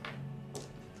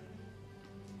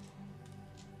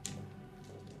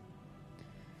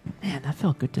 Man, that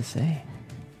felt good to say.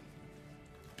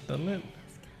 Doesn't it?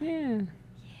 Yeah.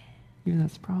 Even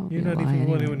that's probably You're a not lie even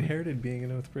the one who anyway. inherited being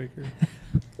an oathbreaker.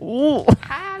 Ooh.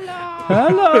 Hello.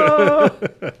 Hello.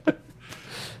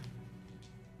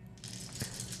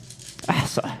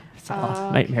 It's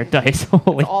all nightmare dice.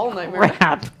 Holy all nightmare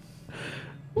crap.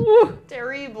 Woo.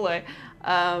 Terrible. All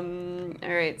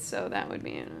right, so that would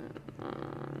be...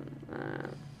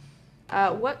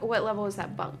 what level is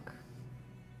that bunk?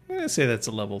 I'm going to say that's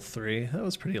a level 3. That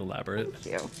was pretty elaborate.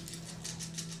 Thank you.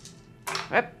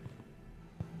 Yep.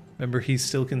 Remember, he's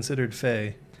still considered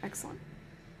Fae. Excellent.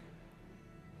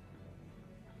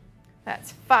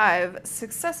 That's 5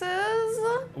 successes.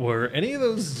 Were any of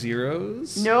those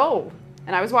zeros? No.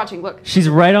 And I was watching. Look. She's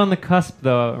right on the cusp,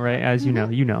 though, right? As you know.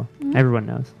 You know. Everyone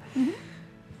knows.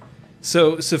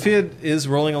 So Sophia is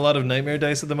rolling a lot of nightmare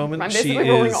dice at the moment. I'm basically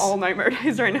rolling all nightmare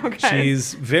dice right now, guys.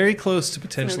 She's very close to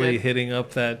potentially good. hitting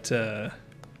up that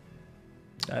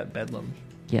Bedlam.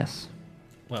 Yes.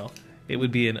 Well, it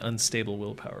would be an unstable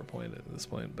willpower point at this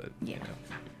point, but Yeah. you know.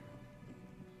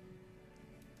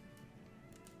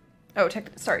 Oh,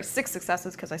 sorry, 6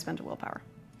 successes because I spent a willpower.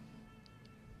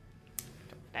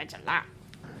 That's a lot.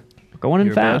 Going in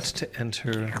You're fast. about to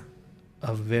enter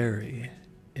a very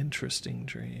interesting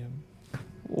dream.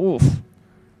 Oof.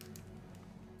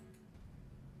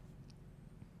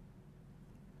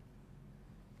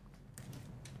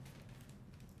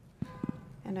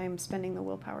 And I'm spending the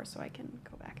willpower so I can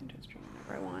go back into his dream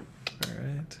whenever I want. All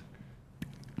right.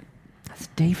 That's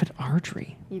David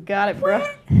Ardrey. You got it, bro.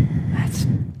 That's.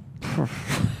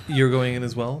 You're going in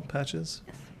as well, Patches?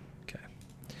 Yes.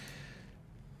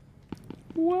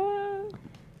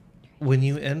 When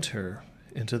you enter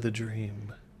into the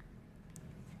dream,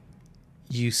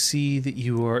 you see that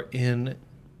you are in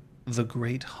the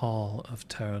great hall of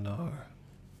Taranar.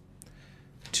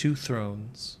 2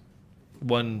 thrones,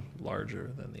 one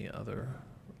larger than the other,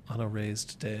 on a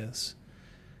raised dais.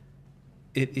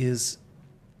 It is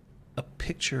a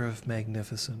picture of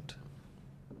magnificent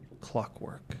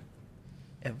clockwork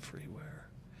everywhere.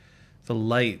 The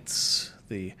lights,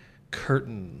 the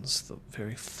curtains, the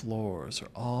very floors are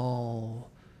all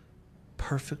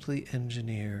perfectly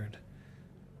engineered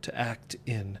to act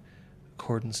in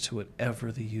accordance to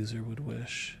whatever the user would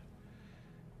wish.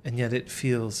 And yet it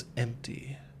feels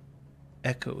empty,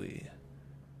 echoey.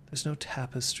 There's no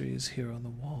tapestries here on the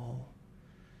wall.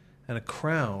 And a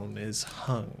crown is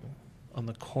hung on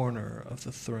the corner of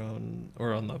the throne,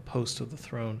 or on the post of the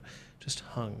throne, just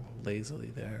hung lazily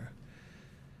there.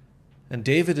 And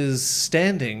David is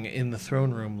standing in the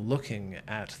throne room looking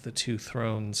at the 2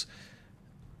 thrones.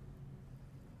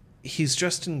 He's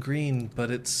dressed in green, but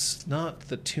it's not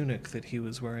the tunic that he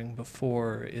was wearing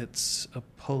before. It's a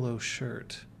polo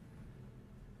shirt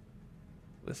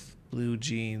with blue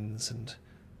jeans and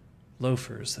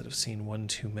loafers that have seen one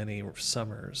too many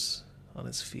summers on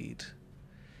his feet.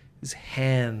 His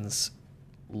hands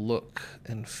look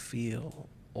and feel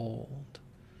old.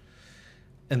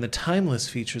 And the timeless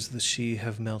features of the she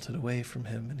have melted away from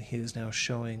him, and he is now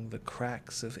showing the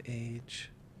cracks of age.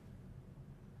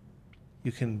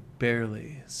 You can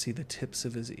barely see the tips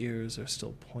of his ears are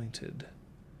still pointed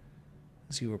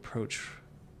as you approach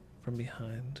from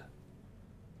behind.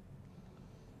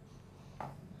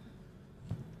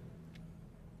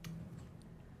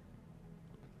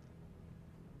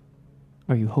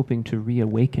 Are you hoping to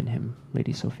reawaken him,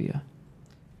 Lady Sophia?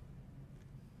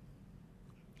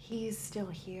 He's still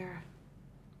here,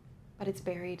 but it's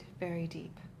buried very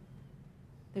deep.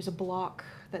 There's a block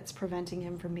that's preventing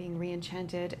him from being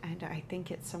re-enchanted, and I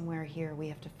think it's somewhere here. We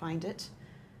have to find it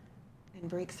and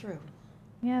break through.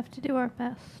 We have to do our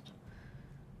best.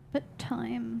 But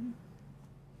time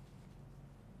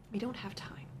We don't have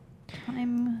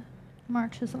time.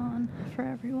 marches on for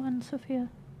everyone, Sophia.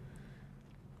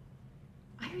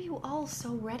 Why are you all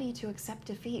so ready to accept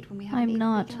defeat when we haven't I'm even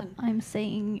not. begun? I'm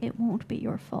saying it won't be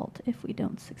your fault if we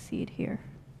don't succeed here.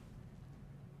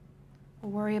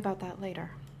 We'll worry about that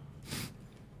later.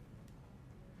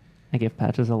 I give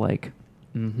Patches a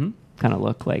kind of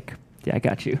look like, yeah, I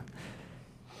got you.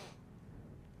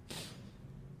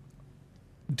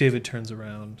 David turns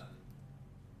around,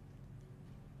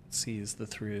 sees the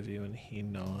 3 of you, and he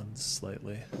nods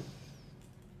slightly.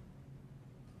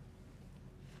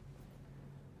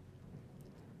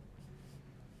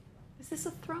 Is this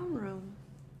a throne room?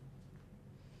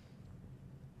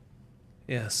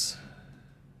 Yes,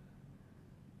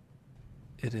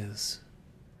 it is.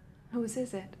 Whose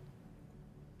is it?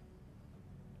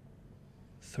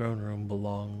 Throne room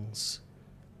belongs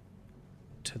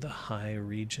to the High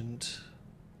Regent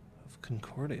of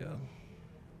Concordia.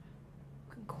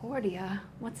 Concordia?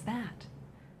 What's that?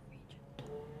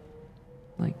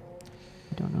 I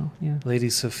don't know, yeah. Lady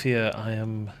Sophia, I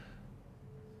am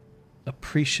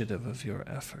appreciative of your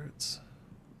efforts.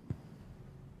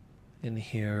 In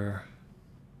here,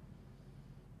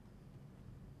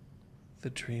 the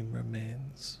dream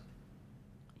remains.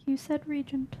 You said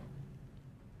Regent.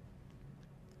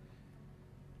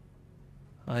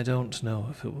 I don't know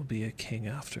if it will be a king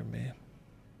after me.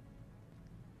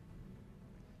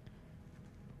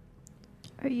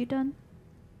 Are you done?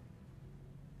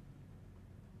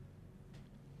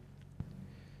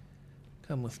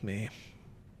 Come with me.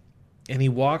 And he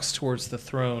walks towards the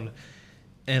throne,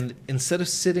 and instead of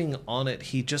sitting on it,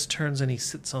 he just turns and he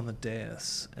sits on the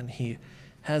dais, and he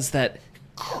has that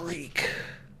creak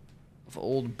of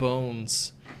old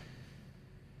bones.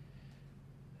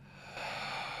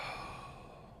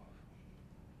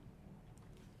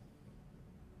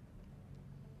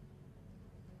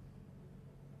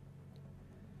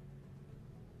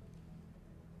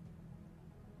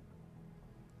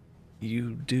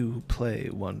 You do play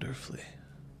wonderfully.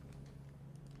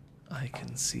 I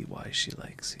can see why she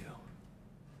likes you.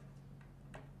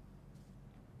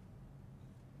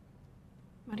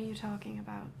 What are you talking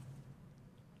about?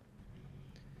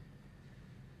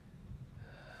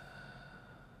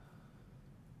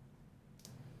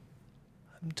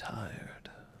 I'm tired.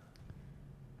 Are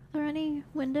there any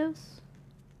windows?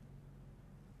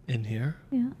 In here,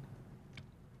 Yeah.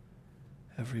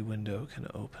 every window can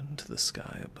open to the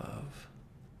sky above,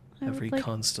 I would every like-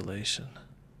 constellation.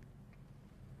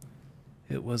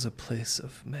 It was a place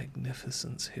of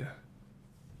magnificence here.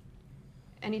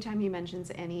 Anytime he mentions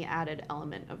any added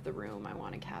element of the room, I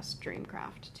want to cast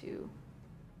Dreamcraft to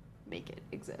make it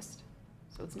exist.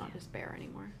 So it's not just bare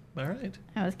anymore. All right.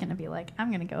 I was gonna be like,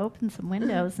 I'm gonna go open some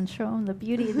windows and show him the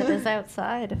beauty that is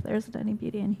outside. If there isn't any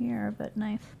beauty in here, but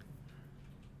nice.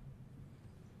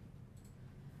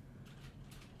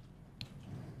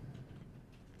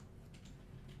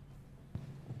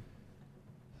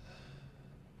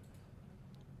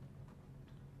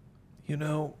 You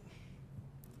know,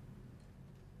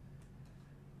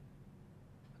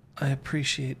 I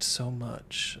appreciate so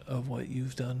much of what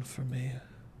you've done for me.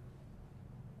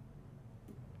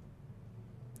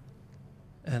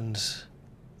 And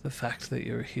the fact that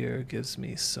you're here gives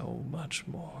me so much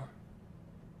more.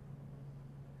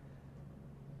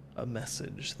 A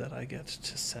message that I get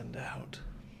to send out.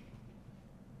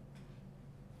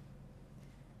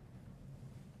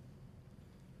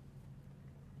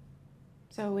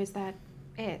 So is that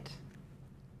it?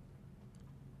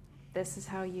 This is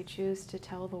how you choose to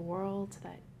tell the world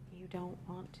that you don't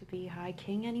want to be High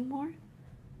King anymore?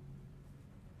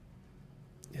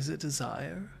 Is it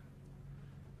desire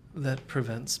that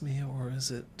prevents me, or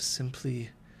is it simply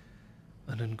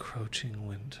an encroaching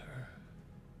winter?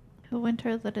 A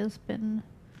winter that has been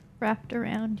wrapped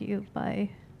around you by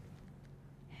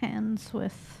hands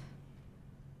with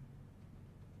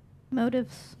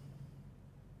motives.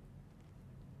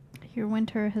 Your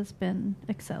winter has been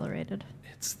accelerated.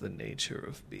 It's the nature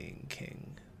of being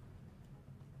king.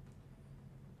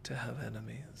 To have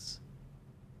enemies.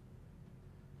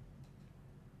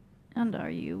 And are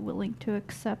you willing to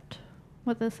accept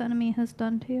what this enemy has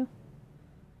done to you?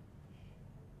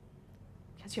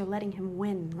 Because you're letting him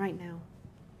win right now.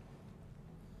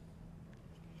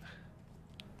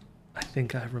 I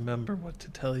think I remember what to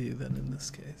tell you then in this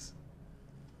case.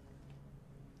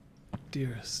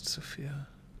 Dearest Sophia,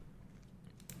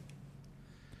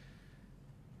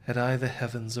 had I the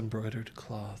heavens embroidered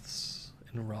cloths,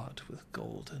 enwrought with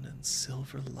golden and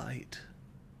silver light,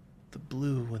 the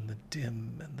blue and the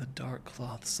dim and the dark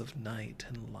cloths of night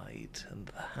and light and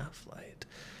the half-light,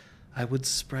 I would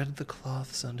spread the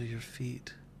cloths under your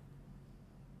feet.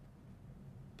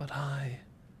 But I,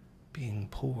 being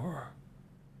poor,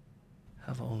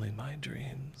 have only my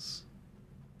dreams.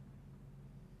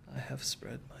 I have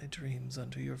spread my dreams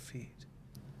under your feet.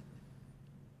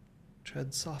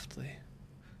 Tread softly,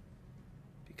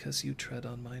 because you tread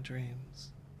on my dreams.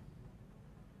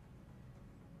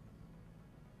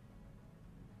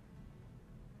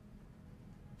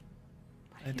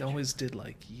 I always did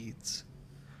like Yeats.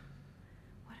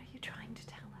 What are you trying to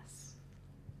tell us?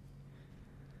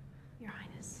 Your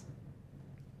Highness.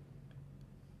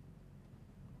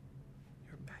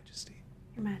 Your Majesty.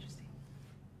 Your Majesty.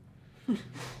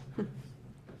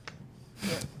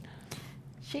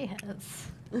 She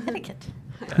has etiquette.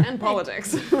 And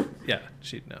politics. Yeah,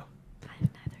 she'd know. I have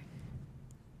neither.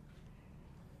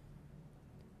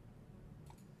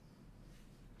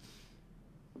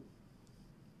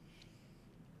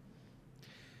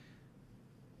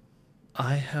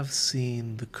 I have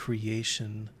seen the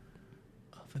creation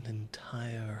of an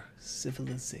entire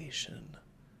civilization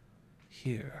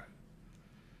here,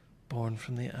 born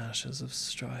from the ashes of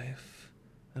strife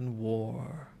and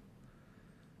war,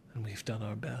 and we've done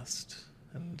our best,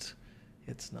 and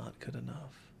it's not good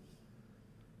enough.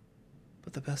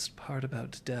 But the best part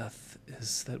about death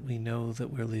is that we know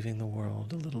that we're leaving the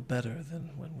world a little better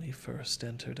than when we first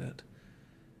entered it.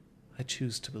 I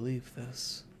choose to believe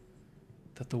this,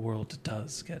 that the world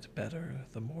does get better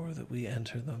the more that we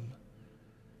enter them.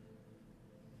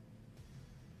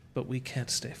 But we can't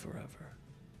stay forever.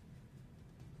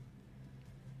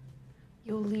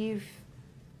 You'll leave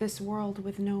this world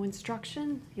with no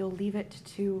instruction. You'll leave it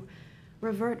to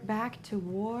revert back to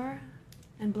war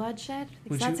and bloodshed.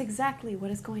 Because that's exactly what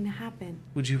is going to happen.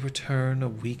 Would you return a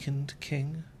weakened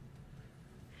king?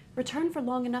 Return for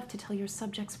long enough to tell your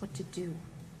subjects what to do.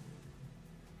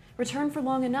 Return for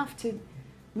long enough to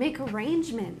make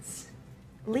arrangements.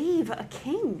 Leave a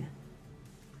king,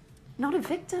 not a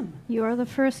victim. You are the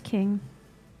first king.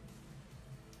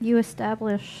 You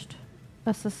established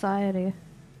a society.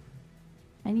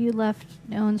 And you left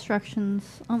no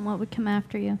instructions on what would come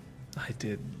after you. I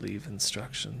did leave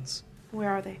instructions. Where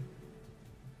are they?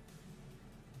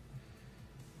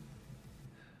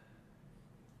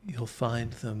 You'll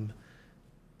find them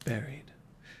buried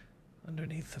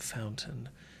underneath the fountain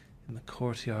in the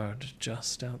courtyard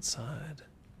just outside.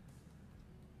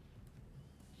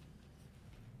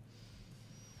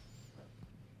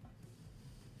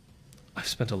 I've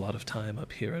spent a lot of time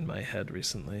up here in my head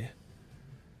recently,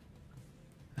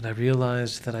 and I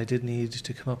realized that I did need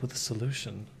to come up with a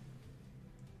solution.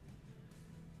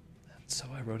 And so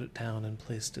I wrote it down and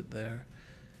placed it there,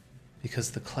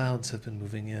 because the clouds have been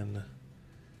moving in.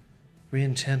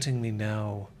 Re-enchanting me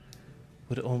now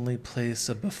would only place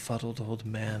a befuddled old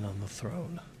man on the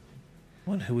throne,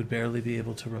 one who would barely be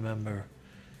able to remember,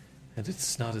 and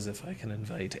it's not as if I can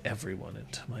invite everyone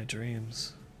into my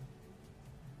dreams.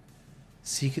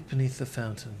 Seek it beneath the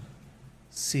fountain,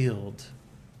 sealed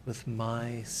with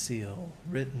my seal,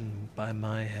 written by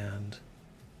my hand.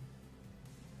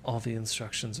 All the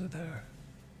instructions are there.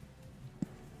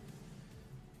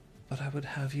 But I would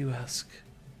have you ask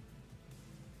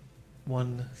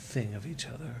one thing of each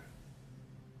other.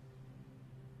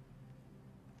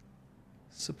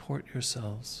 Support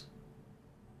yourselves.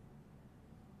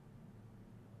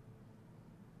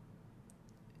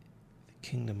 The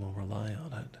kingdom will rely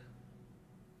on it.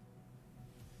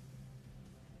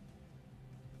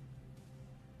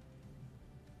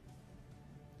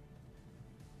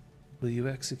 Will you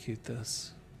execute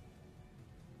this?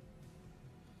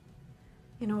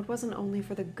 You know, it wasn't only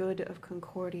for the good of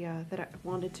Concordia that I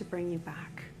wanted to bring you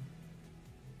back.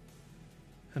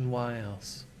 And why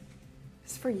else?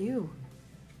 It's for you.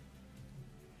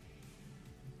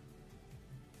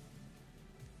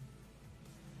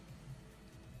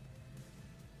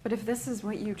 But if this is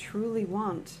what you truly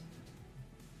want,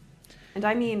 and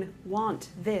I mean want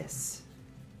this,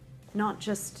 not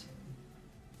just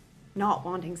not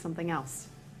wanting something else,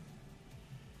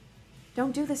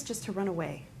 don't do this just to run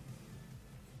away.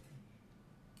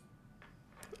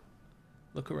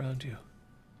 Look around you.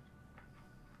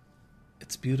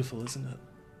 It's beautiful, isn't it?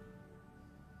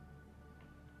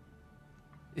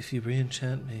 If you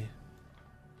re-enchant me,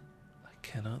 I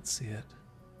cannot see it.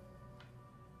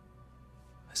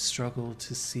 I struggle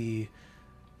to see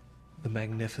the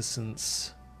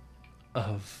magnificence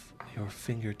of your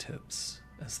fingertips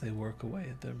as they work away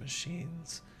at their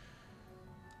machines.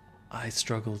 I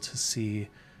struggle to see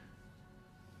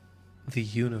the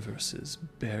universes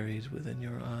buried within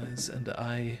your eyes, and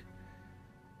I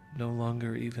no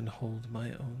longer even hold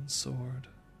my own sword.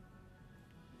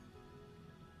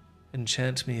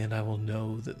 Enchant me and I will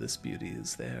know that this beauty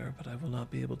is there, but I will not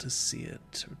be able to see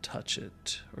it or touch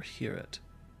it or hear it.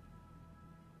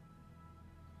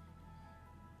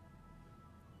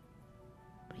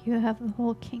 You have the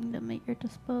whole kingdom at your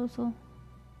disposal.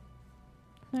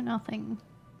 There's nothing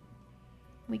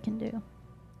we can do.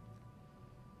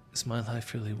 Is my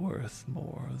life really worth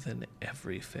more than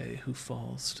every fae who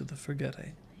falls to the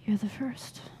forgetting? You're the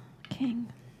first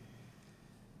king.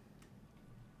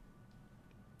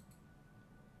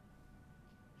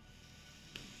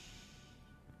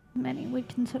 Many would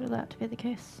consider that to be the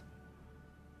case.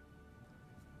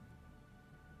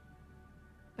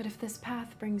 But if this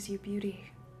path brings you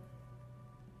beauty,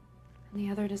 and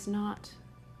the other does not,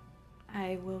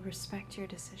 I will respect your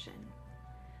decision.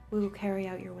 We will carry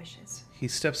out your wishes. He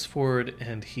steps forward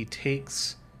and he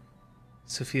takes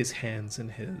Sophia's hands in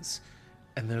his,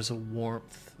 and there's a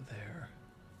warmth there,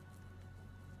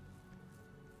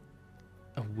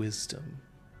 a wisdom.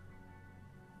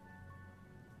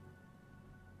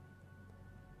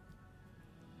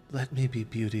 Let me be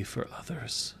beauty for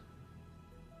others.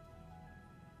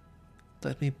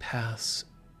 Let me pass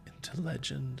into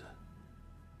legend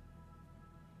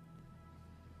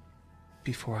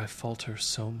before I falter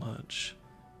so much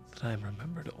that I am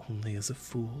remembered only as a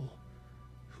fool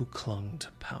who clung to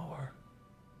power.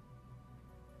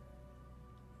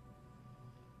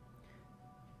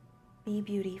 Be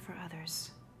beauty for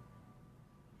others,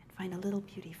 and find a little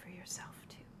beauty for yourself,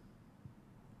 too.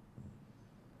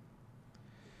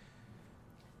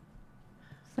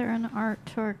 Is there an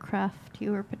art or craft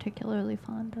you were particularly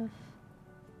fond of?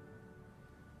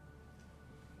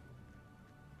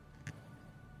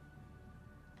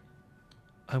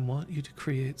 I want you to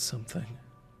create something.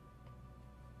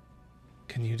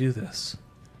 Can you do this?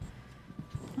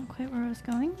 Not quite where I was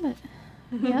going, but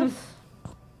yes.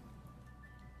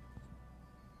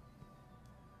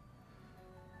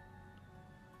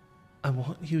 I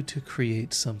want you to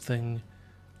create something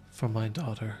for my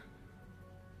daughter.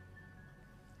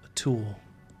 A tool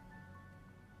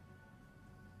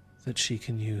that she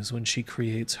can use when she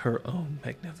creates her own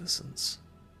magnificence.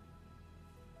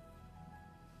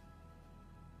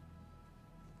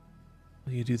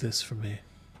 Will you do this for me?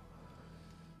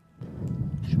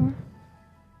 Sure.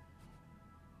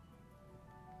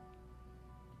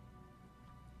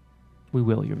 We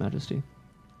will, Your Majesty.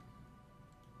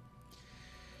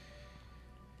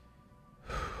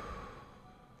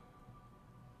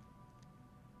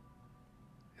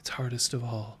 It's hardest of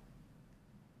all.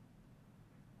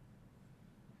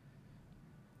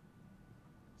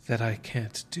 That I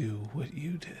can't do what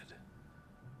you did.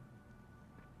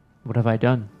 What have I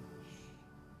done?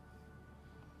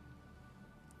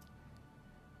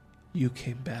 You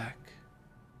came back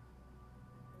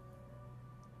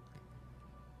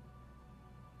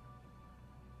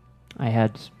I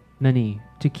had many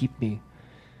to keep me,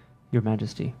 Your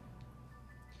Majesty.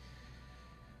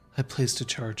 I placed a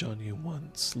charge on you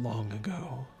once, long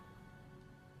ago.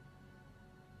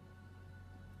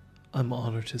 I'm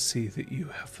honored to see that you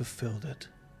have fulfilled it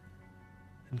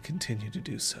and continue to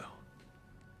do so.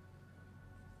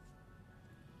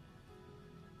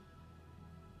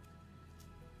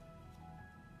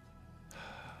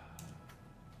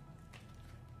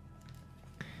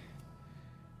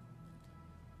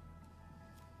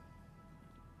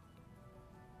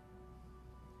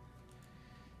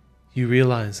 You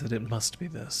realize that it must be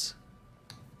this.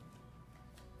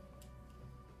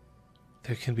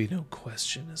 There can be no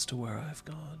question as to where I've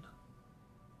gone.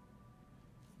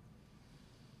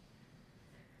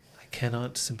 I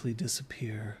cannot simply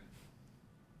disappear.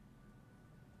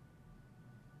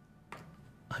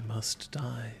 I must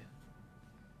die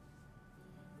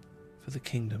for the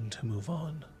kingdom to move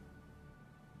on.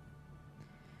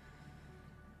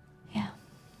 Yeah.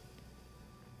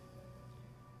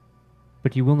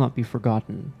 But you will not be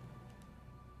forgotten,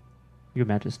 Your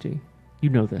Majesty. You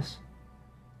know this.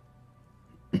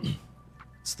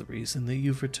 It's the reason that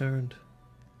you've returned.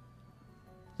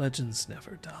 Legends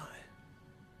never die.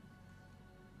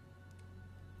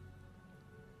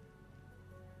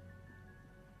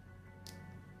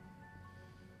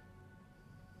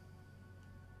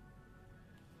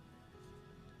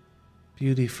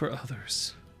 Beauty for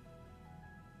others.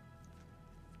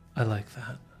 I like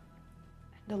that.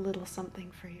 And a little something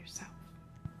for yourself.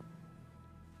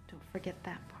 Don't forget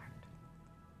that part.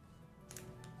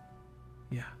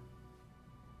 Yeah.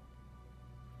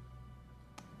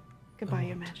 Goodbye, Oh.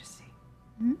 Your Majesty.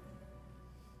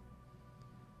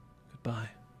 Goodbye.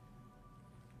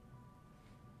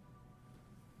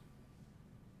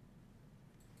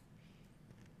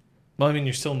 Well, I mean,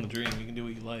 you're still in the dream. You can do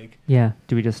what you like. Yeah.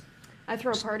 Do I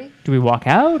throw a party. we walk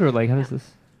out, or like how does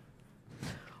this?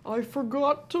 I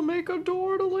forgot to make a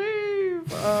door to leave.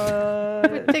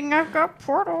 Good thing I've got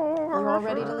portal. We're all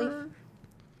ready to leave.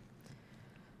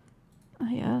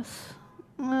 Yes.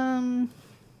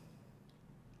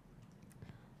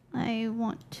 I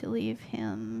want to leave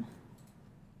him.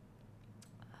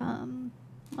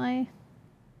 My.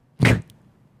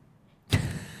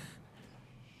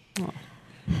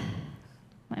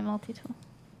 My multi-tool.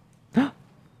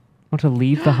 Want to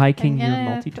leave the High King I'm your gonna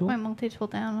multi-tool? Put my multi-tool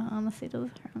down on the seat of the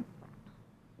throne.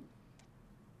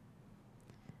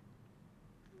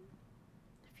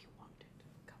 If you want it,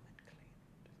 come and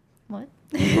claim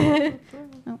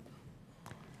What? No.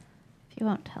 If you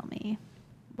won't tell me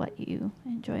what you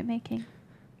enjoy making,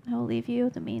 I will leave you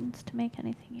the means to make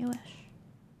anything you wish.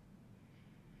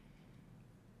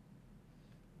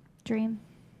 Dream.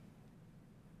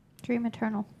 Dream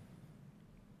eternal.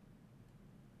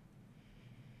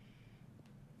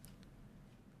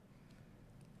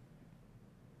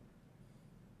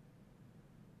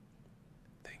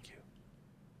 Thank you.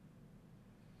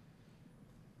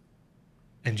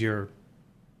 And you're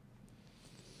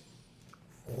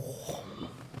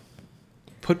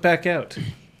put back out.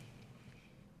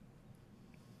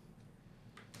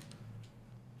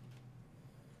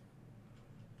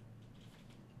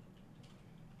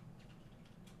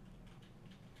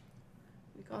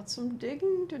 We got some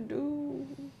digging to do.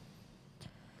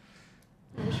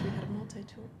 I wish we had a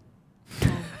multi-tool.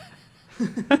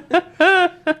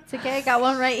 It's okay, I got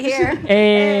one right here.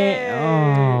 Hey.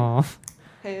 Oh.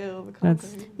 Hail the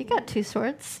That's- conquering. You got two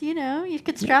swords, you know, you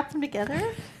could strap them together.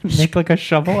 Make like a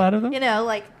shovel out of them? You know,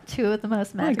 like two of the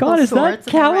most My magical God, is swords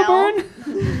that in the realm.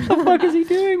 Caliburn? What the fuck is he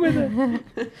doing with it?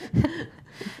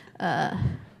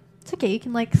 It's okay, you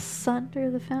can like sunder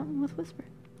the fountain with whisper.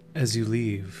 As you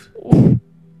leave,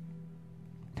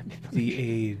 the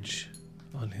age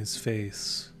on his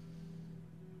face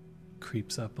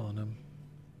creeps up on him.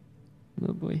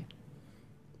 Oh boy.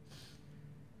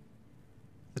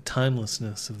 The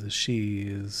timelessness of the she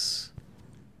is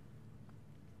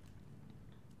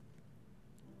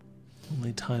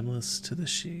only timeless to the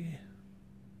she.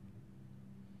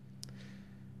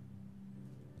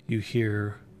 You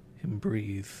hear him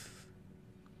breathe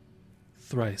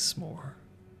thrice more,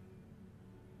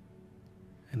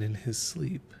 and in his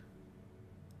sleep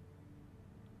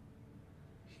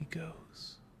he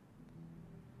goes.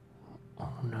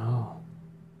 Oh no.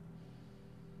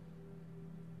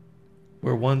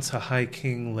 Where once a high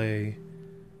king lay,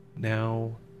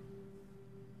 now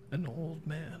an old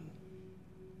man.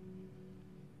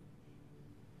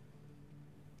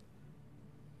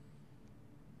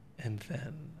 And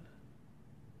then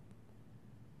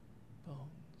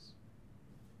bones.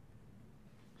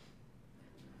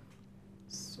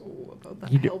 So about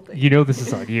that You, hell thing. you know this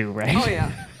is on you, right? Oh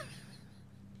yeah.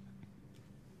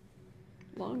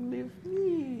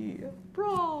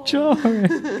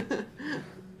 Jorik.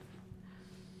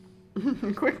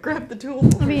 Quick, grab the tool.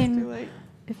 It's mean- too late.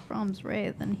 If Brahms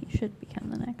Ray, then he should become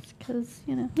the next, because,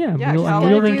 you know. Yeah, Yeah, I'm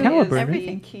wielding do Caliber. is right?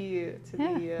 the key to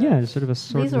Yeah. the. Yeah, it's sort of a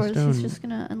sword in the Bezors, stone. he's just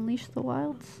going to unleash the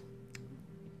wilds.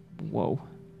 Whoa.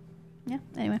 Yeah,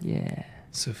 anyway. Yeah.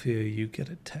 Sophia, you get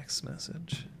a text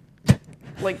message.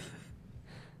 Like,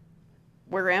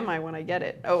 where am I when I get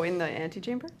it? Oh, in the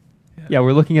antechamber? Yeah,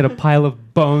 we're looking at a pile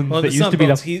of bones Well, that it's used not to be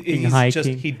bones. the fucking He's High just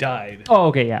King. he died. Oh,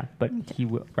 okay, yeah, but he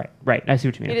will. Right. I see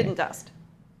what you mean. He okay. didn't dust.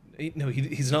 No,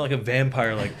 he's not like a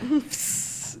vampire. Like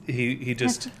he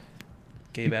just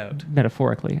gave out.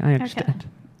 Metaphorically, I understand.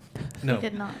 No,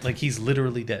 did not. like he's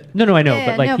literally dead. No, I know, Yeah,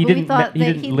 but like no, he but we didn't. thought He that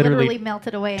didn't he literally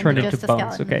melted away and turn was into just a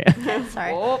bones. skeleton. Okay,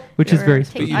 Sorry. Oh, which We is were very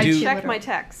taking spooky. You I do- too checked my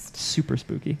literal. text. Super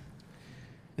spooky.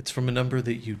 It's from a number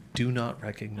that you do not Oh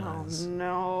recognize.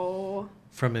 no.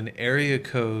 From an area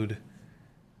code.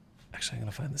 Actually, I'm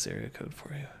gonna find this area code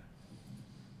for you.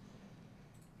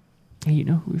 Hey, you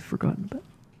know who we've forgotten about?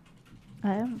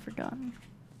 I haven't forgotten.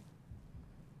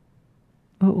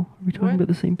 Oh, are we talking What? about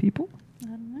the same people? I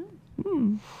don't know.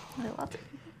 Hmm. There are lots of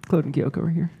people. Claude and Kyoko are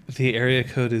here. The area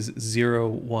code is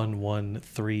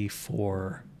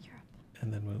 01134,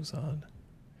 and then moves on.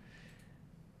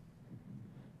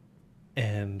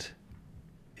 And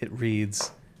it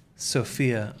reads,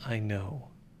 Sophia, I know.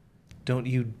 Don't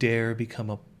you dare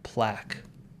become a plaque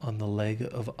on the leg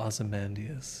of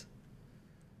Ozymandias.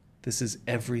 This is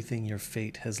everything your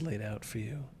fate has laid out for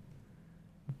you.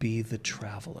 Be the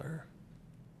traveler.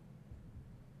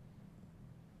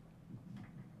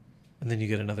 And then you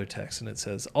get another text and it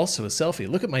says, also a selfie.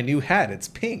 Look at my new hat. It's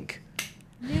pink.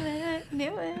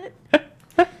 Knew it.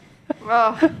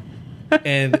 Oh,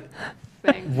 And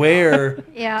thank where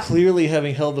Yeah. clearly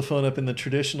having held the phone up in the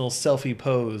traditional selfie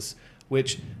pose,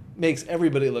 which makes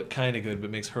everybody look kind of good,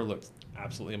 but makes her look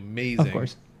absolutely amazing. Of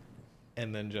course.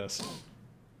 And then just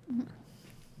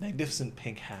magnificent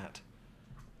pink hat.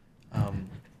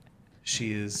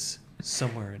 She is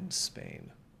somewhere in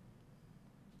Spain.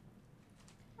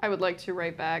 I would like to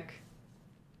write back.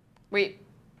 Wait,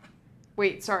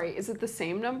 sorry. Is it the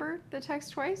same number that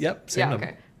text twice? Yep, same number.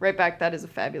 Okay. Write back. That is a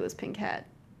fabulous pink hat.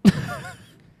 I'm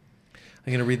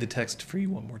going to read the text for you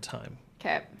one more time.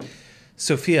 Okay.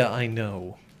 Sophia, I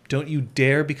know. Don't you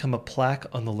dare become a plaque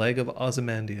on the leg of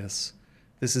Ozymandias.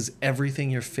 This is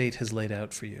everything your fate has laid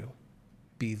out for you.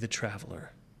 Be the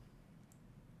traveler.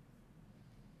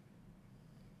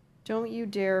 Don't you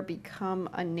dare become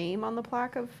a name on the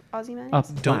plaque of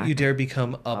Ozymandias? Up. Don't you Plaque. dare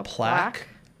become a A plaque plaque?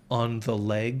 on the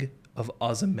leg of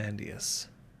Ozymandias.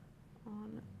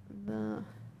 On the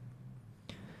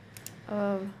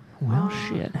of Well,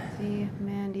 shit.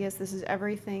 Ozymandias. This is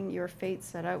everything your fate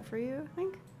set out for you, I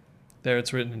think. There,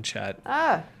 it's written in chat.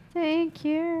 Ah, Thank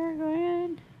you. Go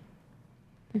ahead.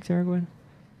 Thanks, Aragorn.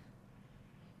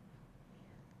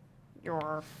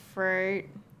 your fate.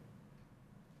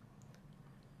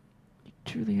 You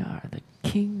truly are the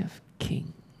king of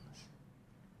kings.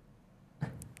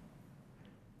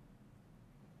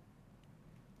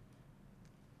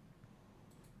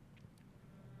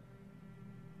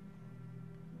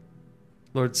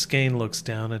 Lord Skane looks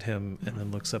down at him and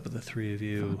then looks up at the three of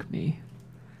you. Fuck me.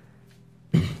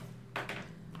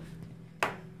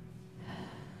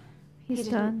 He's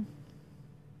didn't- done.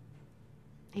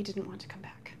 He didn't want to come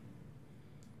back.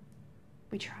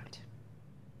 We tried.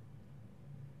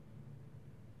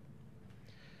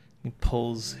 He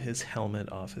pulls his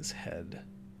helmet off his head.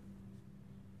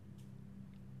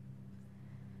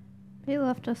 He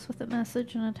left us with a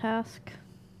message and a task.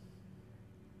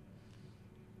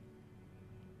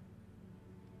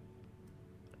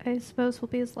 I suppose will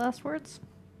be his last words.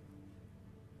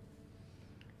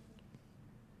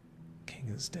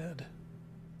 King is dead.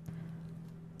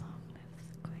 Long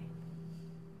live the queen.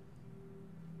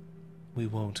 We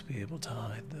won't be able to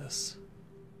hide this.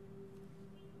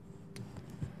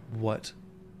 What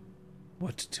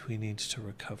do we need to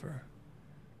recover?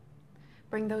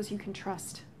 Bring those you can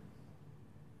trust.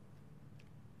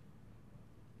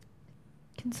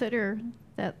 Consider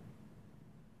that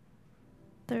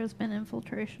there's been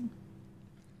infiltration.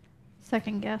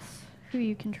 Second guess who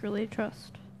you can truly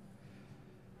trust.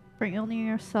 Bring only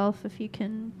yourself if you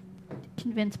can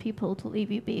convince people to leave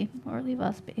you be or leave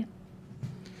us be.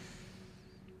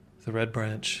 The Red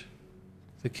Branch,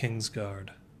 the King's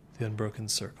Guard, the Unbroken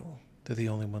Circle. They're the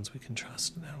only ones we can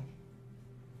trust now.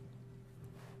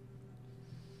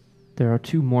 There are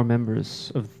 2 more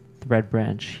members of the Red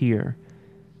Branch here.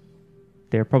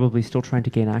 They're probably still trying to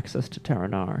gain access to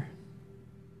Terranar.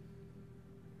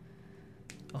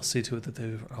 I'll see to it that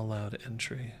they're allowed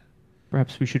entry.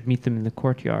 Perhaps we should meet them in the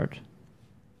courtyard.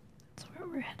 That's where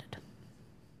we're headed.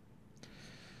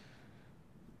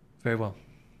 Very well.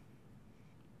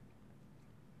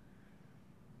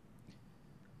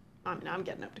 I'm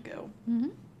getting up to go.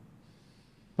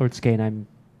 Lord Skane,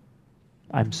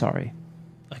 I'm sorry.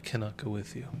 I cannot go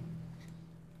with you.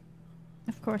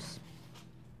 Of course.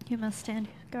 You must stand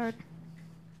guard.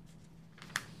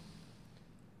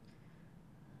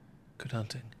 Good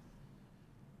hunting.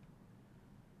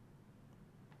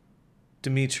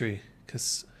 Dimitri,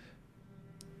 it's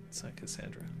not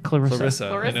Cassandra. Clarissa.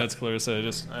 I know it's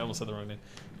Clarissa. I almost said the wrong name.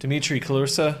 Dimitri,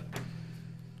 Clarissa.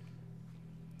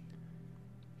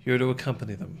 You're to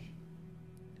accompany them.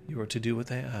 You are to do what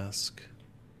they ask.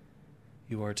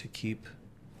 You are to keep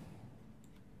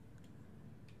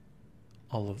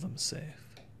all of them safe.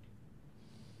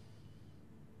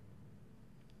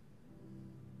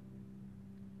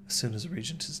 As soon as a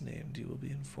regent is named, you will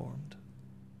be informed.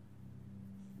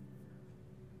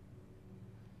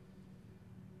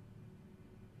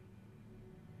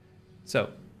 So,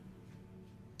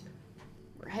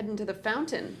 We're heading to the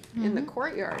fountain in the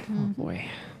courtyard. Oh boy.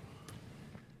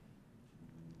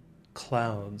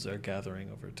 clouds are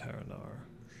gathering over Taranar.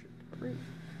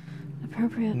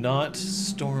 Appropriate. Not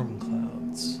storm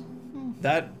clouds.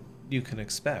 That you can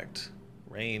expect.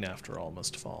 Rain, after all,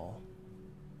 must fall.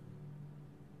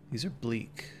 These are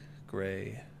bleak,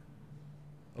 gray,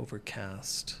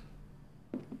 overcast.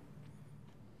 And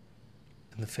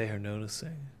the Fae are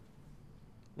noticing,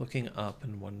 looking up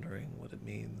and wondering what it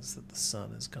means that the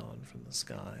sun is gone from the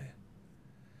sky.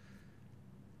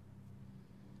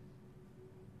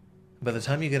 By the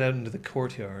time you get out into the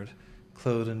courtyard,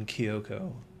 Claude and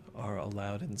Kyoko are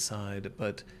allowed inside,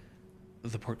 but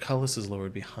the portcullis is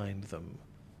lowered behind them.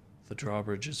 The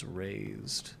drawbridge is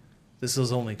raised. This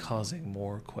is only causing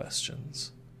more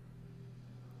questions.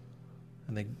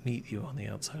 And they meet you on the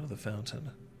outside of the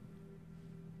fountain.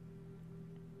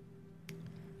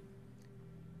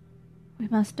 We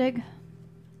must dig.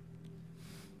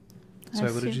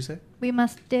 Sorry, what did you say? We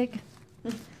must dig.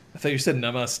 I thought you said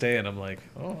namaste, and I'm like,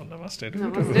 oh, namaste.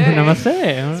 Namaste. Namaste.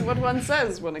 That's what one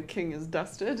says when a king is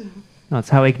dusted. No, that's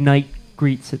how Ignite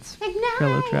greets its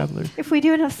fellow travelers. If we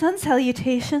do enough sun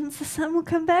salutations, the sun will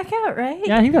come back out, right?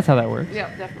 Yeah, I think that's how that works.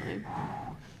 Yeah, definitely.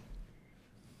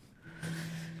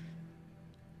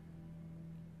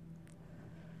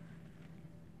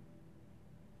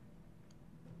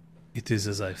 It is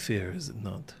as I fear, is it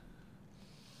not?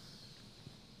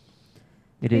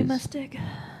 It We is. must dig.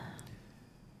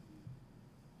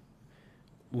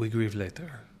 We grieve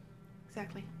later.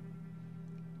 Exactly.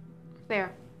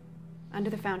 There, under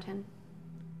the fountain.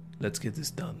 Let's get this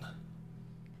done.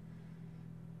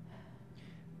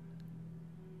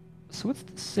 So what's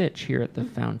the sitch here at the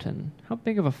fountain? How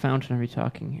big of a fountain are we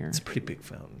talking here? It's a pretty big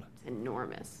fountain. It's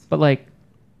enormous. But like,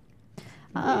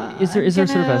 is there I'm sort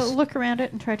of a gonna look around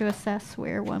it and try to assess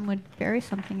where one would bury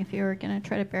something if you were going to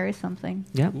try to bury something.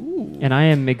 yeah? And I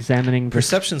am examining the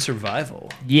Perception survival.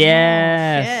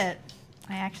 Yes. Shit.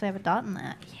 I actually have a dot in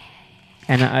that.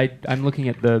 And I'm looking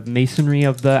at the masonry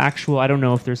of the actual. I don't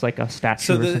know if there's like a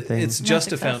statue So or something. it's No just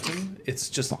a success. fountain.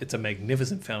 It's a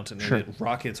magnificent fountain, Sure. and it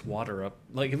rockets water up.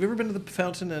 Like, have you ever been to the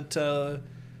fountain at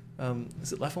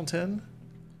is it La Fontaine?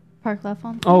 Park La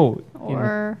Fontaine? Oh,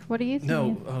 Or what are you thinking?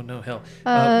 No, oh no, hell.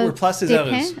 Uh, Where Place des Des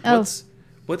Arts is. Pins?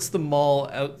 What's the mall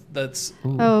out that's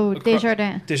Oh, acro-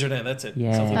 Desjardins. Desjardins, that's it.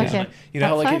 Yeah. Something like Okay. that. You know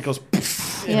how like That it goes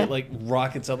poof, and Yeah. it like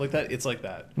rockets up like that? It's like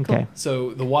that. Okay. So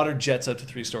the water jets up to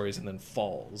 3 stories and then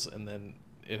falls, and then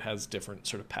it has different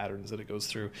sort of patterns that it goes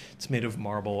through. It's made of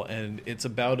marble, and it's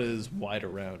about as wide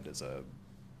around as a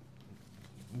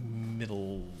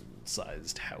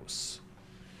middle-sized house.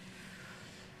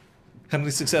 How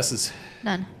many successes?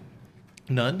 None.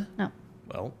 None? No.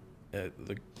 Well,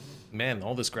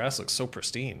 all this grass looks so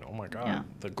pristine. Oh my god. Yeah.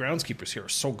 The groundskeepers here are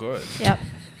so good. Yep.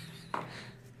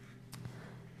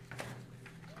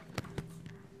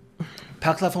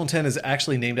 Parc La Fontaine is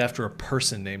actually named after a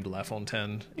person named La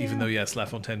Fontaine, even though, yes, La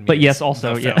Fontaine means But yes,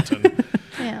 also, the yeah. fountain.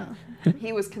 Yeah.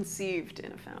 He was conceived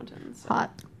in a fountain. So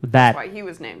Hot. That's why That he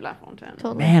was named La Fontaine.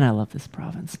 Totally. man, I love this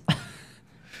province.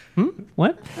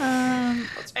 What?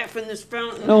 Let's F in this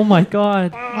fountain. Oh my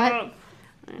god. What?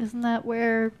 Isn't that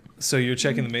where? So you're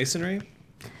checking the masonry?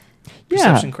 Yeah.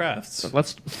 Perception crafts.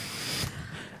 Let's.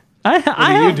 What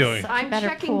are you doing? I'm Better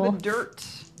checking pool. the dirt.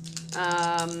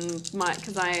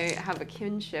 Because I have a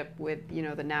kinship with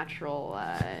the natural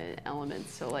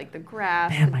elements, so like the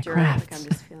grass, Man, the my dirt. crafts. Like I'm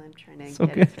just feeling I'm trying to So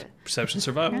get good. into. Perception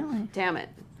survival. Really? Damn it!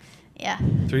 Yeah.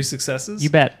 3 successes? You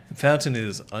bet. The fountain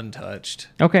is untouched.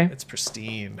 Okay. It's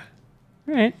pristine.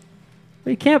 All right.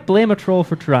 Well, you can't blame a troll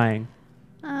for trying.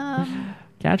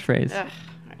 Catchphrase. Ugh. All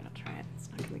right, I'll try it. It's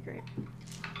not gonna be great.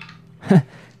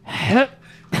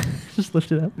 Just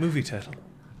lift it up. Movie title.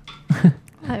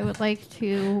 I would like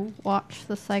to watch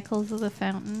the cycles of the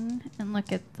fountain and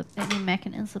look at any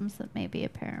mechanisms that may be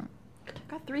apparent.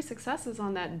 Got 3 successes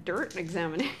on that dirt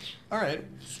examination. All right.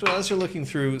 So as you're looking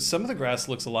through, some of the grass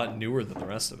looks a lot newer than the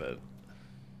rest of it.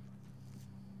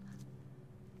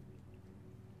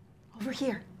 Over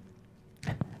here.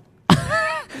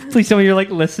 Please tell me you're like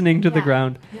listening to the Yeah.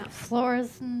 ground.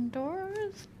 Floors and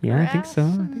doors? Yeah, I think grass so.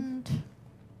 I think- and-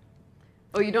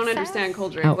 Oh, you don't Sounds- understand,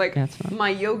 Coldre. Oh, Like, yeah, it's fine. my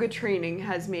yoga training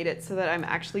has made it so that I'm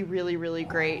actually really, really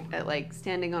great at like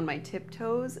standing on my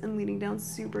tiptoes and leaning down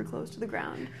super close to the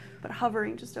ground, but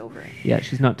hovering just over it. Yeah,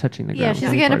 she's not touching the Yeah, ground. she's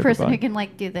with the any kind part of her person who body. can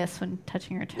like do this when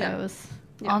touching her Yeah. toes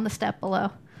Yeah. on the step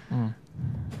below. Very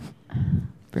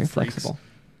Freaks. flexible.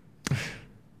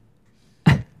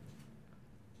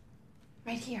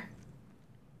 Right here.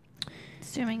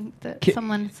 Assuming that Ki-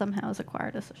 someone somehow has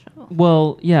acquired us a shovel.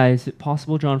 Well, yeah, is it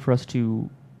possible, John, for us to,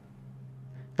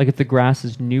 like, if the grass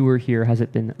is newer here, has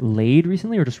it been laid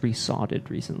recently or just resodded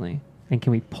recently? And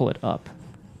can we pull it up?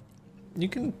 You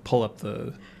can pull up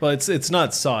the. Well, it's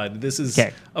not sod. This is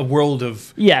 'Kay. a world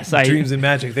of Yes, dreams and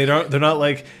magic. They're not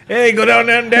like, hey, go down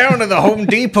to the Home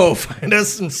Depot, find us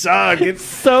some sod, get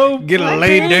So get What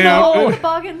laid do you know down. what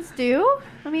boggans do?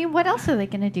 I mean, what else are they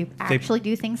going to do? Actually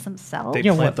do things themselves? They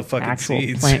yeah, plant what, the fucking actual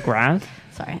seeds. plant grass.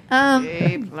 Sorry.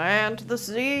 They plant the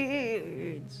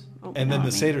seeds. Oh, And then No, the I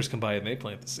mean- satyrs come by and they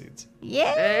plant the seeds.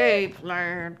 Yeah. they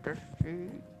plant the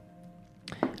seeds.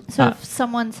 So if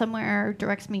someone somewhere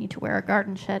directs me to where a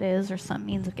garden shed is or some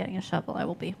means of getting a shovel, I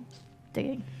will be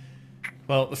digging.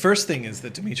 Well, the first thing is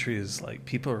that Dimitri is like,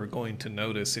 people are going to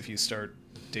notice if you start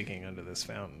digging under this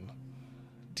fountain.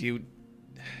 Do you...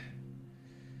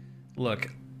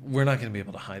 Look, we're not going to be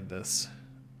able to hide this.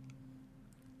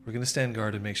 We're going to stand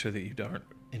guard and make sure that you aren't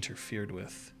interfered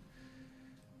with.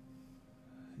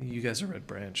 You guys are Red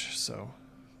Branch, so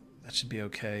that should be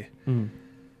okay.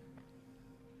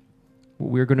 What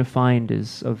we're going to find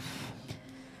is of...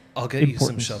 I'll get you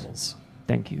some Importance. shovels.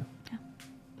 Thank you.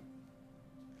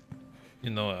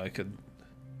 You know, I could...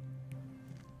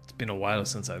 It's been a while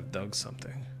since I've dug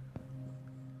something.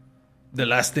 The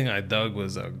last thing I dug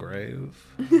was a grave.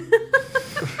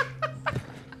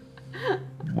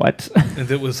 What? And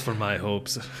it was for my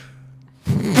hopes.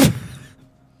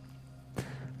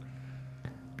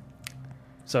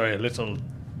 Sorry, a little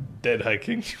dead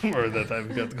hiking humor that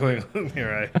I've got going on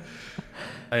here.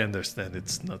 I understand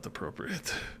it's not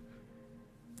appropriate.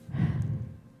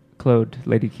 Claude,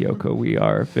 Lady Kyoko, we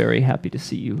are very happy to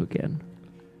see you again.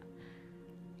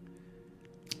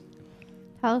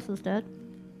 Talus is dead.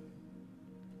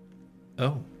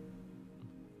 Oh.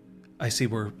 I see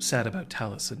we're sad about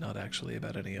Talus and not actually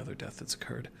about any other death that's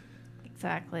occurred.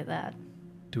 Exactly that.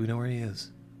 Do we know where he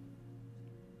is?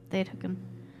 They took him.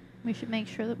 We should make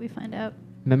sure that we find out.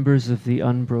 Members of the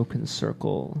Unbroken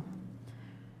Circle.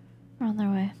 We're on their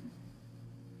way.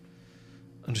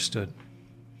 Understood.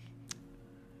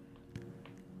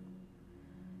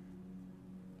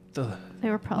 The They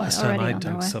were probably last time already I on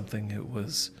their dug way. something, it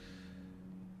was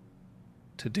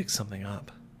to dig something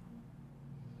up.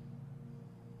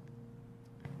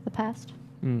 The past.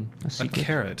 A A secret.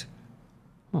 carrot.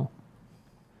 Oh.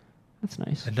 That's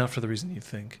nice. And not for the reason you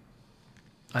think.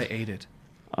 I ate it.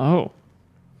 Oh.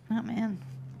 Oh man,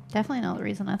 definitely not the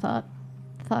reason I thought.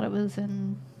 Thought it was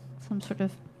in some sort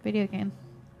of video game.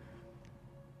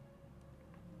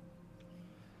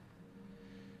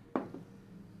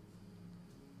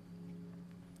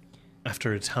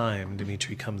 After a time,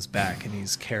 Dimitri comes back and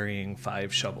he's carrying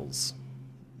 5 shovels,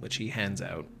 which he hands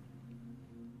out.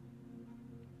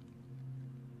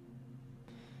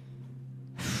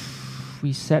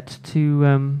 We set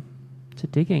to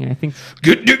digging. I think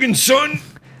Get digging, son!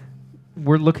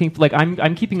 we're looking like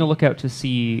I'm keeping a lookout to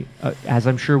see, as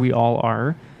I'm sure we all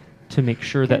are, to make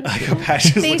sure that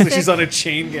Compassion looks like Basic. she's on a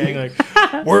chain gang,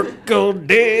 like, work all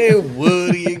day,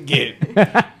 what do you get?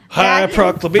 High That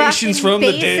proclamations fucking from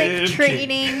the basic dead.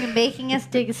 training, making us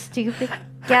dig stupid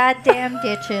goddamn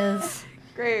ditches.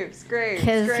 Graves.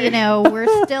 Because, you know,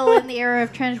 we're still in the era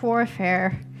of trench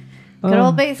warfare. Good Oh.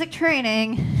 old basic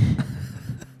training.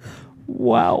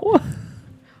 wow.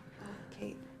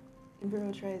 Kate,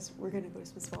 Imperial tries, we're gonna go to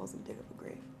Smith's Falls and dig up a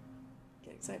grave.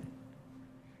 Get excited.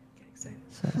 Get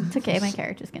excited. It's okay, my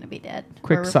character's going to be dead.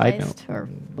 Quick or side replaced Or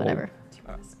whatever.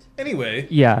 Anyway,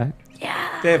 Yeah.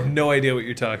 they have no idea what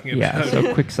you're talking about. Yeah.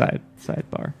 So quick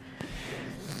sidebar.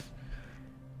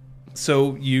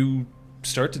 So you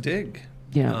start to dig.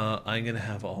 Yeah. I'm going to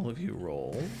have all of you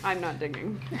roll. I'm not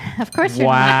digging. Of course you're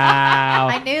not.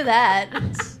 I Wow. knew that.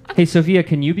 Hey, Sophia,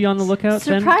 can you be on the lookout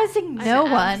then? Surprising no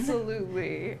I'm one.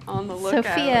 Absolutely on the lookout.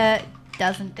 Sophia,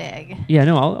 doesn't dig. Yeah,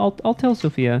 no, I'll tell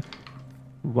Sophia.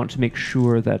 We want to make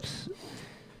sure that What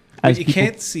as you people-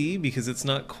 can't see because it's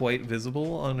not quite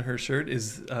visible on her shirt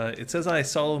is it says, "I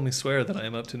solemnly swear that I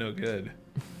am up to no good."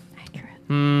 Accurate.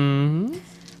 Mhm.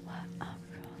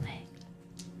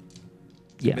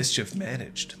 Yeah. Mischief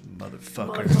managed,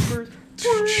 motherfucker.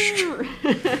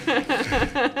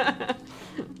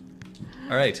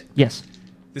 All right. Yes.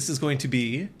 This is going to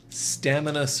be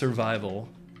stamina survival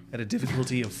at a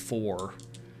difficulty of 4.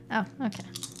 Oh, okay.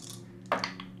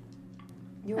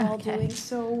 You're all Okay. doing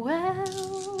so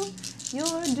well.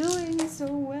 You're doing so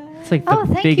well. It's like the Oh,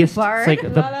 thank you, biggest. Bard. It's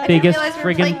like La, la, the la. biggest I didn't realize we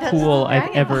were friggin' playing this. pool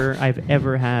Right. I've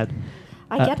ever had.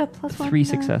 I get a +1. 3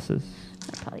 successes.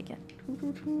 I'll probably get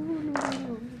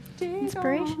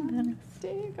inspiration bonus.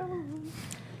 Dig on.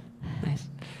 Nice.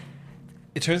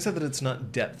 It turns out that it's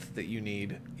not depth that you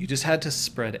need. You just had to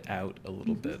spread out a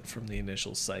little bit from the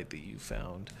initial site that you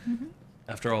found.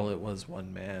 After all, it was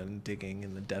one man digging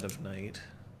in the dead of night.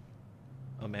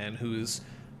 A man who is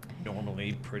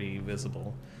normally pretty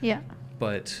visible. Yeah.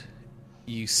 But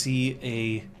you see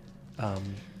a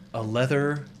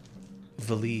leather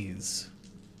valise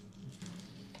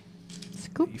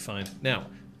Scoop. that you find. Now,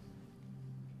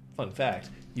 fun fact,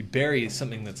 you bury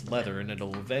something that's leather and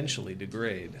it'll eventually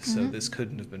degrade, so this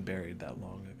couldn't have been buried that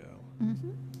long ago.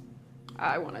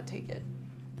 I want to take it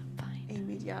Fine.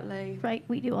 immediately. Right,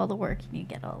 we do all the work and you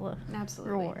get all the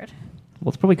Absolutely. reward. Well,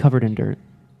 it's probably covered in dirt.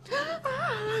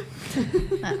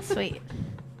 That's sweet.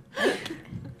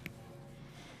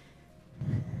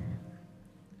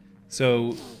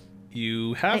 So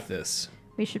you have Hey. this.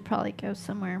 We should probably go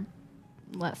somewhere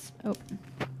less open.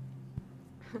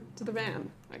 To the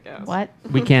van, I guess. What?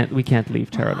 We can't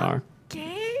leave Terranar.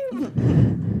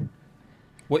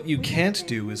 What you can't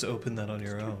do is open that on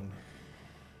your own.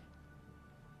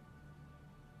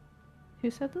 Who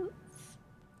said this?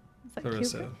 Is that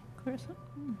Clarissa. Cooper? Clarissa?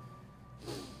 Hmm.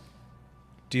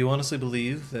 Do you honestly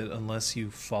believe that unless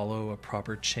you follow a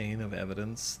proper chain of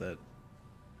evidence that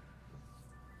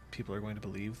people are going to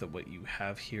believe that what you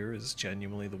have here is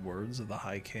genuinely the words of the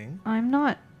High King? I'm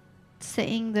not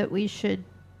saying that we should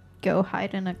go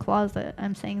hide in a closet.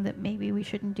 I'm saying that maybe we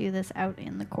shouldn't do this out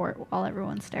in the court while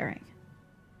everyone's staring.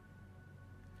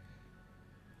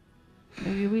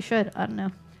 Maybe we should. I don't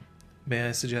know. May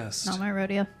I suggest? Not my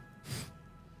rodeo.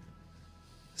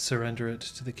 Surrender it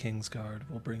to the King's Guard.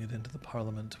 We'll bring it into the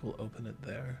Parliament. We'll open it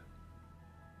there.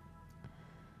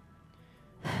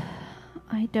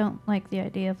 I don't like the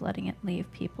idea of letting it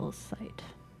leave people's sight.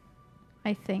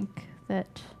 I think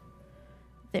that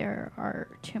there are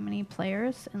too many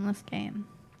players in this game.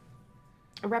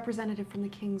 A representative from the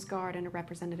King's Guard and a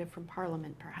representative from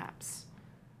Parliament, perhaps.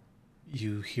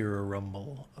 You hear a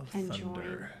rumble of And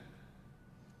thunder.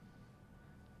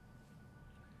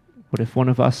 What if one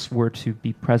of us were to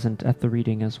be present at the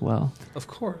reading as well? Of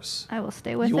course. I will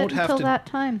stay with You it won't have until to- that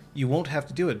time. You won't have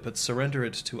to do it, but surrender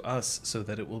it to us so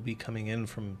that it will be coming in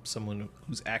from someone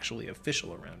who's actually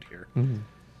official around here.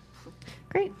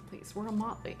 Great. Please, we're a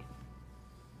motley.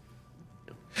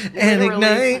 And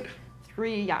Literally ignite!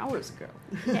 3 hours ago.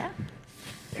 Yeah.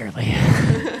 Barely.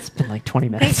 It's been like 20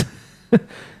 minutes.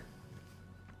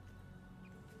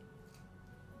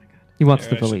 He wants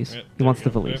the valise. He wants the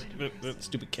valise.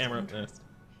 Stupid camera.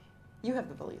 You have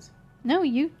the valise. No,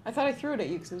 you. I thought I threw it at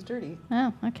you because it was dirty.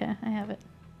 Oh, okay. I have it.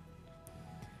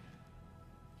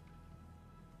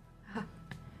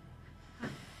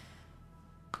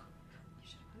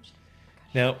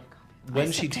 Now, when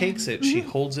Nice she up takes there. it, she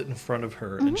holds it in front of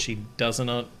her, and she doesn't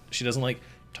like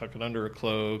tuck it under a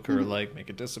cloak or like make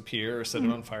it disappear or set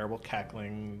it on fire while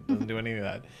cackling. Doesn't do any of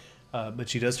that. But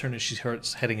she does turn and she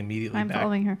starts heading immediately I'm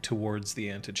following her. back towards the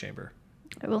antechamber.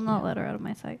 I will not let her out of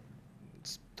my sight.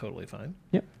 It's totally fine.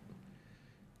 Yep.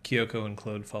 Kyoko and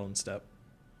Claude fall in step.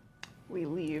 We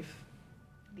leave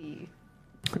the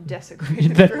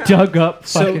desecrated That ground. dug up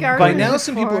So fucking Garden by is now, a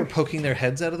some people are fork. poking their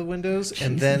heads out of the windows,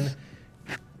 and then,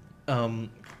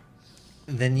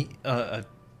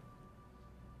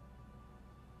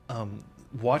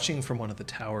 watching from one of the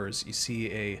towers, you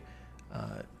see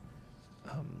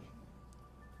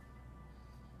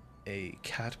a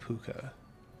cat puka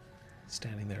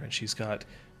standing there, and she's got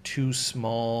 2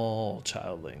 small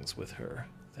childlings with her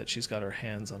that she's got her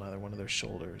hands on either one of their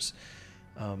shoulders.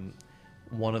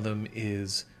 One of them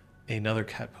is another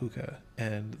cat puka,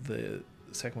 and the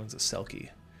second one's a selkie.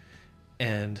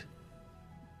 And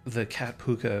the cat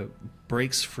puka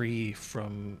breaks free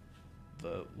from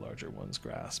the larger one's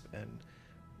grasp and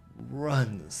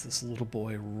runs. This little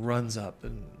boy runs up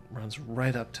and runs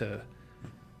right up to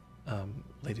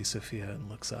Lady Sophia and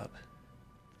looks up.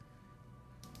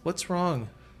 What's wrong?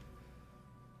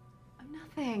 I'm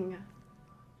nothing.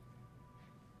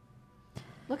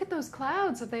 Look at those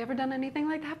clouds. Have they ever done anything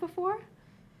like that before?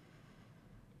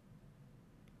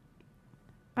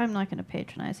 I'm not going to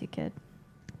patronize you, kid.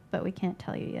 But we can't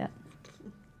tell you yet.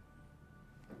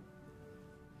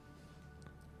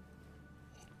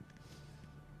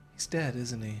 He's dead,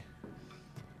 isn't he?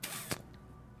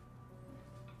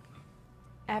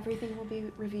 Everything will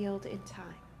be revealed in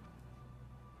time.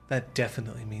 That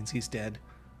definitely means he's dead.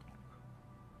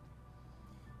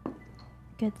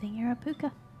 Good thing you're a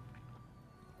puka.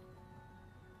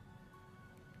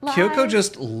 Kyoko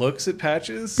just looks at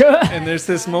Patches, and there's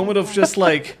this moment of just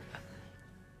like...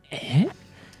 And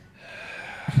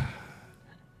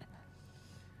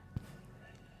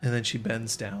then she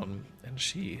bends down, and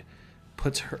she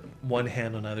puts her one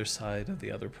hand on either side of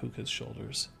the other puka's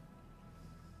shoulders.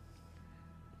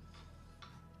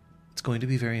 It's going to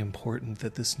be very important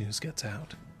that this news gets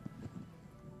out.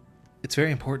 It's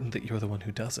very important that you're the one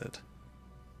who does it.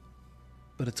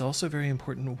 But it's also very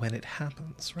important when it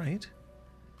happens, right?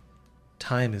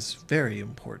 Time is very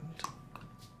important.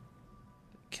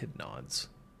 Kid nods.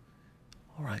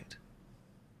 All right.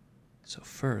 So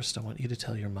first, I want you to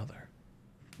tell your mother.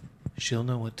 She'll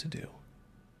know what to do.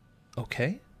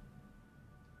 Okay?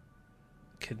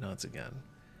 Kid nods again,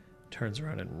 turns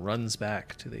around and runs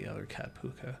back to the other cat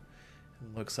puka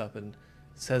and looks up and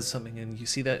says something, and you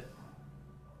see that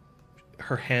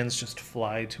her hands just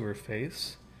fly to her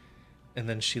face, and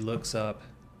then she looks up.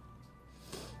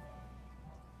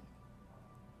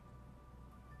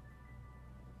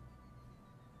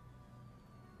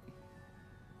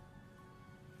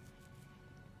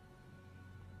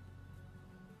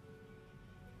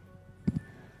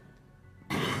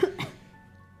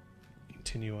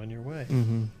 Continue on your way.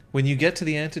 Mm-hmm. When you get to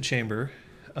the antechamber,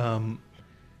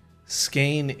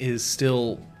 Skane is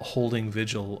still holding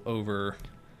vigil over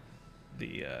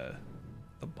the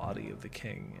body of the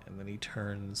king, and then he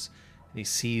turns and he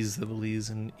sees the Belize,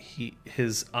 and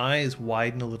his eyes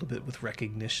widen a little bit with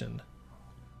recognition.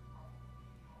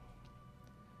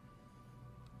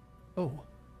 Oh,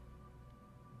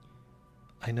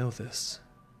 I know this.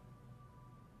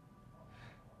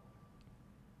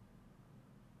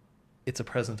 It's a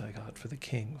present I got for the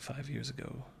king 5 years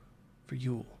ago, for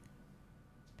Yule.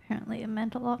 Apparently it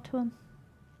meant a lot to him.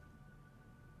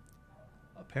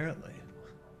 Apparently.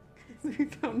 We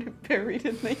found it buried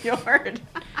in the yard.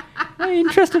 I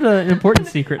entrusted an important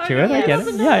secret to it. I get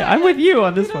it. Yeah, I'm with you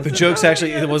on this one. The joke's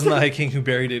actually, it wasn't the High King who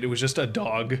buried it. It was just a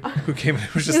dog who came in.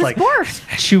 It was just like...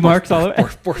 Shoe marks all over.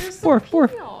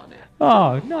 Borf.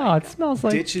 Oh, no, it smells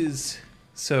like... Ditches.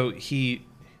 So he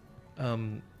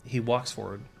walks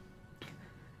forward.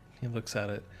 He looks at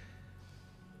it.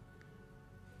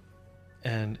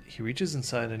 And he reaches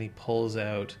inside and he pulls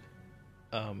out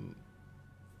a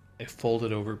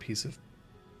folded over piece of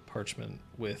parchment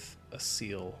with a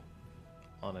seal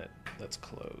on it that's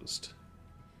closed.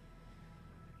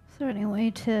 Is there any way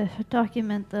to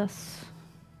document this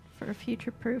for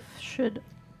future proof should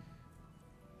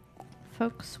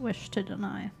folks wish to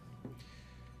deny?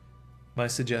 My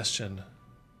suggestion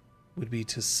would be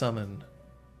to summon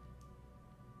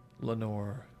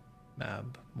Lenore,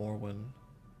 Mab, Morwen,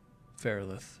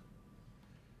 Fairlith,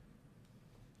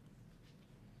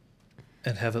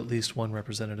 and have at least one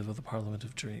representative of the Parliament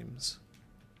of Dreams.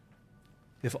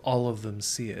 If all of them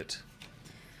see it,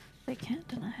 They can't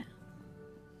deny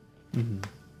it. Mm-hmm.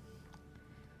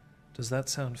 does that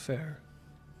sound fair?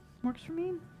 Works for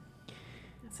me.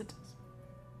 Yes, it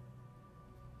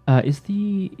does. Is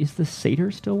the satyr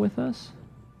still with us?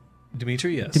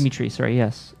 Dimitri, yes. Dimitri, sorry,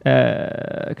 yes.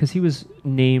 Because he was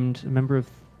named a member of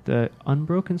the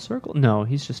Unbroken Circle? No,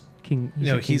 he's just king.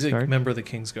 He's a Kingsguard. member of the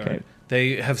Kingsguard. Okay.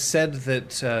 They have said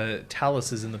that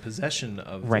Talus is in the possession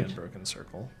of Right. the Unbroken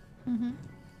Circle. Mm-hmm.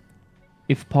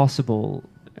 If possible,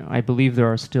 I believe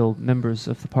there are still members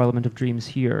of the Parliament of Dreams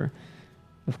here,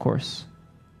 of course.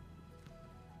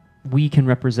 We can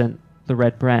represent the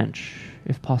Red Branch,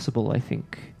 if possible, I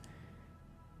think.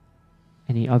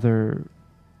 Any other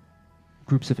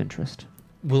groups of interest?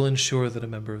 We'll ensure that a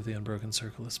member of the Unbroken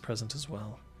Circle is present as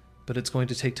well. But it's going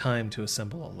to take time to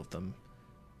assemble all of them.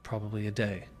 Probably a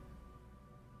day.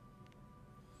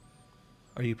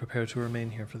 Are you prepared to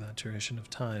remain here for that duration of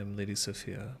time, Lady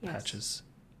Sophia? Yes. Patches?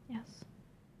 Yes.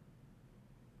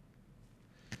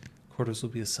 Quarters will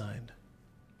be assigned.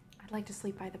 I'd like to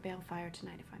sleep by the balefire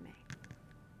tonight, if I may.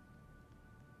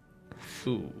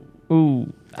 Ooh.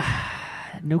 Ooh,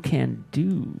 no can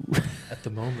do. At the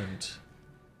moment,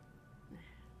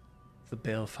 the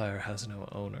balefire has no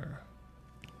owner.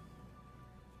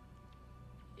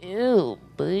 Ew,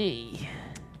 boy.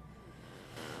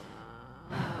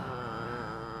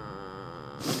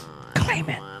 Claim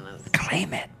it.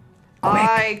 Claim it.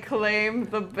 I claim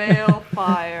the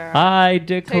balefire. I Take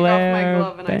declare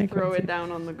off my glove and I throw bankruptcy. it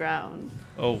down on the ground.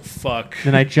 Oh fuck.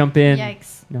 Then I jump in.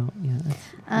 Yikes. No,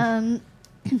 yeah.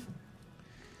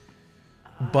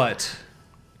 But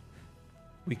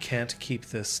we can't keep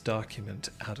this document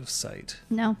out of sight.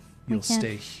 No, we You'll can't.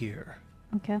 stay here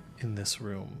Okay. in this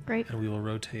room. Great. And we will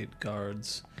rotate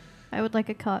guards. I would like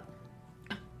a cot.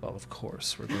 Well, of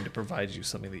course, we're going to provide you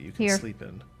something that you can Here. sleep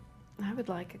in. I would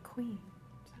like a queen.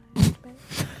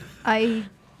 I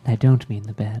I don't mean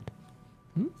the bed.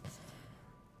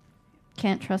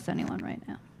 can't trust anyone right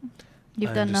now.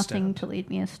 You've I done nothing understand. to lead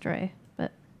me astray,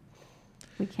 but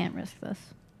we can't risk this.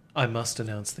 I must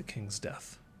announce the king's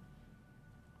death.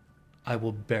 I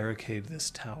will barricade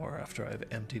this tower after I've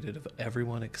emptied it of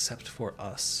everyone except for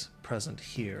us present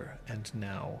here and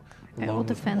now, I will along with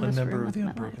defend one this member room of the with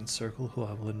my Unbroken life. Circle who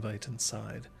I will invite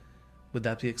inside. Would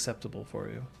that be acceptable for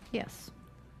you? Yes.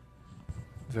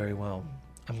 Very well.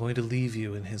 I'm going to leave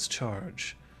you in his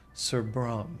charge. Sir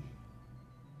Brom,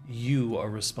 you are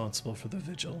responsible for the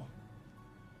vigil.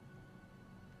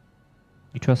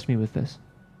 You trust me with this?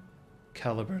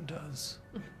 Caliburn does.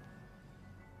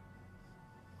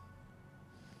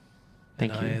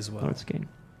 Thank and you, I as well. Lord Skane.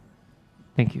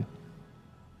 Thank you.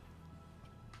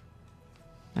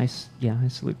 I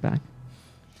salute back.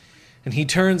 And he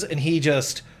turns and he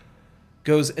just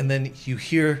goes, and then you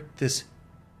hear this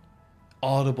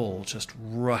audible just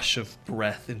rush of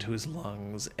breath into his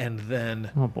lungs, and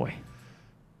then Oh boy.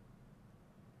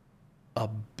 a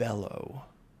bellow.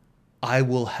 I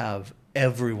will have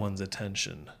everyone's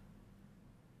attention.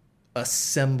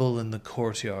 Assemble in the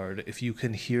courtyard if you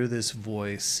can hear this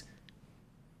voice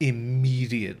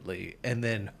immediately. And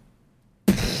then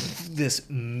this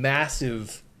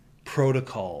massive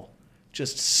protocol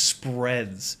just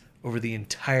spreads over the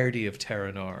entirety of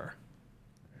Terranar.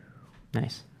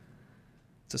 Nice.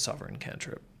 It's a sovereign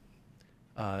cantrip.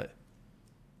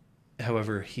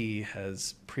 However, he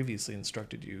has previously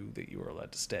instructed you that you are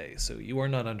allowed to stay, so you are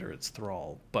not under its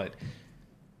thrall. But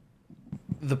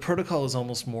the protocol is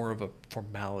almost more of a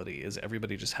formality, as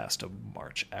everybody just has to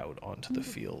march out onto the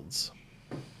fields.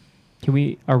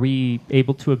 Are we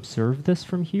able to observe this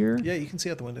from here? Yeah, you can see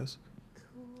out the windows.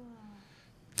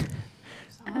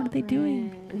 How are they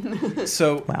doing?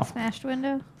 So Wow. Smashed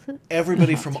window?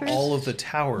 everybody from That's right. all of the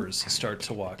towers start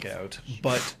to walk out,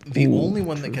 but the only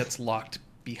one that gets locked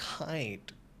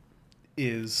behind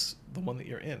is the one that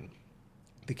you're in,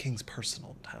 the king's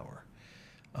personal tower.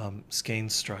 Skane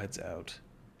strides out,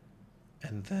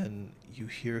 and then you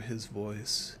hear his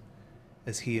voice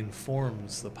as he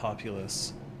informs the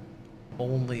populace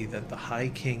only that the High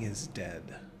King is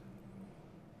dead.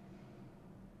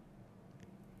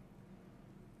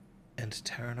 And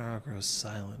Terranar grows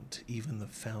silent, even the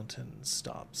fountain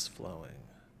stops flowing.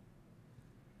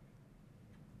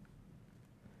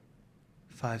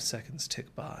 5 seconds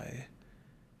tick by,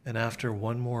 and after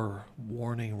one more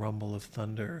warning rumble of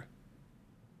thunder,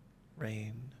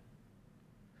 rain.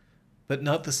 But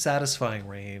not the satisfying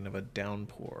rain of a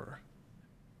downpour,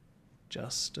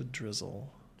 just a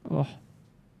drizzle. Oh.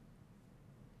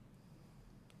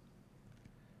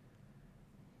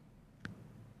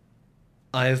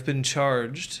 I have been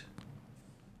charged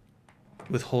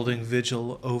with holding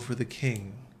vigil over the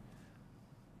king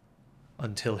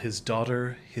until his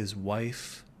daughter, his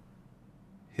wife,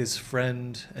 his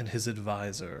friend, and his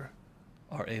advisor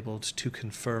are able to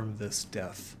confirm this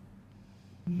death.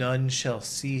 None shall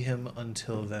see him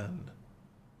until then.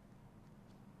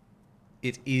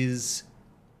 It is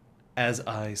as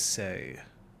I say.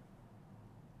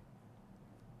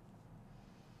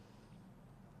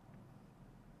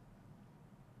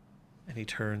 And he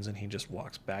turns and he just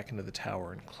walks back into the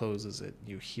tower and closes it.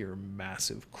 You hear a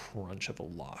massive crunch of a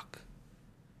lock.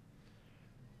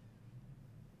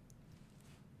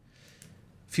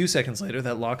 A few seconds later,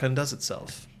 that lock undoes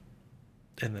itself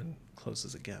and then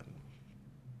closes again.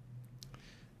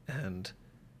 And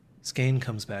Skane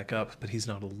comes back up, but he's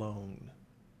not alone.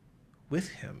 With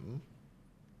him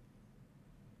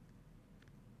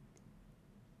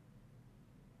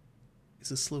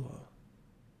is a Slua.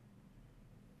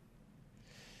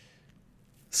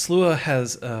 Slua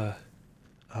has a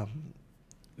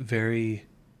very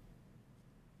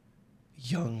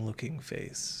young-looking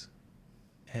face,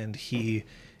 and he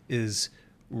is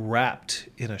wrapped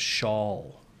in a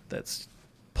shawl that's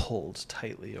pulled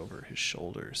tightly over his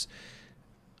shoulders.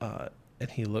 And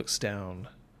he looks down.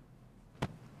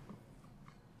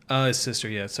 His sister,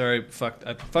 yeah. Sorry, I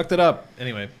fucked it up.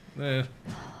 Anyway,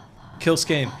 kill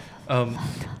Skane. Hello.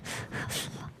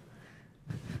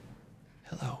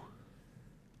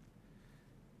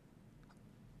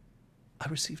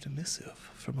 received a missive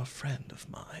from a friend of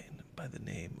mine by the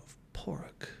name of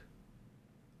Poruk.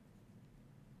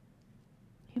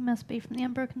 You must be from the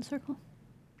Unbroken Circle.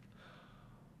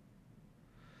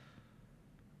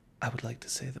 I would like to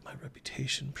say that my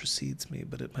reputation precedes me,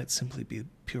 but it might simply be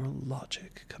pure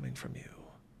logic coming from you.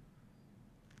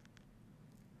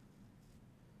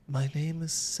 My name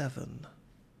is Seven,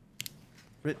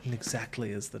 written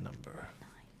exactly as the number.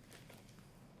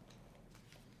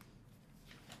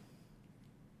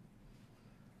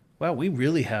 Wow, we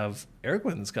really have...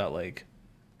 Erwin's got, like,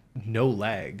 no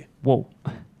lag. Whoa.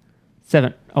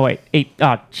 7. Oh, wait. 8.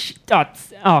 Oh,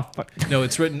 fuck. No,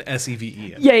 it's written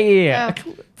S-E-V-E. Yeah.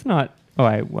 It's not... Oh,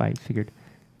 I figured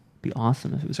it'd be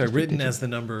awesome if it was Sorry, just a written digit. as the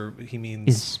number, he means...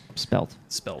 Is spelled.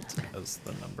 Spelt as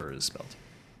the number is spelled.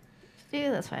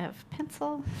 Dude, that's why I have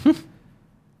pencil.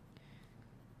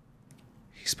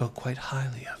 He spoke quite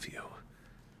highly of you.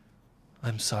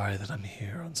 I'm sorry that I'm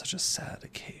here on such a sad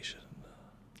occasion.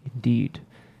 Indeed.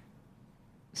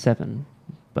 7,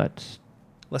 but...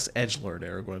 Less edgelord,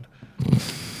 Aragorn.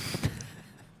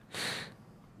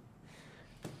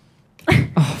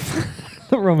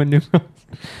 The Roman numerals.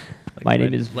 Like My red-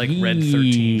 name is like V. Red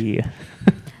 13.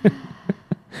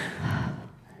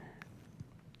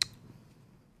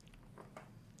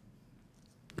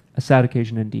 A sad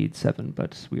occasion indeed, 7,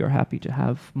 but we are happy to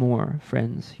have more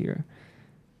friends here.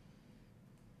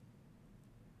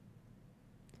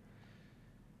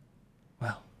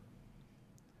 Well,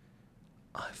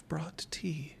 I've brought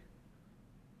tea.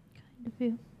 Kind of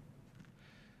you.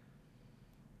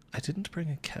 I didn't bring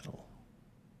a kettle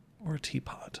or a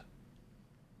teapot,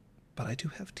 but I do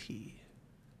have tea.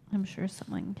 I'm sure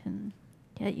someone can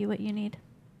get you what you need.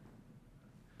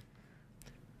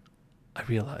 I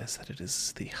realize that it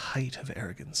is the height of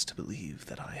arrogance to believe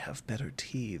that I have better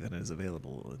tea than is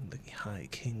available in the High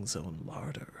King's own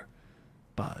larder,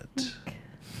 but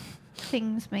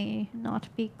Things may not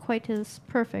be quite as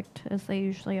perfect as they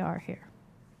usually are here.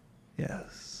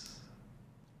 yes,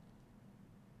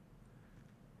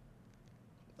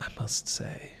 I must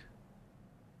say,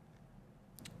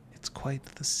 it's quite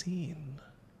the scene.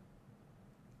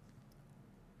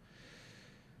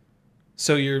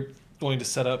 So you're going to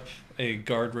set up a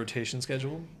guard rotation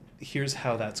schedule. Here's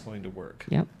how that's going to work.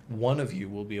 Yep. One of you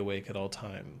will be awake at all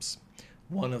times.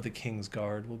 One of the king's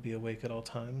guard will be awake at all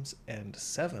times, and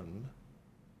 7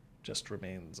 just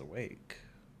remains awake.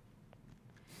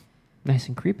 Nice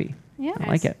and creepy. Yeah. I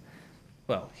like it.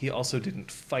 Well, he also didn't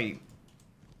fight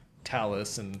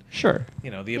Talus, and Sure.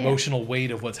 you know the Yeah. emotional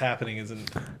weight of what's happening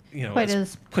isn't Quite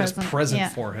as present, yeah.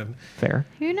 for him. Fair.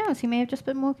 Who knows? He may have just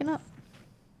been woken up.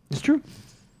 It's true.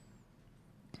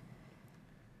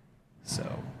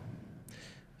 So,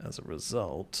 as a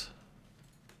result,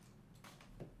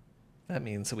 that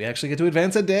means that we actually get to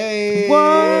advance a day.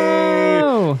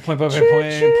 Whoa! Point, point, Choo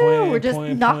point, choo. point, We're just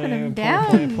point, knocking point, him point, down,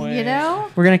 point, point. you know?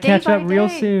 We're gonna Day catch by up real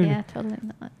day. soon. Yeah, totally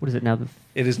not. What is it now? The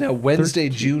It is now Wednesday,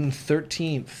 13th. June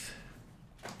 13th.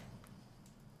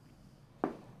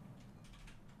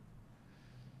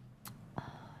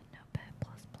 Notepad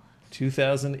plus plus.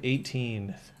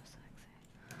 2018.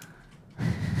 We're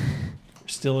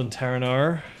still in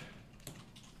Taranar.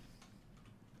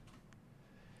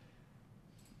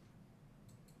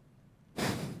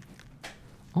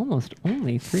 almost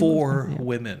only 3 4 months. Yeah.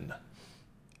 women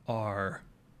are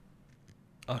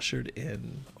ushered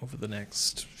in over the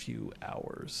next few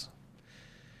hours.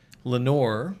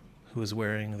 Lenore, who is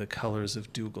wearing the colors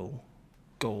of Dougal,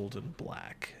 gold and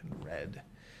black and red,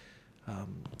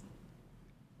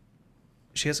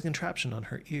 she has a contraption on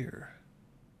her ear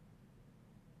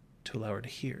to allow her to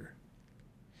hear.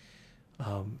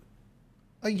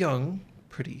 A young,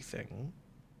 pretty thing,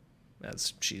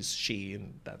 as she's she,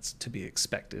 and that's to be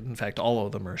expected. In fact, all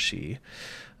of them are she.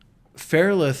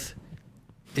 Fairlith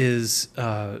is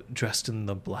dressed in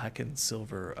the black and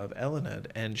silver of Elened,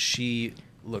 and she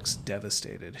looks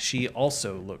devastated. She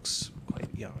also looks quite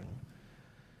young.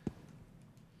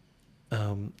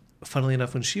 Funnily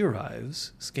enough, when she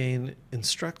arrives, Skane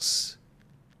instructs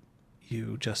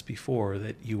you just before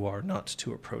that you are not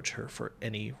to approach her for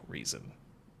any reason.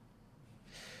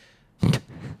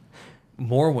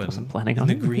 Morwen, Wasn't planning in on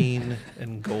the it. green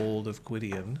and gold of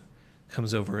Gwydion,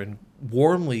 comes over and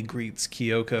warmly greets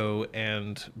Kyoko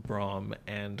and Brahm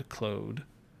and Claude,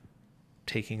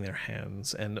 taking their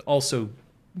hands and also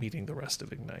meeting the rest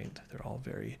of Ignite. They're all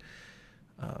very...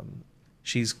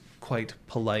 she's quite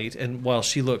polite, and while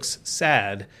she looks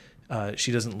sad,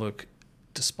 she doesn't look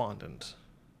despondent,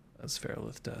 as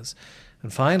Fairlith does.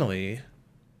 And finally,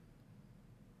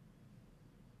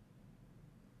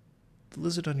 the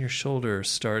lizard on your shoulder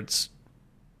starts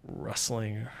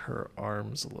rustling her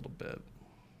arms a little bit.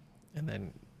 and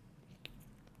then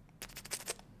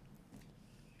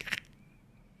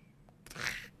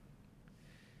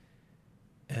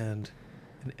and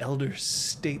an elder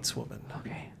stateswoman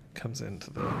comes into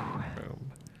the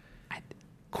room.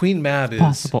 Queen Mab is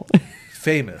Possible.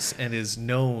 famous and is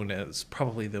known as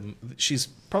she's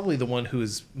probably the one who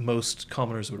is most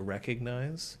commoners would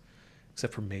recognize,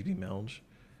 except for maybe Melge.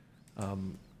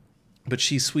 But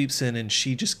she sweeps in and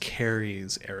she just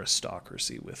carries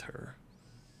aristocracy with her.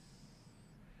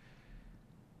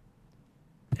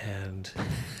 And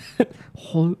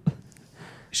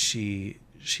she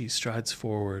strides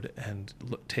forward and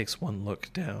takes one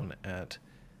look down at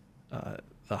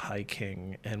the High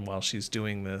King, and while she's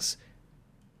doing this,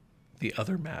 the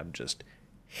other Mab just...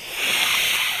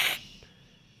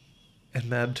 And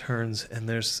Mab turns, and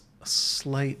there's a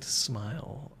slight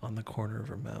smile on the corner of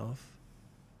her mouth.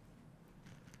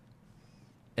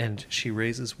 And she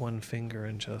raises one finger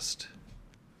and just...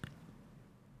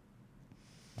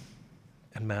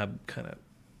 And Mab kind of...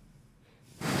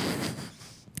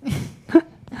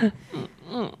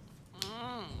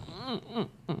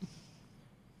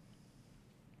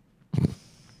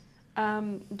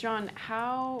 John,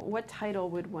 what title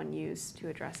would one use to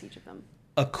address each of them?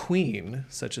 A queen,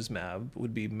 such as Mab,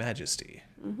 would be Majesty.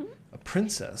 Mm-hmm. A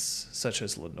princess, such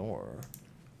as Lenore,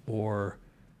 or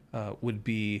would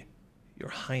be Your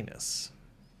Highness.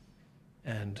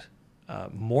 And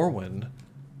Morwen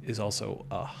is also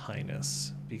a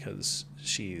highness because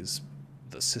she's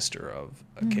the sister of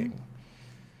a king.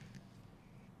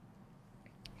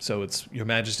 So it's Your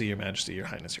Majesty, Your Majesty, Your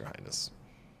Highness, Your Highness.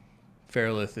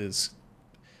 Fairlith is,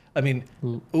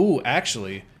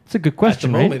 actually... It's a good question,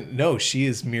 at the right? moment, no, she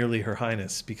is merely Her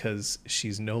Highness because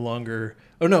she's no longer...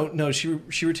 Oh, no, she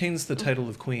retains the title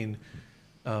of queen,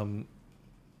 even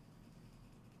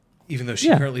though she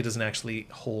currently doesn't actually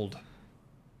hold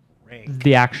rank.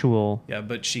 The actual... Yeah,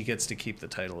 but she gets to keep the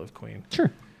title of queen. Sure.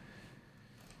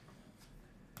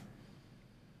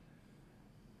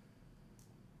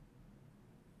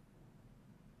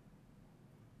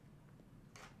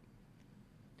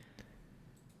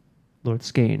 Lord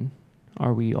Skane,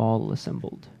 are we all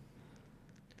assembled?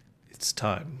 It's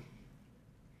time.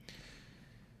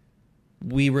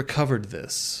 We recovered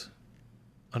this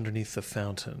underneath the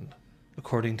fountain,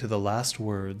 according to the last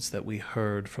words that we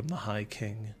heard from the High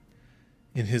King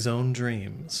in his own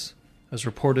dreams, as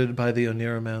reported by the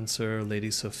Oniromancer, Lady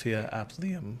Sophia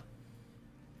Aptlium.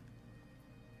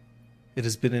 It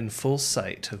has been in full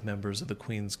sight of members of the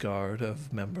Queen's Guard,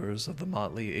 of members of the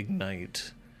motley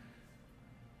Ignite,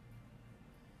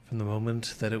 from the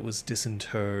moment that it was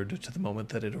disinterred to the moment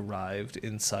that it arrived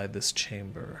inside this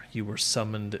chamber. You were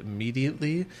summoned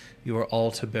immediately. You are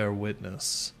all to bear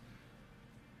witness.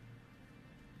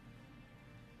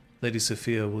 Lady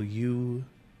Sophia, will you,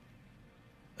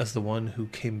 as the one who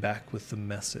came back with the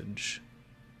message,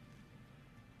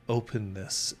 open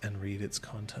this and read its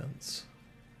contents?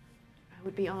 I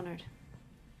would be honored.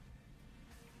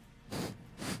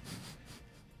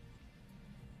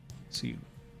 So you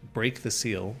break the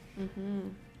seal. Mm-hmm.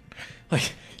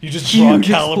 Like, you just draw a Huge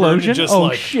caliber and explosion? just Oh,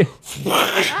 like... shit.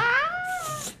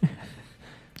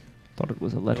 Thought it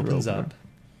was a letter opens opener. up.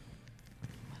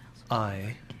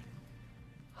 I,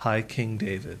 High King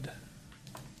David,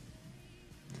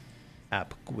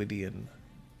 Ap Gwydion,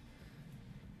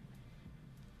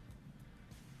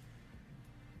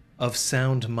 of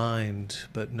sound mind,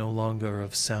 but no longer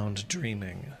of sound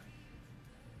dreaming,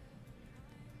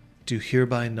 do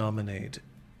hereby nominate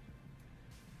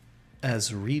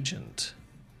as regent,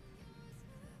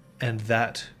 and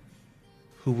that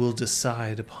who will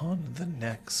decide upon the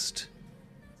next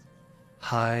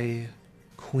High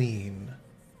Queen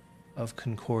of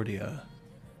Concordia.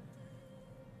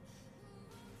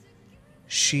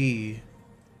 She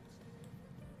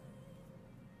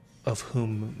of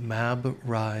whom Mab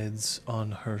rides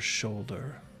on her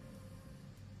shoulder.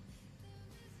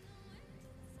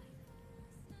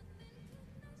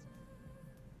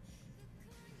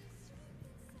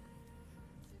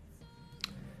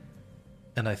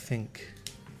 And I think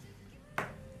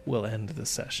we'll end the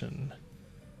session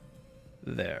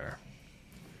there.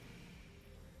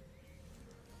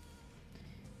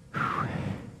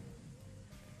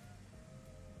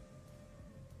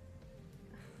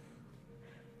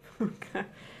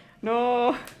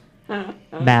 No.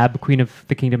 Mab, Queen of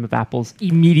the Kingdom of Apples,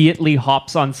 immediately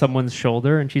hops on someone's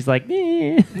shoulder and she's like,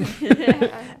 "Nee."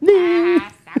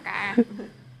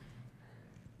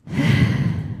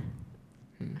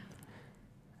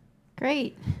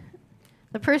 Great.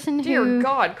 The person Dear who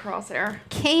God, Crosshair.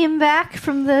 came back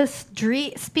from the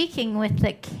speaking with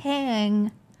the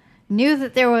king knew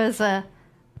that there was a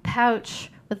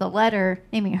pouch with a letter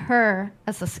naming her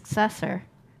as a successor,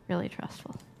 really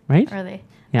trustful. Right? Really.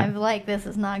 Yeah. I'm like, this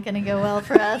is not going to go well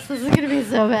for us. This is going to be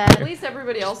so At bad. least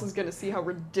everybody else is going to see how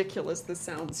ridiculous this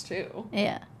sounds too.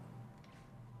 Yeah.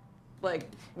 Like,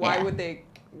 why Yeah. would they?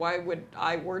 Why would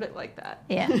I word it like that?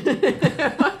 Yeah.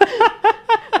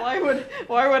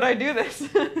 Why would I do this?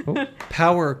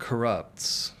 Power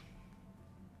corrupts.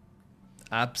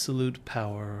 Absolute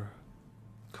power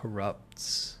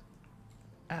corrupts.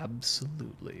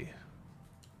 Absolutely.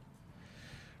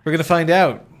 We're going to find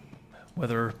out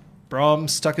whether Brahm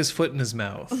stuck his foot in his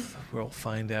mouth. We'll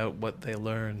find out what they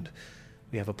learned.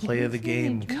 We have a play of the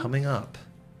game coming up.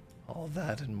 All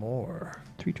that and more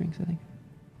 3 drinks, I think.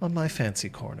 on my fancy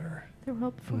corner They were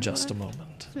all before in just a you left.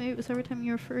 moment. So maybe it was every time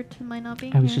you referred to my not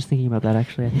being I was here. just thinking about that,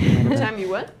 actually. I think it might have Every been time you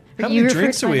what? How You many referred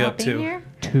drinks to are my we not up being to? here?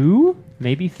 2,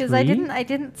 maybe 3. Because I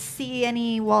didn't see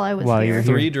any while I was While you here. were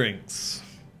here. 3 drinks.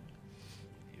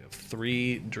 You have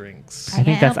 3 drinks. I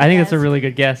think that's a really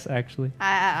good guess, actually.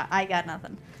 I got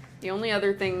nothing. The only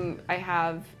other thing I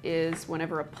have is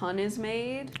whenever a pun is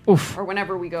made, Oof. or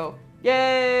whenever we go,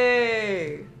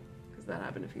 yay! Because that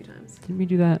happened a few times. Didn't we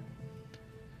do that?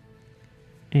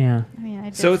 Yeah. I mean, I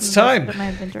did So it's some of time. this, but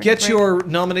I've been during Get break. your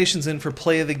nominations in for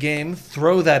Play of the Game.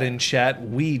 Throw that in chat.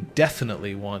 We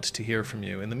definitely want to hear from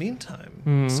you. In the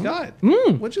meantime, Scott,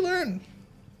 what'd you learn?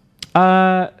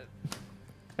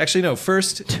 Actually, no.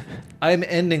 First, I'm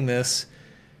ending this.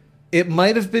 It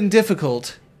might have been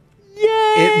difficult.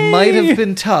 Yay! It might have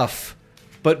been tough,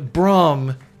 but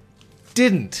Brahm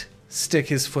didn't stick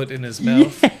his foot in his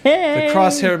mouth. The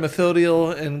Crosshair,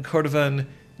 Methodiel, and Cordovan,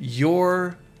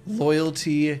 your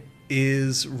loyalty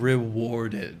is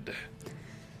rewarded. Although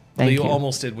Thank you you.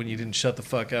 almost did when you didn't shut the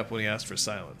fuck up when he asked for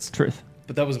silence. Truth.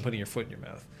 But that wasn't putting your foot in your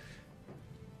mouth.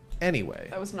 Anyway.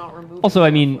 That was not removing Also, I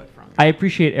your mean, foot from it. I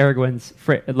appreciate Aragorn's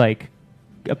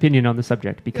opinion on the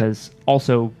subject because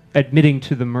also admitting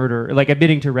to the murder,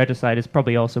 admitting to regicide, is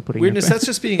probably also putting Weirdness, your that's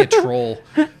just being a troll.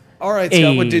 All right,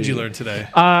 Scott, what did you learn today?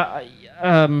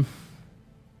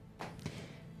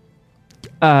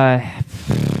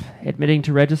 Admitting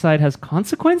to regicide has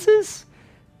consequences.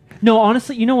 No,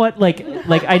 honestly, you know what?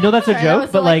 I know that's a Sorry, I joke,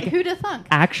 was but who'd have thunk?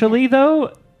 actually,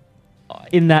 though,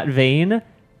 in that vein,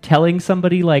 telling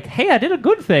somebody "Hey, I did a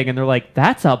good thing," and they're like,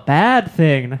 "That's a bad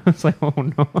thing," and I was like, "Oh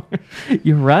no,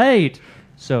 you're right."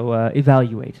 So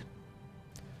evaluate,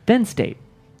 then state.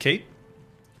 Kate?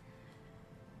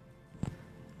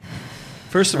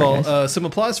 First of Sorry, all, guys. some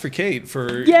applause for Kate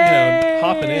for Yay!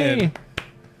 hopping in.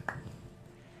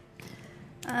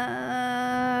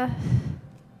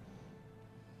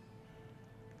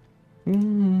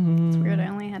 It's weird. I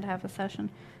only had half a session.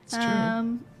 It's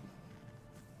true.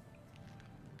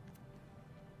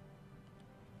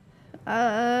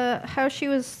 How she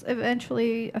was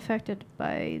eventually affected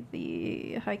by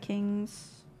the High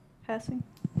King's passing.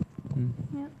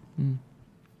 Yeah.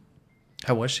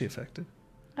 How was she affected?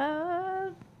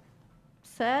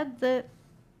 Sad that,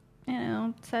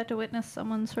 sad to witness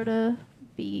someone sort of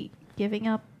be giving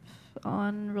up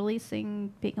on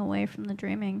releasing, being away from the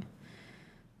dreaming,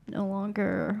 no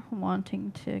longer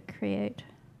wanting to create.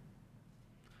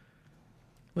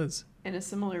 Liz? In a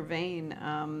similar vein,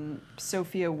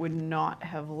 Sophia would not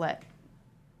have let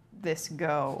this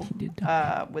go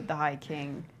with the High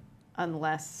King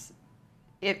unless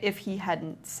if he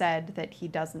hadn't said that he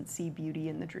doesn't see beauty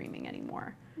in the dreaming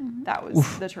anymore. That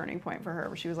was the turning point for her,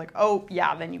 where she was like, "Oh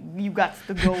yeah, then you got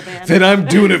to go, man." Then I'm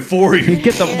doing it for you.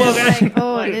 Get the fuck out. Like,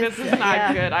 oh, Like, it this is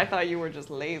not good. I thought you were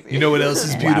just lazy. You know what else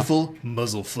is beautiful?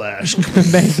 Muzzle flash.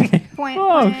 Point,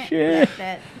 Oh, point, shit.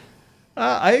 that.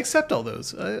 I accept all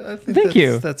those. I think Thank that's,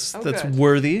 you. That's Oh, that's good.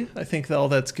 worthy. I think all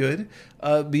that's good.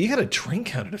 But you got a drink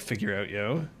counter to figure out,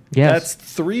 yo. Yes.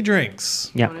 That's 3 drinks.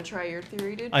 You Yeah. want to try your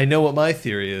theory, dude? I know what my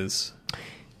theory is.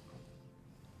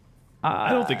 I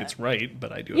don't think it's right,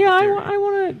 but I do. Yeah, have a theory. I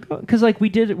want to go because we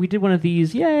did one of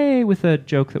these, yay, with a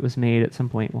joke that was made at some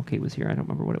point while Kate was here. I don't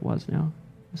remember what it was now.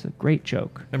 It was a great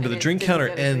joke. Remember, And the it drink didn't counter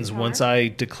get a drink ends counter? once I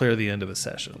declare the end of a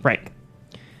session. Right.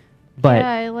 But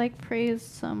Yeah, I praised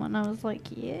someone. I was like,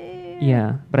 yeah.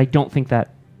 yeah, but I don't think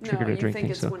that No, triggered a you drink think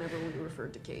thing. it's So whenever we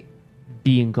referred to Kate.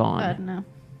 being gone. No.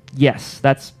 Yes,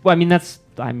 that's. Well, I mean,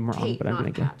 I'm wrong, Kate, but I'm not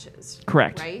gonna get Patches.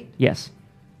 correct. Right? Yes.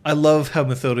 I love how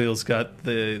Methodiel's got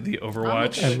the I'm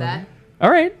Overwatch okay with that. All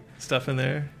right. stuff in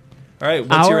there. All right,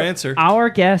 what's your answer? Our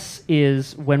guess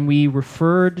is when we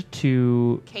referred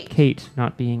to Kate. Kate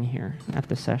not being here at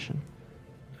the session.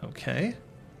 Okay.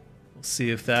 We'll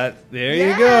see if that. There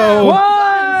you go.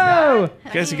 Whoa!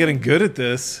 You guys are getting good at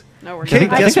this. No, we're Kate,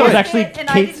 not. guess think that was what? actually and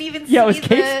I Kate's. didn't even can Yeah, it was see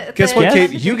Kate's- Guess what, Yes.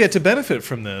 Kate? You get to benefit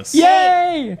from this.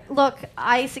 Yay! Look,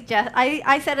 I said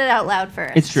it out loud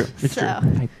first. It's true. It's so.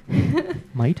 true. I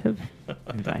might have.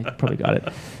 I probably got it.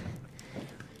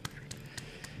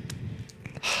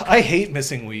 I hate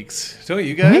missing weeks. Don't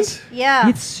you guys? Yeah.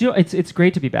 It's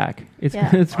great to be back. It's Yeah.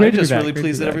 it's great I'm to be just back. really Great to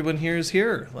pleased be that back. everyone here is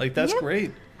here. Like, that's Yep.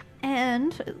 great.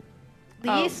 and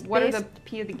these What are base- the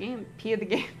P of the game? P of the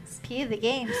games. P of the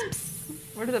games.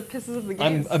 What are the pisses of the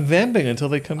I'm games? I'm vamping until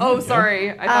they come. Oh, in, yeah?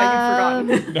 sorry. I thought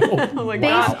you'd forgotten. No. I'm like,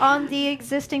 Based wow. on the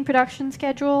existing production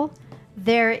schedule,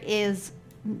 there is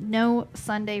no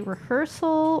Sunday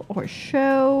rehearsal or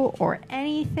show or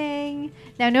anything.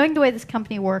 Now, knowing the way this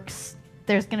company works,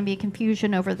 there's going to be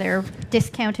confusion over their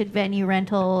discounted venue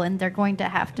rental, and they're going to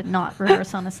have to not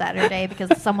rehearse on a Saturday because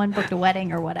someone booked a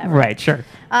wedding or whatever. Right. Sure.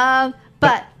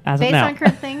 But as of based now. on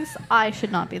current things, I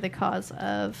should not be the cause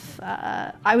of.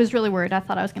 I was really worried. I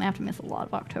thought I was going to have to miss a lot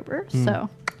of October. So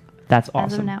That's as of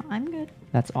awesome. now, I'm good.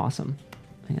 That's awesome.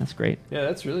 I think that's great. Yeah,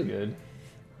 that's really good.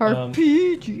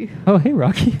 RPG. Oh, hey,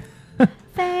 Rocky.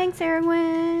 Thanks,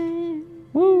 Erwin.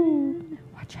 Woo!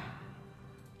 Watch out.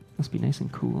 Must be nice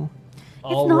and cool.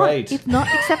 All not, right. It's not,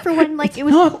 except for when like it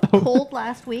was not, though. cold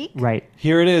last week. Right.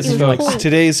 Here it is, It was folks. cold.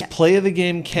 Today's Yeah. play of the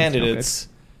game candidates.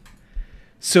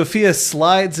 Sophia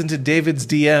slides into David's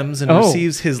DMs and Oh.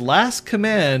 receives his last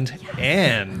command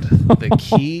and the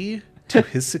key to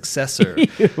his successor.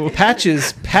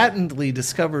 Patches patently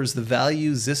discovers the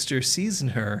value Zister sees in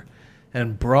her,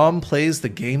 and Braum plays the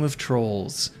game of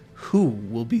trolls. Who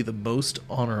will be the most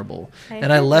honorable?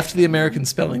 And I left the American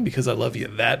spelling because I love you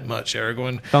that much,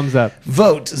 Aragorn. Thumbs up.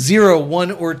 Vote 0,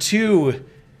 1, or 2.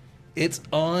 It's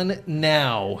on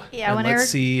now. Yeah, and when let's Eric-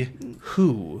 see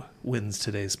who wins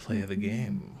today's play of the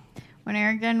game. When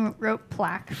Aragon wrote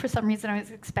plaque, for some reason I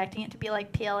was expecting it to be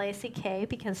like PLACK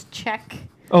because Czech.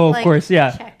 Oh, of like, course,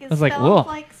 yeah. Czech I is was like, spelled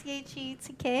whoa. like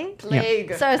CHECK.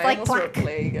 Plague. So it's like almost wrote plaque.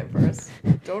 plague at first.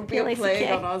 Don't be a PLACK.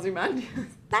 plague on Ozymandias.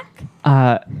 Plaque.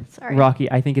 Sorry. Rocky,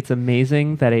 I think it's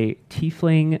amazing that a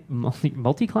tiefling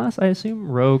multi-class, I assume,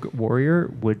 rogue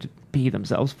warrior would be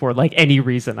themselves for like any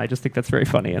reason. I just think that's very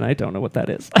funny, and I don't know what that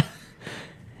is.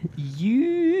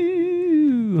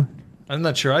 You. I'm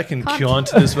not sure I can Cunt. cue on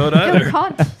to this vote No, either.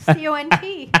 Cont.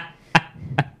 C-O-N-T.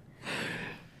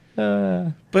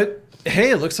 But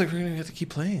hey, it looks like we're going to have to keep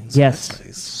playing. So Yes, that's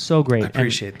nice. so great. I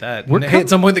appreciate that. we're And hey, com- at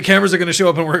some point, the cameras are going to show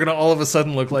up and we're going to all of a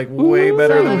sudden look like way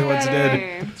better than we once did.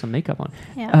 Yay. And some makeup on.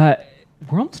 Yeah.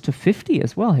 We're almost to 50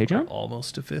 as well. Hey, John.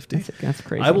 Almost to 50. That's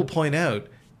crazy. I will point out,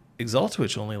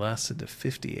 Exaltwitch only lasted to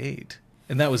 58.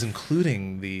 And that was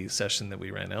including the session that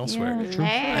we ran elsewhere.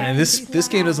 Yeah. And this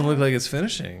game doesn't look like it's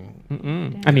finishing.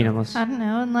 Mm-mm. I mean, unless I don't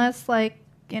know, unless like,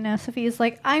 Sophia's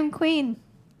like, I'm queen.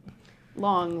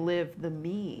 Long live the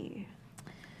me.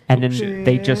 and then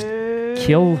they just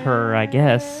kill her. I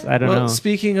guess I don't Well, know.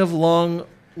 speaking of long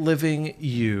living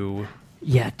you,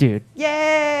 Yeah, dude.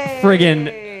 Yay! Friggin'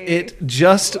 it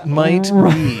just might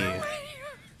be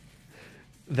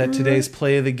that today's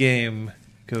play of the game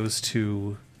goes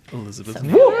to Elizabeth.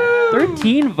 Woo!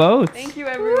 13 votes. Thank you,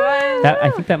 everyone.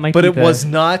 I think that might But be it the was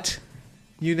not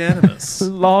unanimous.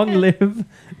 long live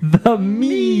the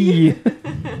me.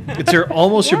 It's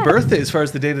almost your birthday as far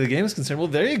as the date of the game is concerned. Well,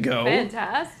 there you go.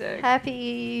 Fantastic.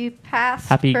 Happy past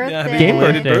Happy- birthday. Yeah, happy Game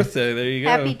belated birthday. birthday. There you go.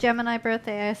 Happy Gemini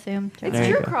birthday, I assume. It's There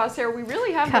you true, go. Crosshair. We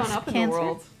really have Cusp gone up in cancer. the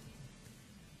world.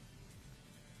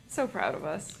 So proud of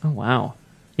us. Oh wow,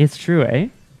 it's true, eh?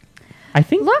 I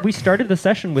think Look, we started the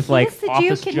session with like He's the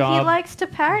office Duke and job, he likes to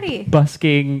party.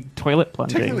 busking, toilet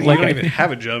plunging. Technically, Like you don't I even think-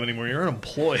 have a job anymore. You're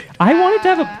unemployed. I wanted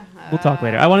to have a. We'll talk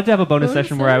later. I wanted to have a bonus bonus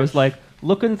session where I was sesh? like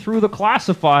looking through the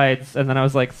classifieds, and then I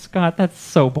was like, Scott, that's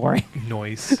so boring.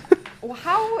 Noise. Well,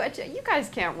 how you guys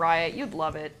can't riot? You'd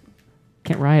love it.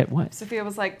 Can't riot. What? Sophia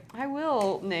was like, "I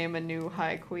will name a new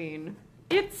High Queen.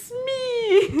 It's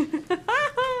me."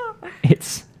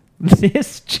 It's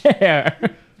this chair.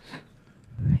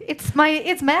 It's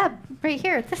Mab right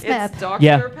here. This Mab. It's Dr.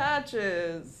 Yeah.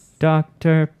 Patches.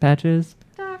 Dr. Patches.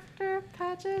 Dr.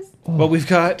 Patches. Well, we've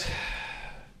got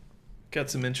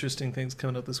some interesting things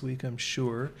coming up this week, I'm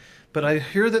sure. But I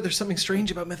hear that there's something strange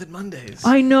about Method Mondays.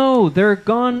 I know they're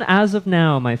gone as of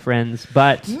now, my friends.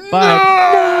 But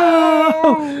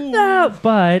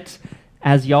But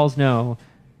as y'all's know,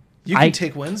 You can I-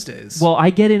 take Wednesdays. well, I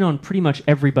get in on pretty much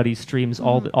everybody's streams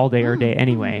all day or day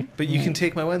anyway. but you can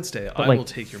take my Wednesday. I like- will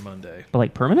take your Monday. But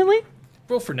like permanently?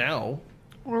 Well, for now.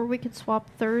 Or we could swap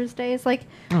Thursdays. Like,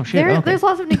 Oh, shit, okay. there's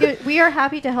lots of we are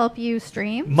happy to help you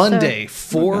stream. Monday,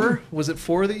 so- 4, was it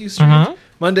 4 that you streamed? Uh-huh.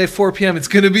 Monday, 4 p.m. It's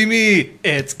going to be me.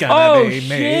 It's going to Oh, be me.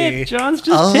 shit. John's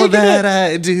just All taking that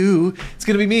it. I do. It's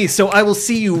going to be me. So I will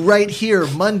see you right here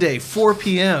Monday, 4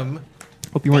 p.m.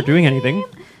 Hope you weren't doing anything.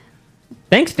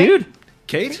 Thanks, dude.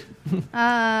 Kate?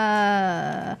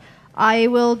 I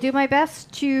will do my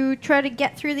best to try to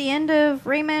get through the end of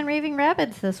Rayman Raving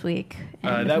Rabbids this week.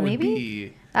 And That would maybe?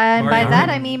 be... And by Mario- that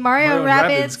I mean Mario, Mario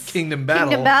Rabbids Rabbids Kingdom Battle.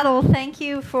 Kingdom Battle. Thank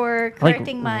you for Like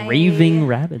correcting my raving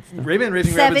rabbits. Though. Rayman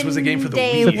Raving Rabbids was a game for the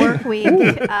 7-day Wii. work week Oh,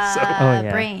 yeah.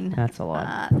 brain. That's a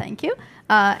lot. Thank you.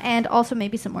 And also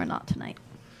maybe some more not tonight.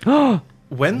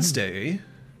 Wednesday...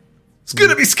 It's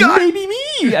going to be Scott! Maybe me.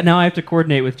 Yeah, now I have to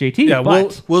coordinate with JT. Yeah,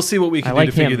 but we'll see what we I can like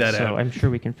do to figure him, that so out. I'm sure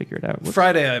we can figure it out.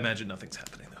 Friday, I imagine nothing's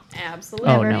happening, though. Absolutely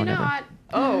Oh, no, never. not.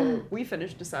 Oh, we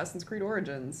finished Assassin's Creed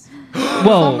Origins. It's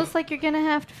Well, almost like you're gonna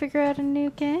have to figure out a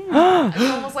new game.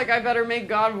 It's almost like I better make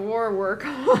God of War work.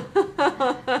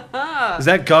 Is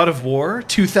that God of War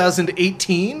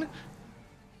 2018?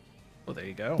 Well, there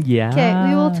you go. yeah. Okay,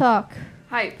 we will talk.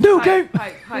 Hype. Okay.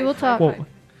 Hype. We will talk. Whoa.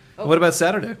 What about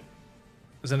Saturday?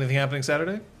 Is anything happening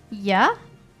Saturday? Yeah?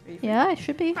 Yeah, it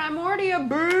should be. Primordia,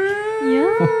 boo!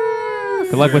 Yeah.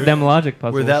 Good luck with them logic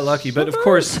puzzles. We're that lucky. But of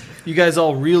course, you guys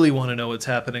all really want to know what's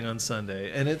happening on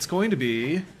Sunday. And it's going to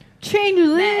be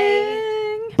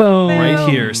Changeling. Boom. right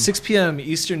here, 6 p.m.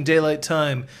 Eastern Daylight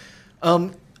Time.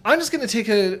 I'm just going to take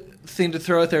a thing to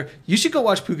throw out there. You should go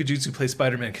watch Pukajutsu play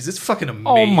Spider-Man because it's fucking amazing.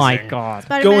 Oh my god.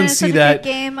 Spider-Man and is see such that. a good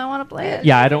game. I want to play it.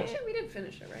 Yeah, I don't. We did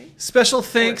finish it, right? Special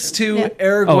thanks to Yeah.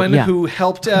 Aragwen, Oh, yeah. who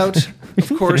helped out. Of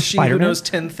course, Finished she who Spider-Man? knows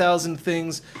 10,000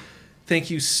 things. Thank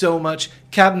you so much.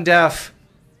 Captain Daff,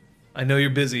 I know you're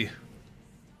busy.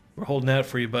 We're holding out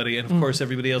for you, buddy. And of course,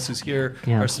 everybody else who's here,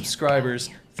 Yeah. our subscribers,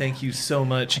 thank you so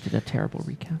much. I did a terrible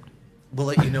recap. We'll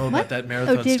let you know about that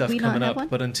marathon Oh, did stuff we not coming have up. one?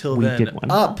 But until We then, did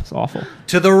one. up It's awful.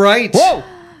 to the right. Whoa!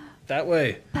 That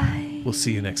way. Bye. We'll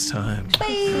see you next time.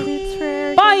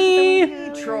 Bye.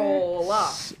 Bye! Troll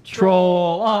up.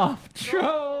 Troll off.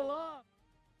 Troll